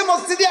টাকার থেকে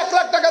মসজিদে 1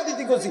 লাখ টাকা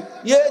দিতে গেছি,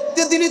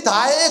 এতে দিনই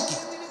তাই কি?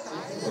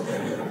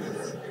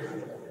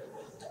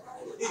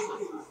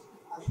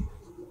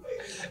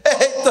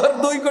 তোর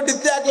 2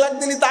 কোটিতে 1 লাখ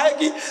দিলি তাই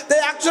কি?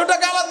 100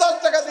 টাকা আবার 10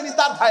 টাকা দিলি,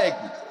 তার তাই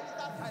কি?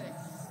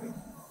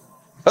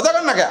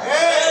 না কে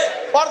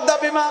পর্দা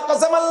বিমা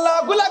কসমাল্লাহ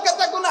গুলাকে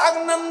তাকুন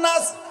আগনান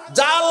নাস,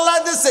 যা আল্লাহ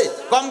দিয়েছে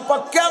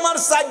কমপক্ষে আমার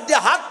 4টে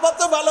হাত পা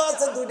ভালো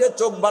আছে, 2টে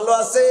চোখ ভালো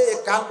আছে,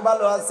 কান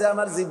ভালো আছে,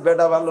 আমার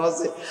জিহ্বাটা ভালো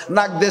আছে,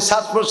 নাক দিয়ে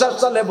শ্বাস প্রশ্বাস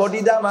চলে,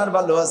 বডিটা আমার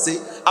ভালো আছে,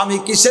 আমি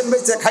কিসের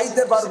বেঁচে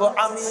খাইতে পারবো,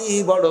 আমি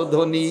বড়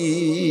ধনী।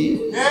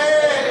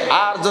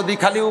 আর যদি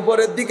খালি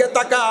উপরের দিকে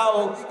তাকাও,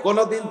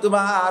 কোনোদিন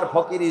তোমার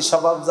ফকিরি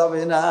স্বভাব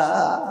যাবে না।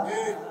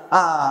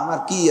 আমার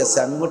কি আছে,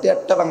 আমি মোটে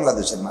একটা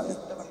বাংলাদেশের মালিক,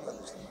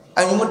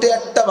 আমি মোটে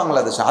একটা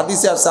বাংলাদেশ।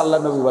 হাদিসে আছে আল্লাহ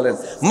নবী বলেন,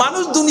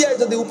 মানুষ দুনিয়ায়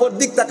যদি উপর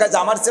দিক তাকায় যে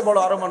আমার চেয়ে বড়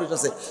আরো মানুষ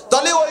আছে,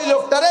 তাহলে ওই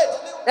লোকটারে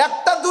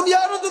একটা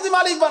দুনিয়ারও যদি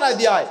মালিক বানায়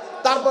দেওয়া হয়,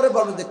 তারপরে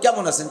বলবেন যে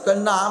কেমন আছেন,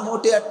 না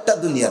মোটে একটা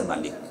দুনিয়ার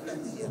মালিক।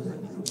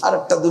 আর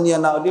একটা দুনিয়া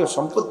না হলেও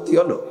সম্পত্তি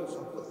হলো।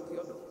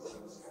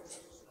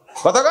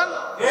 কতক্ষণ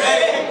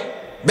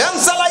ব্যাংক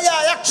চালাইয়া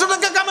 100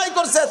 টাকা কামাই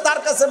করছে, তার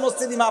কাছে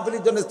মসজিদি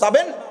মাহফিলের জন্য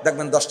চাবেন,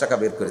 দেখবেন 10 টাকা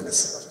বের করে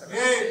দিচ্ছে।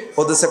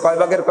 ও দেশে কয়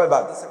ভাগের কয়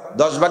ভাগ?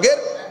 10 ভাগের।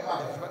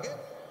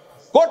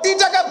 কোটি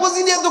টাকা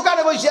পুঁজি নিয়ে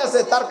দোকানে বসে আছে,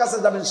 তার কাছে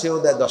যাবেন, সেও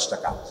দেয় 10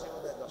 টাকা।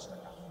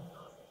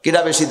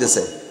 কিরা বেশি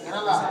দেশে?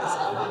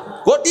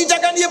 কোটি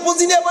টাকা নিয়ে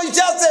পুঁজি নিয়ে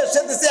বসে আছে,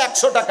 সে দেশে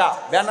 100 টাকা,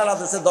 ব্যানালা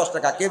দেশে 10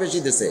 টাকা। কে বেশি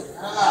দেশে?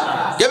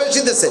 কে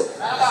বেশি দেশে?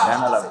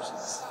 ব্যানালা বেশি।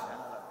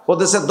 ও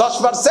দেশে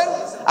 10%,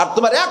 আর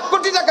তোমার 1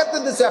 কোটি টাকাতে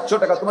দেশে 100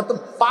 টাকা, তোমার তো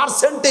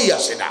পার্সেন্টেই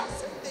আসে না।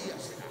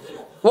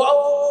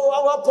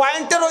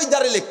 পয়েন্টের ওই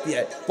দ্বারে লিখতে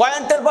হয়,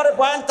 পয়েন্টের পরে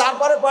পয়েন্ট,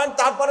 তারপরে পয়েন্ট,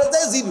 তারপরে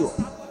যায় 0।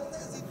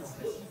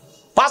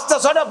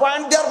 5টা-6টা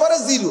পয়েন্ট দেওয়ার পরে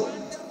 0।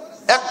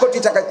 1 কোটি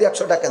টাকাতে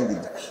 100 টাকা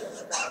দিন,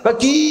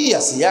 কি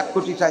আছে 1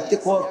 কোটি টাকাতে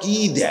কি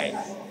দেয়?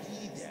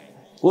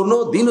 কোনো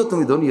দিনও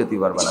তুমি ধনী হতে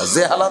পারবে না।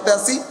 যে হালাতে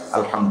আছি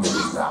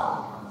আলহামদুলিল্লাহ।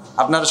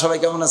 আপনারা সবাই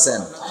কেমন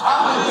আছেন?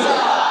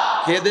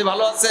 খেয়ে দিয়ে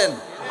ভালো আছেন?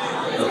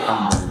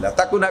 আলহামদুলিল্লাহ।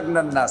 তাকুন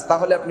আগনান নাস,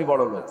 তাহলে আপনি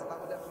বড় লোক।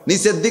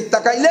 নিচের দিক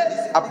তাকাইলে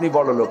আপনি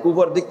বড় লোক,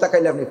 উপর দিক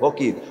তাকাইলে আপনি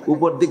ফকির।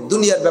 উপর দিক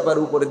দুনিয়ার ব্যাপারে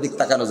উপরের দিক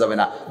তাকানো যাবে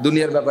না,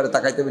 দুনিয়ার ব্যাপারে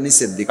তাকাইতে হবে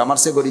নিচের দিক। আমার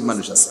সে গরিব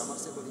মানুষ আছে।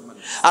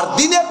 আর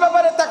দিনের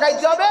ব্যাপারে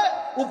তাকাইতে হবে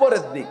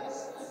উপরের দিক।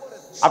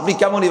 আপনি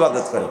কেমন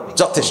ইবাদত করেন?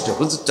 যথেষ্ট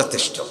হুজুর,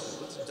 যথেষ্ট।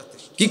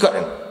 কি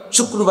করেন?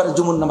 শুক্রবারে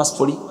জুমুর নামাজ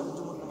পড়ি,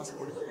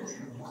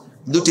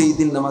 2টে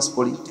ঈদের নামাজ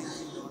পড়ি,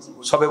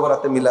 সবে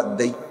বরাতে মিলাদ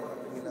দেই,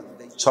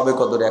 সবে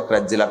কদরে 1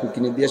 রাত জিলাপি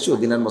কিনে দিয়ে আসি,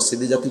 ওদিন আর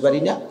মসজিদে যেতে পারি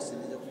না।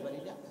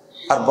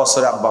 আর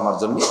বছরে আব্বা আমার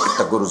জন্য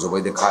একটা গরু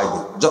জবাই দিয়ে খাওয়াই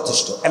দিই,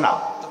 যথেষ্ট, এনাফ।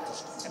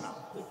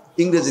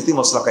 ইংরেজিতে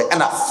মশলা খাই,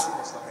 এনাফ।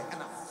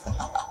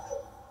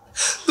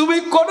 তুমি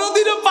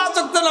কোনোদিনও 5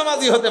 ওয়াক্ত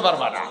নামাজি হতে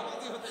পারবা না।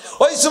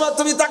 ওই সময়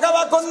তুমি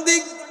তাকাবা কোন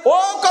দিক? ও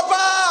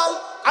কপাল,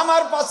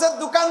 আমার পাশের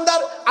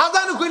দোকানদার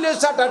আজান খুলে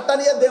শাটারটা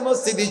নিয়ে দে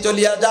মসজিদে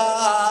চলিয়া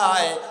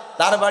যায়।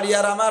 তার বাড়ি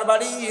আর আমার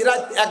বাড়ি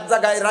রাত এক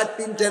জায়গায়, রাত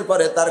 3টের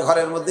পরে তার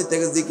ঘরের মধ্যে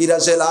থেকে জিকির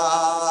আসে, লা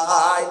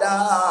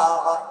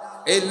ইলাহা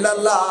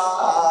ইল্লাল্লাহ,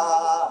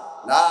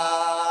 লা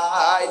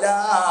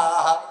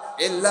ইলাহা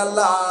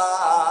ইল্লাল্লাহ।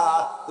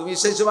 তুমি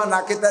সেই সময়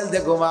নাকে তেল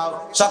দিয়ে ঘুমাও,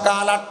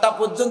 সকাল 8টা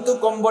পর্যন্ত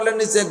কম্বলের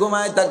নিচে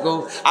ঘুমায় থাকো।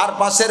 আর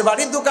পাশের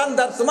বাড়ির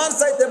দোকানদার তোমার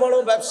চাইতে বড়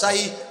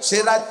ব্যবসায়ী, সে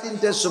রাত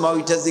 3টের সময়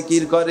উঠে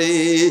জিকির করে।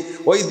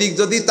 ওই দিক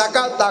যদি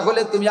তাকাও,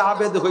 তাহলে তুমি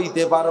আবেদ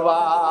হইতে পারবা,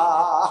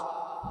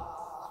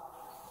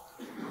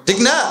 ঠিক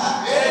না?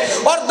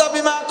 অর্ধ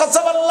বিমা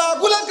কাসাবাল্লাহ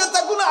গুলাকে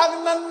তাকুন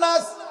আগনান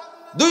নাস।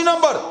 2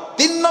 নম্বর।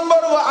 3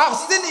 নম্বর, ওয়া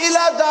আহসিন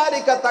ইলা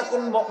জারিকা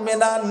তাকুন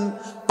মুমিনান।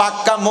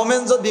 পাক্কা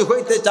মুমিন যদি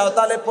হইতে চাও,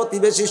 তাহলে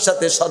প্রতিবেশীর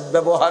সাথে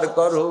সদ্ব্যবহার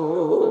করো।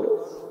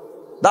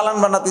 দালান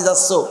বানাতে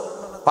যাচ্ছ,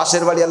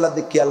 পাশের বাড়ি আল্লাহ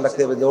দিক খেয়াল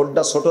রাখতে হবে যে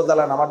ওরটা ছোট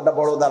দালান, আমারটা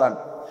বড় দালান।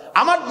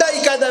 আমারটা এই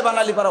কায়দায়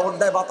বানালি পারা,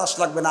 ওরটায় বাতাস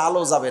লাগবে না,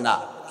 আলো যাবে না।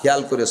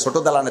 খেয়াল করে ছোট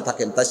দালানে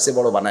থাকেন, তার চেয়ে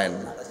বড় বানায়েন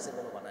না।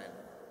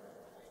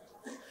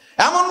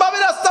 এমন ভাবে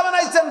রাস্তা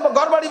বানাইছেন,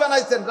 ঘর বাড়ি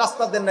বানাইছেন,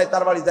 রাস্তা দেন নাই,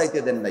 তার বাড়ি যাইতে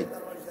দেন নাই।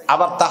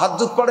 আবার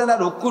তাহাজ্জুদ পড়েন আর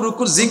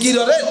রুকুর জিকির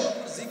করেন।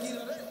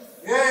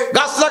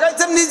 গাছ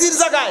লাগাইছেন নিজের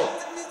জায়গায়,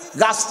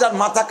 গাছটার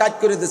মাথা কাট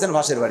করে দিয়েছেন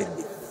পাশের বাড়ির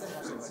দিকে।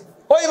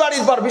 ওই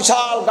বাড়ির পর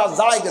বিশাল গাছ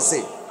দাঁড়াই গেছে,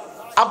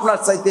 আপনার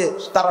চাইতে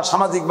তারা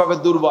সামাজিকভাবে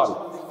দুর্বল,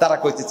 তারা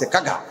কইতেছে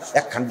কাকা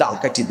একখান ডাল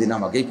কাটি দিন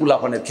আমাকে, এই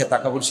পোলাপানের খেতা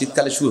কাপড়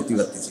শীতকালে শুয়োতে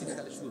পারতেছি না,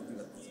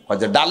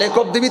 হয়তো ডালে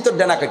কোপ দিবি তোর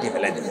ডেনা কাটি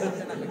ফেলাই দিবি।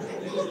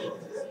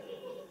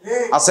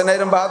 আছে না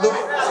এরকম বাহাদুর?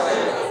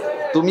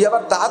 তুমি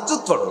আবার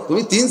তাহাজ্জুদ পড়ো,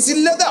 তুমি 3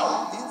 সিল্লে দাও,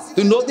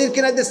 তুই নদীর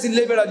কিনারে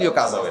সিল্লে বেড়ালিও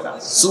কাজ হবে না।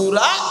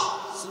 সূরা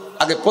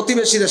আগে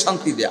প্রতিবেশীরে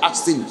শান্তি দে,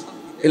 আসছিন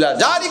ইলা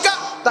জারিকা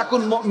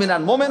তাকুন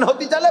মুমিনান, মুমিন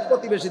হতে চাইলে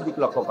প্রতিবেশীর দিক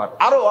লক্ষ্য কর।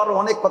 আরো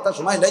অনেক কথা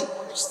সময় নাই,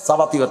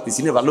 সাবাতি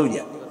পারতেছি না ভালো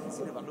ইয়া।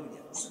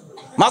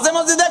 মাঝে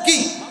মাঝে দেখি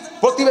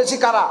প্রতিবেশী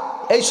কারা,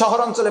 এই শহর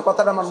অঞ্চলে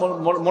কথাটা আমার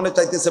মনে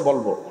চাইতেছে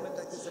বলবো,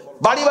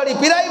 বাড়ি বাড়ি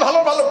প্রায় ভালো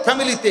ভালো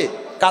ফ্যামিলিতে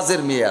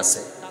কাজের মেয়ে আছে,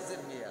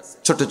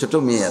 ছোট ছোট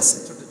মেয়ে আছে।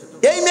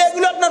 এই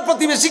মেয়েগুলো আপনার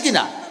প্রতিবেশী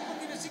কিনা?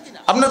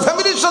 আপনার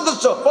ফ্যামিলির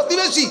সদস্য,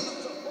 প্রতিবেশী।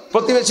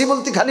 প্রতিবেশী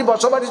বলতে খালি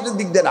বসবাসের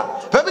দিক দিয়ে না,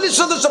 ফ্যামিলির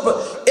সদস্য।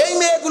 এই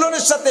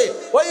মেয়েগুলোর সাথে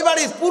ওই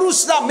বাড়ির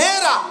পুরুষরা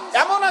মেয়েরা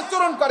এমন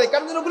আচরণ করে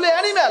কারণ ওগুলো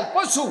অ্যানিম্যাল,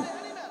 পশু,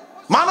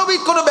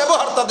 মানবিক কোনো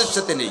ব্যবহার তাদের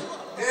সাথে নেই।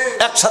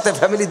 একসাথে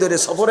ফ্যামিলি ধরে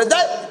সফরে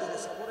যায়,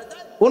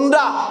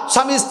 উনরা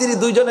স্বামী স্ত্রী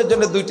দুইজনের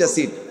জন্য 2টা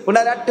সিট,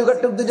 উনার একটু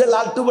দুইটা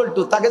লাল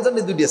টুবল্টু, তাকে জন্য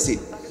 2টা সিট।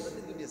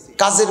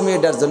 কাজের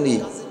মেয়েটার জন্য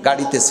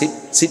গাড়িতে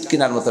সিট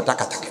কেনার মতো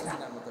টাকা থাকে না,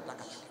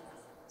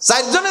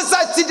 4 জনের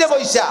 4 সিটে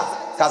বৈশা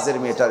কাজের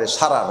মেয়েটারে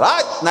সারা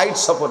রাত নাইট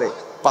সফরে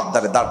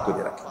পাদ্দারে দাঁড়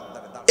করে রাখে।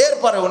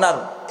 এরপরে ওনার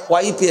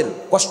ওয়াইফের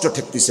কষ্ট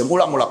ঠেকতেছে,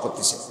 মোড়া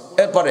করতেছে।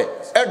 এরপরে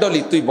এ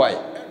ডলি তুই বয়,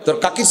 তোর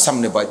কাকির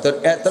সামনে বয়, তোর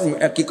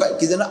কি কয়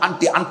কি যেন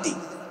আন্টি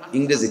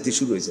ইংরেজিতে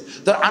শুরু হয়েছে,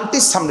 তোর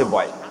আন্টির সামনে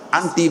বয়।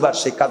 আন্টি এবার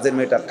সেই কাজের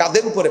মেয়েটার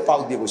কাঁধের উপরে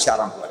পাও দিয়ে বসে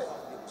আরাম করে।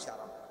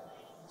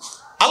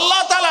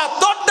 আল্লাহ তাআলা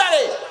তোর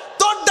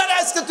দ্বারে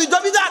আজকে তুই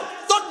জমিদার,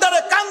 তোর দ্বারে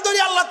কান ধরি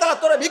আল্লাহ তাআলা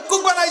তোরে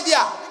ভিক্ষুক বানাই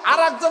দিয়া আর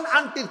একজন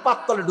আন্টির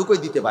পাততলে ঢুকাই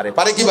দিতে পারে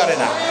কি পারে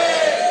না?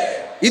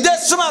 ঈদের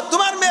সময়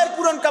তোমার মেয়ের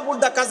পুরন কাপড়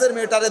দাও, কাজের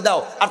মেয়েটারে দাও,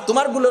 আর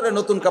তোমার গুলোরে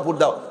নতুন কাপড়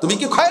দাও। তুমি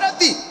কি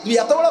খয়রাতি? তুমি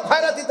এত বড়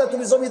খয়রাতি, তো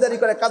তুমি জমিদারি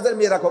করে কাজের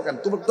মেয়ে রাখো কেন?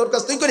 তোর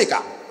কাজ তুই করি কা?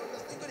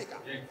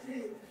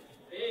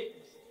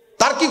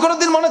 তার কি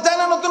কোনোদিন মনে চায়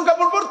না নতুন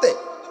কাপড় পরতে?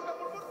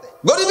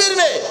 গরিবের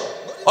মেয়ে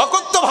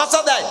অকথ্য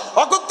ভাষা দেয়,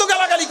 অকথ্য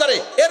গালাগালি করে,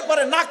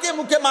 এরপরে নাকে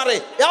মুখে মারে,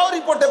 এও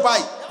রিপোর্টে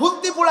পাই,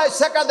 হুন্তি পুড়ায়,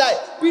 শেখা দেয়,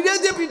 পিড়ে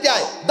দিয়ে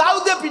পিটায়, দাউ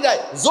দিয়ে পিটায়,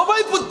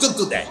 জবাই পর্যন্ত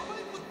দেয়।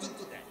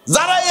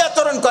 যারা এই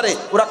আচরণ করে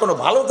ওরা কোনো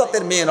ভালো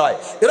জাতের মেয়ে নয়,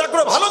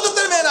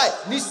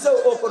 নিশ্চয়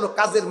ও কোনো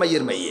কাজের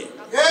মাইয়ের মাইয়ে,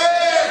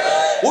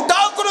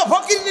 ওটাও কোনো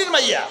ফকিরনির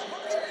মাইয়া।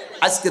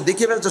 আজকে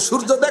দেখে ফেলছো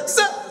সূর্য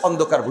দেখছে,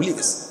 অন্ধকার ভুলে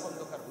গেছে।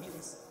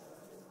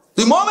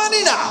 তুই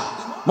মুমিনই না,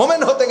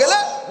 মুমিন হতে গেলে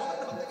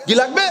কি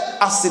লাগবে?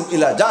 আসিন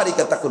ইলা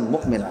জারিকা তাকুন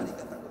মুমিনান।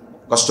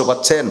 কষ্ট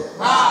পাচ্ছেন?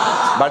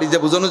 বাড়ি যে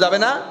বুঝানো যাবে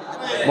না,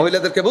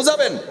 মহিলাদেরকে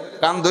বুঝাবেন,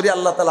 কান ধরে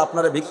আল্লাহ তাআলা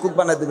আপনারা ভিক্ষুক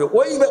বানাই দেবে।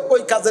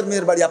 ওই কাজের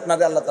মেয়ের বাড়ি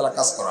আপনাদের আল্লাহ তাআলা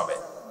কাজ করাবে।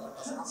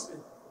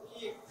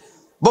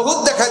 বহুত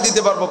দেখাই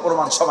দিতে পারবো,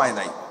 প্রমাণ সময়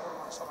নাই।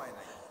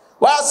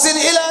 ওয়াসিন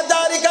ইলা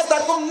জারিকা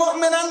তাকুন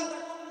মুমিনান।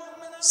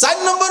 4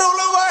 নম্বর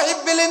হলো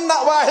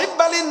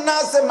ওয়াহিব্বালিন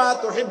নাস মা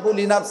তুহিব্বু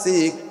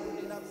লিনাফসিক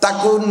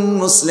তাকুন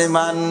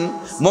মুসলিমান।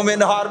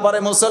 মুমিন হওয়ার পরে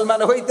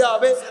মুসলমান হইতে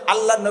হবে।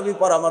 আল্লাহর নবী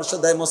পরামর্শ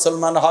দেয়,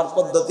 মুসলমান হওয়ার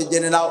পদ্ধতি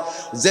জেনে নাও।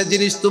 যে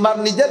জিনিস তোমার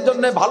নিজের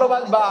জন্য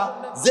ভালোবাসবা,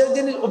 যে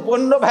জিনিস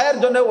অন্য ভাইয়ের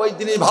জন্য ওই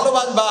জিনিস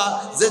ভালোবাসবা,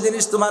 যে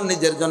জিনিস তোমার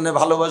নিজের জন্য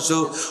ভালোবাসো,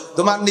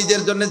 তোমার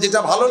নিজের জন্য যেটা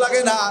ভালো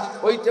লাগে না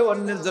ওইটা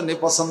অন্যের জন্য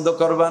পছন্দ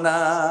করবা না।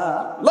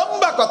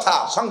 লম্বা কথা,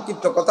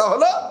 সংক্ষিপ্ত কথা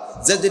হলো,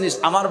 যে জিনিস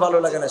আমার ভালো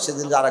লাগে না সে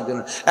জিনিস আরেকজন।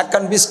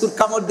 একখান বিস্কুট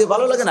কামড় দিয়ে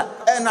ভালো লাগে না,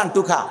 এ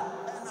নান্টু খা।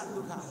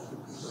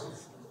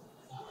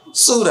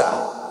 সুরা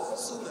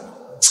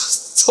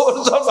তোর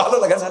ভালো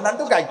লাগে না,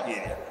 নান্টু খাই কি?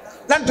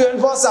 নান্টু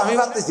বস আমি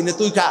ভাবতেছি না,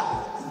 তুই খা।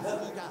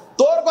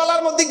 তোর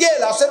গলার মধ্যে গিয়ে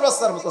লাশের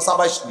বাচ্চার মতো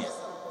সাবাইশ নিয়ে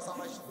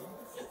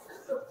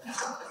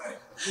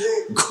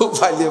খুব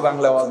ফাইলে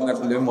বাংলা আওয়াজ না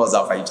করলে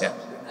মজা পাইছে।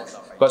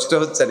 কষ্ট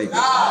হচ্ছে নাকি?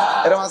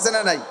 এরকম আছে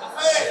না নাই?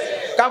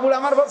 কাপড়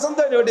আমার পছন্দ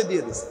হয়নি, ওটা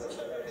দিয়ে দিচ্ছে।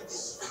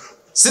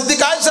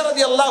 সিদ্দিকা আয়েশা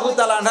রাদিয়াল্লাহু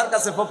তাআলা আনহার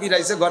কাছে ফকির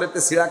আইছে, ঘরেতে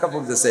ছিঁড়া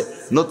কাপড় দিয়েছে,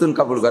 নতুন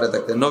কাপড় ঘরে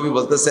থাকতে। নবী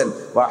বলতেছেন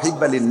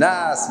ওয়াহিব্বালিন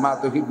নাস মা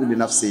তুহিব্বু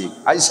লিনাফসিক।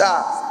 আয়েশা,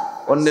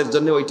 অন্যের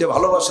জন্য ওইটা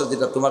ভালোবাসো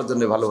যেটা তোমার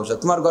জন্য ভালোবাসো।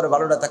 তোমার ঘরে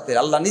ভালোটা থাকতে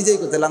আল্লাহ নিজেই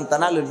কইতে লান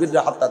তানালুল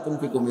বিররা হাত্তা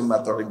তুনফিকু মিম্মা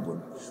তুহিব্বুন।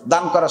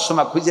 দান করার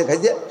সময় খুঁজে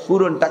খাইজে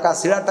পুরন টাকা,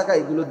 ছিঁড়া টাকা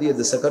এগুলো দিয়ে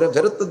দিছে, করে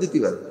ফেরত তো দিতে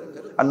পারবে।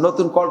 আর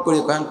নতুন কল করে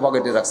কয়েক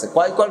পকেটে রাখছে,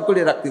 কয় কল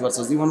করে রাখতে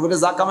পারছো? জীবন করে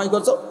যা কামাই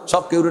করছো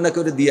সব কেউ না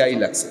কেউ দিয়াই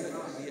লাগছে।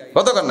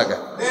 কতক্ষণ না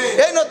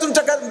এই নতুন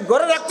টাকা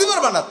ঘরে রাখতে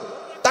পারবা না,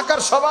 টাকার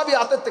স্বভাবই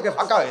হাতের থেকে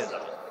ফাঁকা হয়ে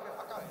যাবে।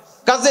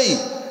 কাজেই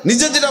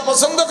নিজে যেটা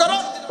পছন্দ করো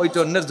ওইটা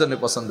অন্যের জন্য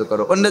পছন্দ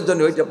করো, অন্যের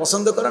জন্য ওইটা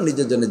পছন্দ করো,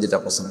 নিজের জন্য যেটা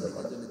পছন্দ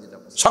করো।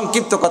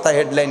 সংক্ষিপ্ত কথা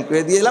হেডলাইন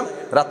করে দিয়ে এলাম।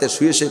 রাতে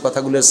শুয়ে সেই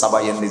কথাগুলোর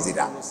সাবাইয়ের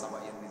নিজেরা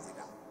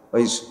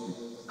ওই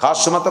খাওয়ার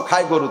সময় তো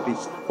খায় গরুতি,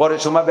 পরে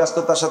সময়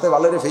ব্যস্ততার সাথে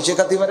ভালো রে ফেসে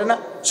খাতে পারে না,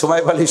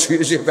 সময় ভালো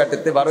শুয়ে শুয়ে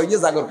পেটেতে বার হয়ে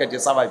জাগর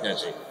কাটিয়ে সাবাই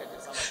পেঁচে।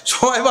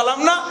 সময় বললাম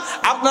না,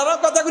 আপনারা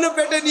কথাগুলো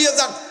পেটে নিয়ে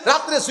যান,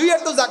 রাত্রে শুয়ে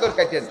তো জাগর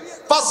কাটেন।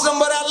 5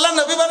 নম্বরে আল্লাহ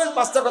নবী বলেন,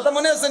 5টা কথা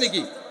মনে আছে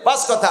নাকি?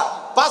 5 কথা।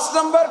 5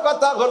 নম্বর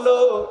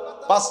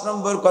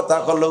কথা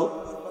হলো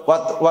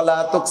ওয়ালা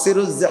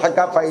তুকসিরুজ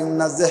যিহকা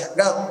ফাইন্না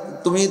যিহকা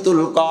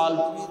তুমিতুল কলব।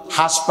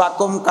 হাসপা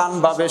কম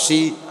কানবা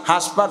বেশি,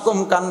 হাসপা কম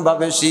কানবা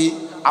বেশি।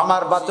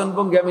 আমার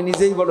বাচনভঙ্গি আমি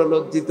নিজেই বড়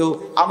লজ্জিত,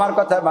 আমার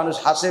কথায় মানুষ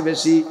হাসে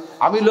বেশি,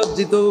 আমি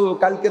লজ্জিত।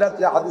 কালকে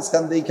রাত্রে হাদিস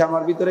খান দেখে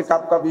আমার ভিতরে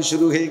কাঁপকাঁপি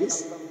শুরু হয়ে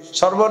গেছে।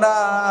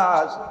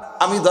 সর্বনাশ,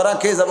 আমি ধরা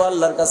খেয়ে যাবো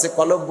আল্লাহর কাছে।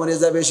 কলব মরে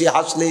যায় বেশি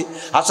হাসলে,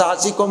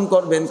 হাসাহাসি কম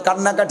করবেন,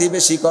 কান্নাকাটি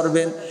বেশি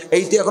করবেন।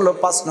 এইটা হলো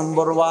 5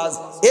 নম্বর ওয়াজ।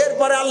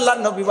 এরপরে আল্লাহ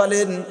নবী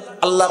বলেন,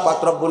 আল্লাহ পাক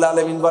রব্বুল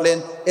আলামিন বলেন,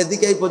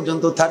 এদিকে এই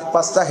পর্যন্ত থাক।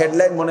 5টা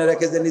হেডলাইন মনে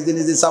রেখে যে নিজে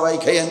নিজে সবাই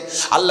খেয়েন।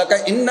 আল্লাহ কা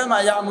ইন্নামা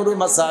ইয়ামুরু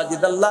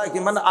মাসাজিদাল্লাহি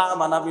মান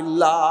আমানা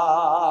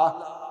বিল্লাহ,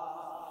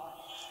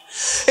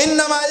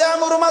 ইন্নামা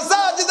ইয়ামুরু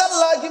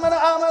মাসাজিদাল্লাহি মান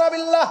আমানা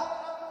বিল্লাহ।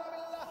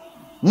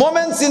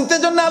 মোমেন চিনতে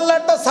জন্য আল্লাহ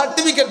একটা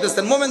সার্টিফিকেট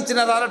দিয়েছেন। মোমেন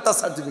চিনার আর একটা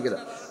সার্টিফিকেট।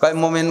 কয়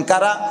মোমেন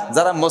কারা?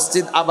 যারা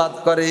মসজিদ আবাদ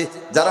করে,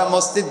 যারা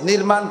মসজিদ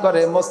নির্মাণ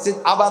করে, মসজিদ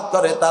আবাদ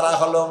করে, তারা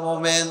হলো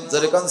মোমেন।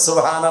 যেরকম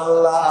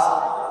সুবহানাল্লাহ।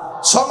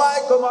 সময়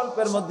কম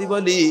অল্পের মধ্যে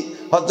বলি,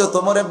 হযরত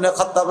ওমর ইবনে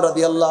খাত্তাব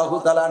রাদিয়াল্লাহু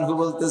তাআলা আনহু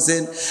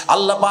বলতেছেন,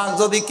 আল্লাহ পাক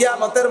যদি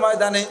কিয়ামতের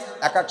ময়দানে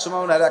এক এক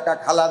সময় ওনার এক এক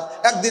হালাত,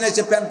 একদিন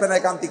এসে প্যান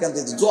প্যানায় কান্তি কান্তি,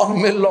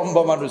 জন্মের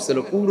লম্বা মানুষ ছিল,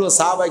 পুরো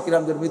সাহাবায়ে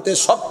কিরামদের ভিতরে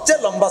সবচেয়ে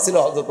লম্বা ছিল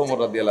হযরত ওমর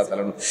রাদিয়াল্লাহু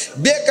তাআলা আনহু,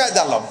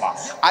 বেকায়দা লম্বা।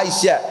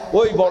 আইসা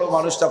ওই বড়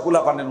মানুষটা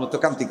পোলাপানের মতো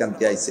কান্তি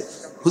কান্তি আইছে,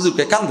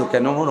 হুজুরকে কান্দো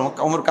কেন?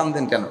 ওমর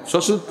কান্দেন কেন?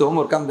 শ্বশুর তো,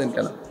 ওমর কান্দেন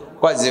কেন?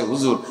 কয় যে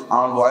হুজুর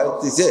আমার ভয়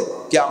হচ্ছে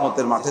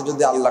কিয়ামতের মাঠে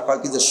যদি আল্লাহ কয়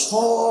কি যে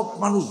সব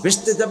মানুষ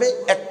ভেস্তে যাবে,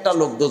 একটা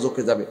লোক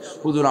দোজখে যাবে।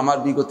 হুজুর আমার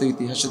বিগত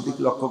ইতিহাসের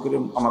দিকে লক্ষ্য করে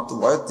আমার তো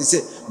ভয় হচ্ছে,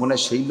 মনে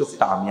হয় সেই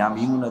লোকটা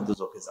আমি মনে হয়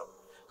দোজখে যাবো,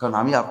 কারণ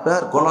আমি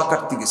আপনার গলা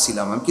কাটতে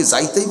গেছিলাম, আমি কি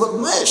যাইতেই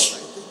বদমাইশ।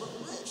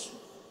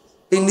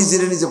 এই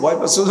নিজের নিজে ভয়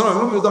পাচ্ছে,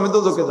 আমি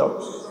দোজখে যাবো।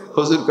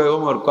 হুজুর কয়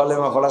ওমর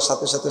কলেমা পড়ার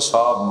সাথে সাথে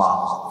সব মা।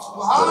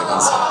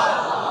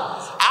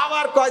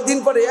 আবার কয়েকদিন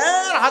পরে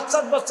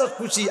হাচ্চার বাচ্চার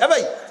খুশি।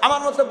 ভাই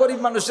আমার মতো গরিব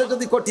মানুষের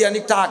যদি কোটিয়ানি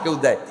টাকা কেউ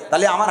দেয়,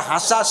 তাহলে আমার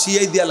হাসা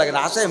শিয়াই দেওয়া লাগে না,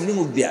 হাসা এমনি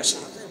মুখ দিয়ে আসে,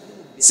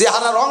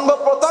 চেহারার অঙ্গ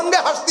প্রত্যঙ্গে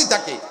হাসতে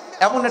থাকে।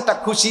 এমন একটা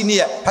খুশি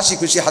নিয়ে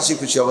হাসি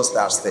খুশি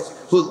অবস্থায় আসতে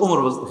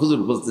হুজুর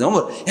বলতেন,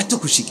 ওমর এত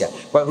খুশি কে?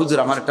 কয় হুজুর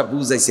আমার একটা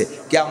বুঝ আইছে,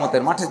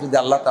 কিয়ামতের মাঠে যদি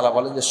আল্লাহ তাআলা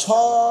বলেন যে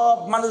সব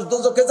মানুষ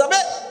দোজখে যাবে,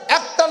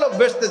 একটা লোক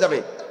বেহেশতে যাবে,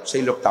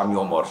 সেই লোকটা আমি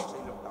ওমর।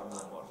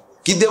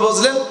 কি দিয়ে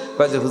বুঝলেন?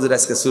 কয় যে হুজুর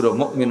আজকে সূরা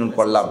মুমিনুন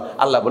পড়লাম,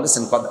 আল্লাহ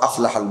বলেছেন কদ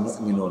আফলাহাল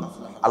মুমিনুন,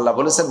 আল্লাহ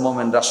বলেছেন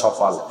মুমিনরা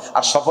সফল।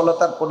 আর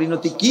সফলতার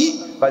পরিণতি কি?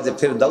 কয় যে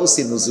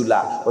ফেরদাউসি নুজুলা,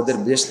 ওদের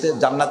বেহেশতে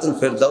জান্নাতুল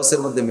ফেরদাউসের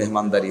মধ্যে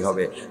মেহমানদারি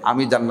হবে।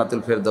 আমি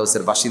জান্নাতুল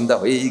ফেরদাউসের বাসিন্দা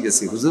হয়েই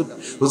গেছি হুজুর।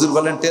 হুজুর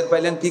বলেন টের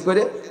পাইলেন কি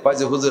করে? কয়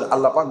যে হুজুর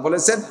আল্লাহ পাক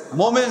বলেছেন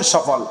মুমিন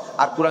সফল।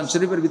 আর কোরআন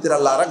শরীফের ভিতরে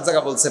আল্লাহ আরেক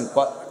জায়গা বলছেন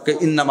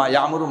ইন্নামা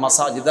ইয়ামুরু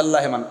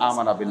মাসাজিদাল্লাহি মান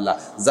আমানা বিল্লাহ,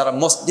 যারা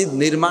মসজিদ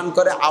নির্মাণ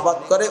করে, আবাদ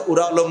করে,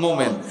 ওরা হলো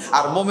মুমিন।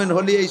 আর মুমিন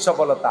হলি এই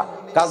সফলতা।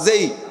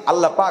 কাজেই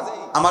আল্লাহ পাক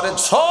আমাদের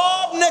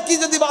সব নেকি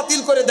যদি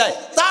বাতিল করে দেয়,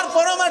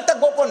 তারপরে আমার একটা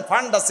গোপন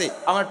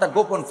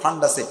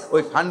ফান্ড আছে,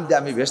 ওই ফান্ড দিয়ে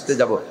আমি ভেস্তে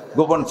যাব।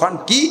 গোপন ফান্ড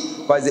কি?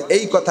 কয় যে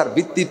এই কথার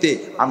ভিত্তিতে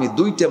আমি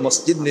 2টে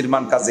মসজিদ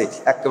নির্মাণ কাজে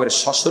একেবারে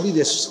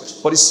সশরীরে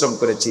পরিশ্রম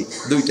করেছি।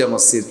 2টে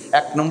মসজিদ।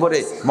 1 নম্বরে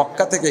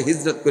মক্কা থেকে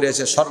হিজরত করে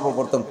এসে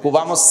সর্বপ্রথম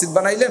কুবা মসজিদ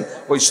বানাইলেন,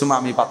 ওই সময়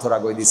আমি পাথর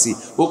আগাই দিছি।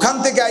 ওখান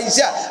থেকে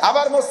আইসা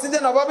আবার মসজিদে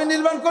নববী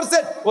নির্মাণ করছে,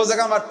 ও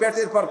জায়গা আমার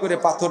পেটের পর করে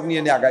পাথর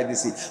নিয়ে আগাই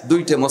দিছি।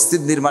 2টে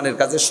মসজিদ নির্মাণের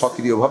কাজে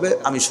সক্রিয়ভাবে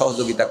আমি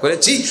সহযোগিতা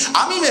করেছি,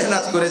 আমি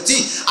মেহনত করেছি।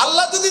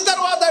 আল্লাহ যদি তার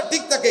ওয়াদা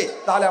ঠিক থাকে,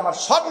 তাহলে আমার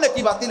সব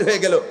নেকি বাতিল হয়ে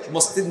গেল,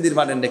 মসজিদ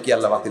নির্মাণের নেকি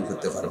আল্লাহ বাতিল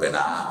করতে পারবে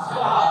না।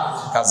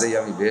 কাজেই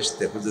আমি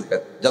বেহেশতে হুজুরকে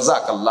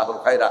জাযাকাল্লাহু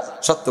খায়রা,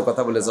 সত্য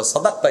কথা বলেছ,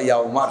 সাদাকতা ইয়া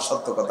উমর,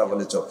 সত্য কথা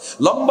বলেছ।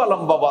 লম্বা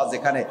লম্বা ওয়াজ।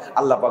 এখানে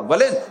আল্লাহ পাক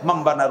বলেন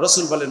মামবানা,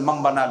 রাসূল বলেন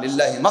মামবানা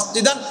লিল্লাহি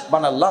মাসজিদান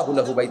বানাল্লাহু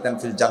লাহু বাইতান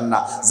ফিল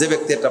জান্নাহ, যে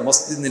ব্যক্তি একটা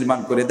মসজিদ নির্মাণ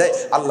করে দেয়,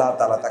 আল্লাহ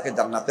তাআলা তাকে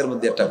জান্নাতের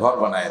মধ্যে একটা ঘর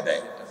বানায়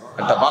দেয়,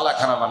 একটা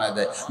বালাখানা বানায়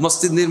দেয়।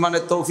 মসজিদ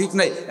নির্মাণের তৌফিক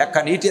নেই,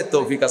 একখান ইটের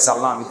তৌফিক আছে।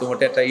 আল্লাহ আমি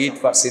তোমাকে একটা ইট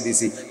পারছি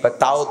দিছি,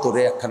 তাও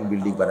তোরে একখান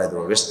বিল্ডিং বানায়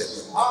দেবো বেহেশতে।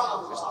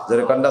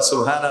 জোরে কন্ডা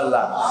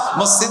সুবহানাল্লাহ।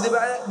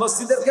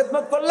 মসজিদের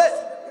খেদমত করলে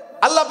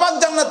আল্লাহ পাক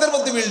জান্নাতের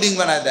মধ্যে বিল্ডিং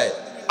বানায় দেয়।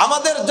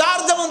 আমাদের যার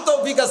যেমন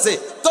তৌফিক আছে,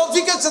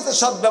 তৌফিকের সাথে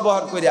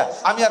সদ্ব্যবহার করিয়া,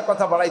 আমি আর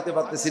কথা বাড়াইতে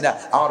পারতেছি না,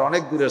 আমার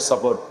অনেক দূরের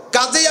সফর।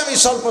 কাজেই আমি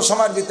স্বল্প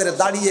সময়ের ভিতরে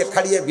দাঁড়িয়ে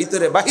খাড়িয়ে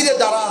ভিতরে বাহিরে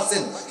যারা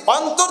আছেন,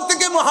 অন্তর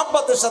থেকে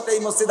মহাব্বতের সাথে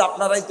এই মসজিদ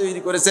আপনারাই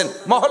তৈরি করেছেন,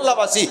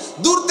 মহল্লাবাসী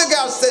দূর থেকে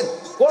আসছেন।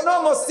 কোন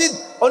মসজিদ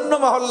অন্য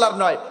মহল্লার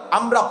নয়,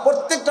 আমরা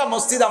প্রত্যেকটা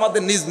মসজিদ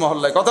আমাদের নিজ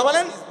মহল্লায়। কথা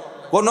বলেন,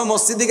 কোন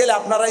মসজিদে গেলে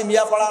আপনারাই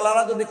মিয়াপাড়া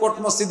আলারা যদি কোট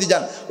মসজিদে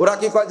যান, ওরা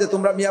কি কয় যে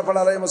তোমরা মিয়াপাড়া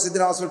আলারা এই মসজিদে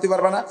নামাজ পড়তে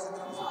পারবে না?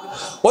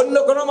 অন্য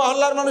কোন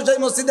মহল্লার মানুষ এই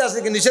মসজিদে আসে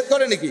কি নিষেধ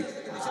করে নাকি?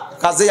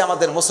 কাজেই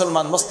আমাদের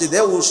মুসলমান মসজিদে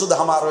ওষুধ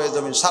হামার হয়ে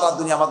জমিন, সারা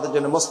দুনিয়া আমাদের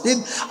জন্য মসজিদ।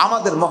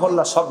 আমাদের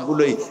মহল্লা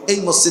সবগুলোই এই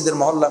মসজিদের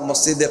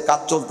মসজিদের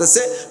কাজ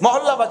চলতেছে,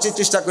 মহল্লাবাসী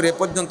চেষ্টা করে এ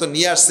পর্যন্ত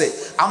নিয়ে আসছে।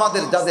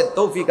 আমাদের যাদের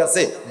তৌফিক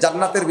আছে,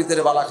 জান্নাতের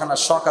ভিতরে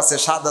বালাখানার শখ আছে,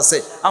 স্বাদ আছে,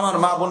 আমার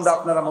মা বোনরা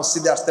আপনারা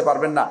মসজিদে আসতে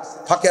পারবেন না।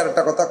 ফাঁকে আর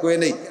একটা কথা কয়ে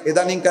নেই,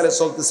 ইদানিংকালে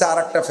চলতেছে আর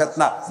একটা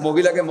ফেতনা,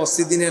 মহিলাকে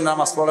মসজিদে নিয়ে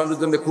নামাজ পড়ানোর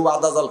জন্য খুব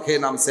আদা জল খেয়ে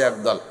নামছে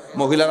একদল।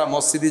 মহিলারা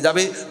মসজিদে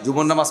যাবে,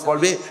 জুমার নামাজ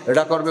পড়বে,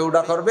 এটা করবে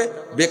ওটা করবে,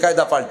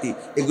 বেকায়দা পাল্টি।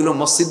 এগুলো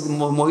মসজিদ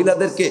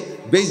মহিলাদেরকে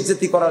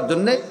বেইজ্জতি করার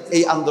জন্য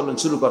এই আন্দোলন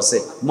শুরু করছে।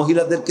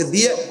 মহিলাদেরকে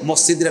দিয়ে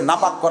মসজিদে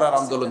নাপাক করার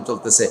আন্দোলন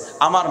চলতেছে।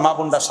 আমার মা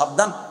বোনরা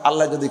সাবধান,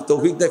 আল্লাহ যদি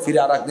তৌফিক দেয় ফিরে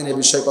আর একদিন এই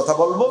বিষয়ে কথা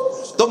বলবো।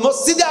 তো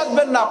মসজিদে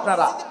আসবেন না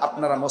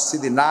আপনারা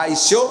মসজিদে না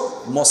এসেও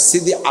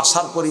মসজিদে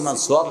আসার পরিমাণ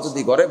সওয়াব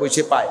যদি ঘরে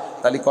বসে পায়,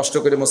 তাহলে কষ্ট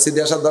করে মসজিদে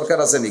আসার দরকার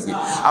আছে নাকি?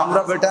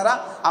 আমরা বেটারা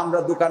আমরা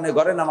দোকানে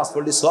ঘরে নামাজ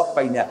পড়লে সওয়াব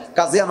পাই না,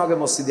 কাজে আমাকে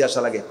মসজিদে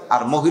আসা লাগে।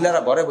 আর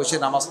মহিলারা ঘরে বসে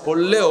নামাজ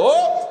পড়লেও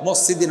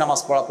মসজিদে নামাজ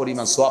পড়া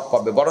পরিমাণ সওয়াব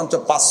পাবে, বরঞ্চ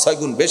 ৫-৬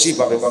 গুণ বেশি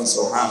পাবে।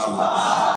 সুবহানাল্লাহ।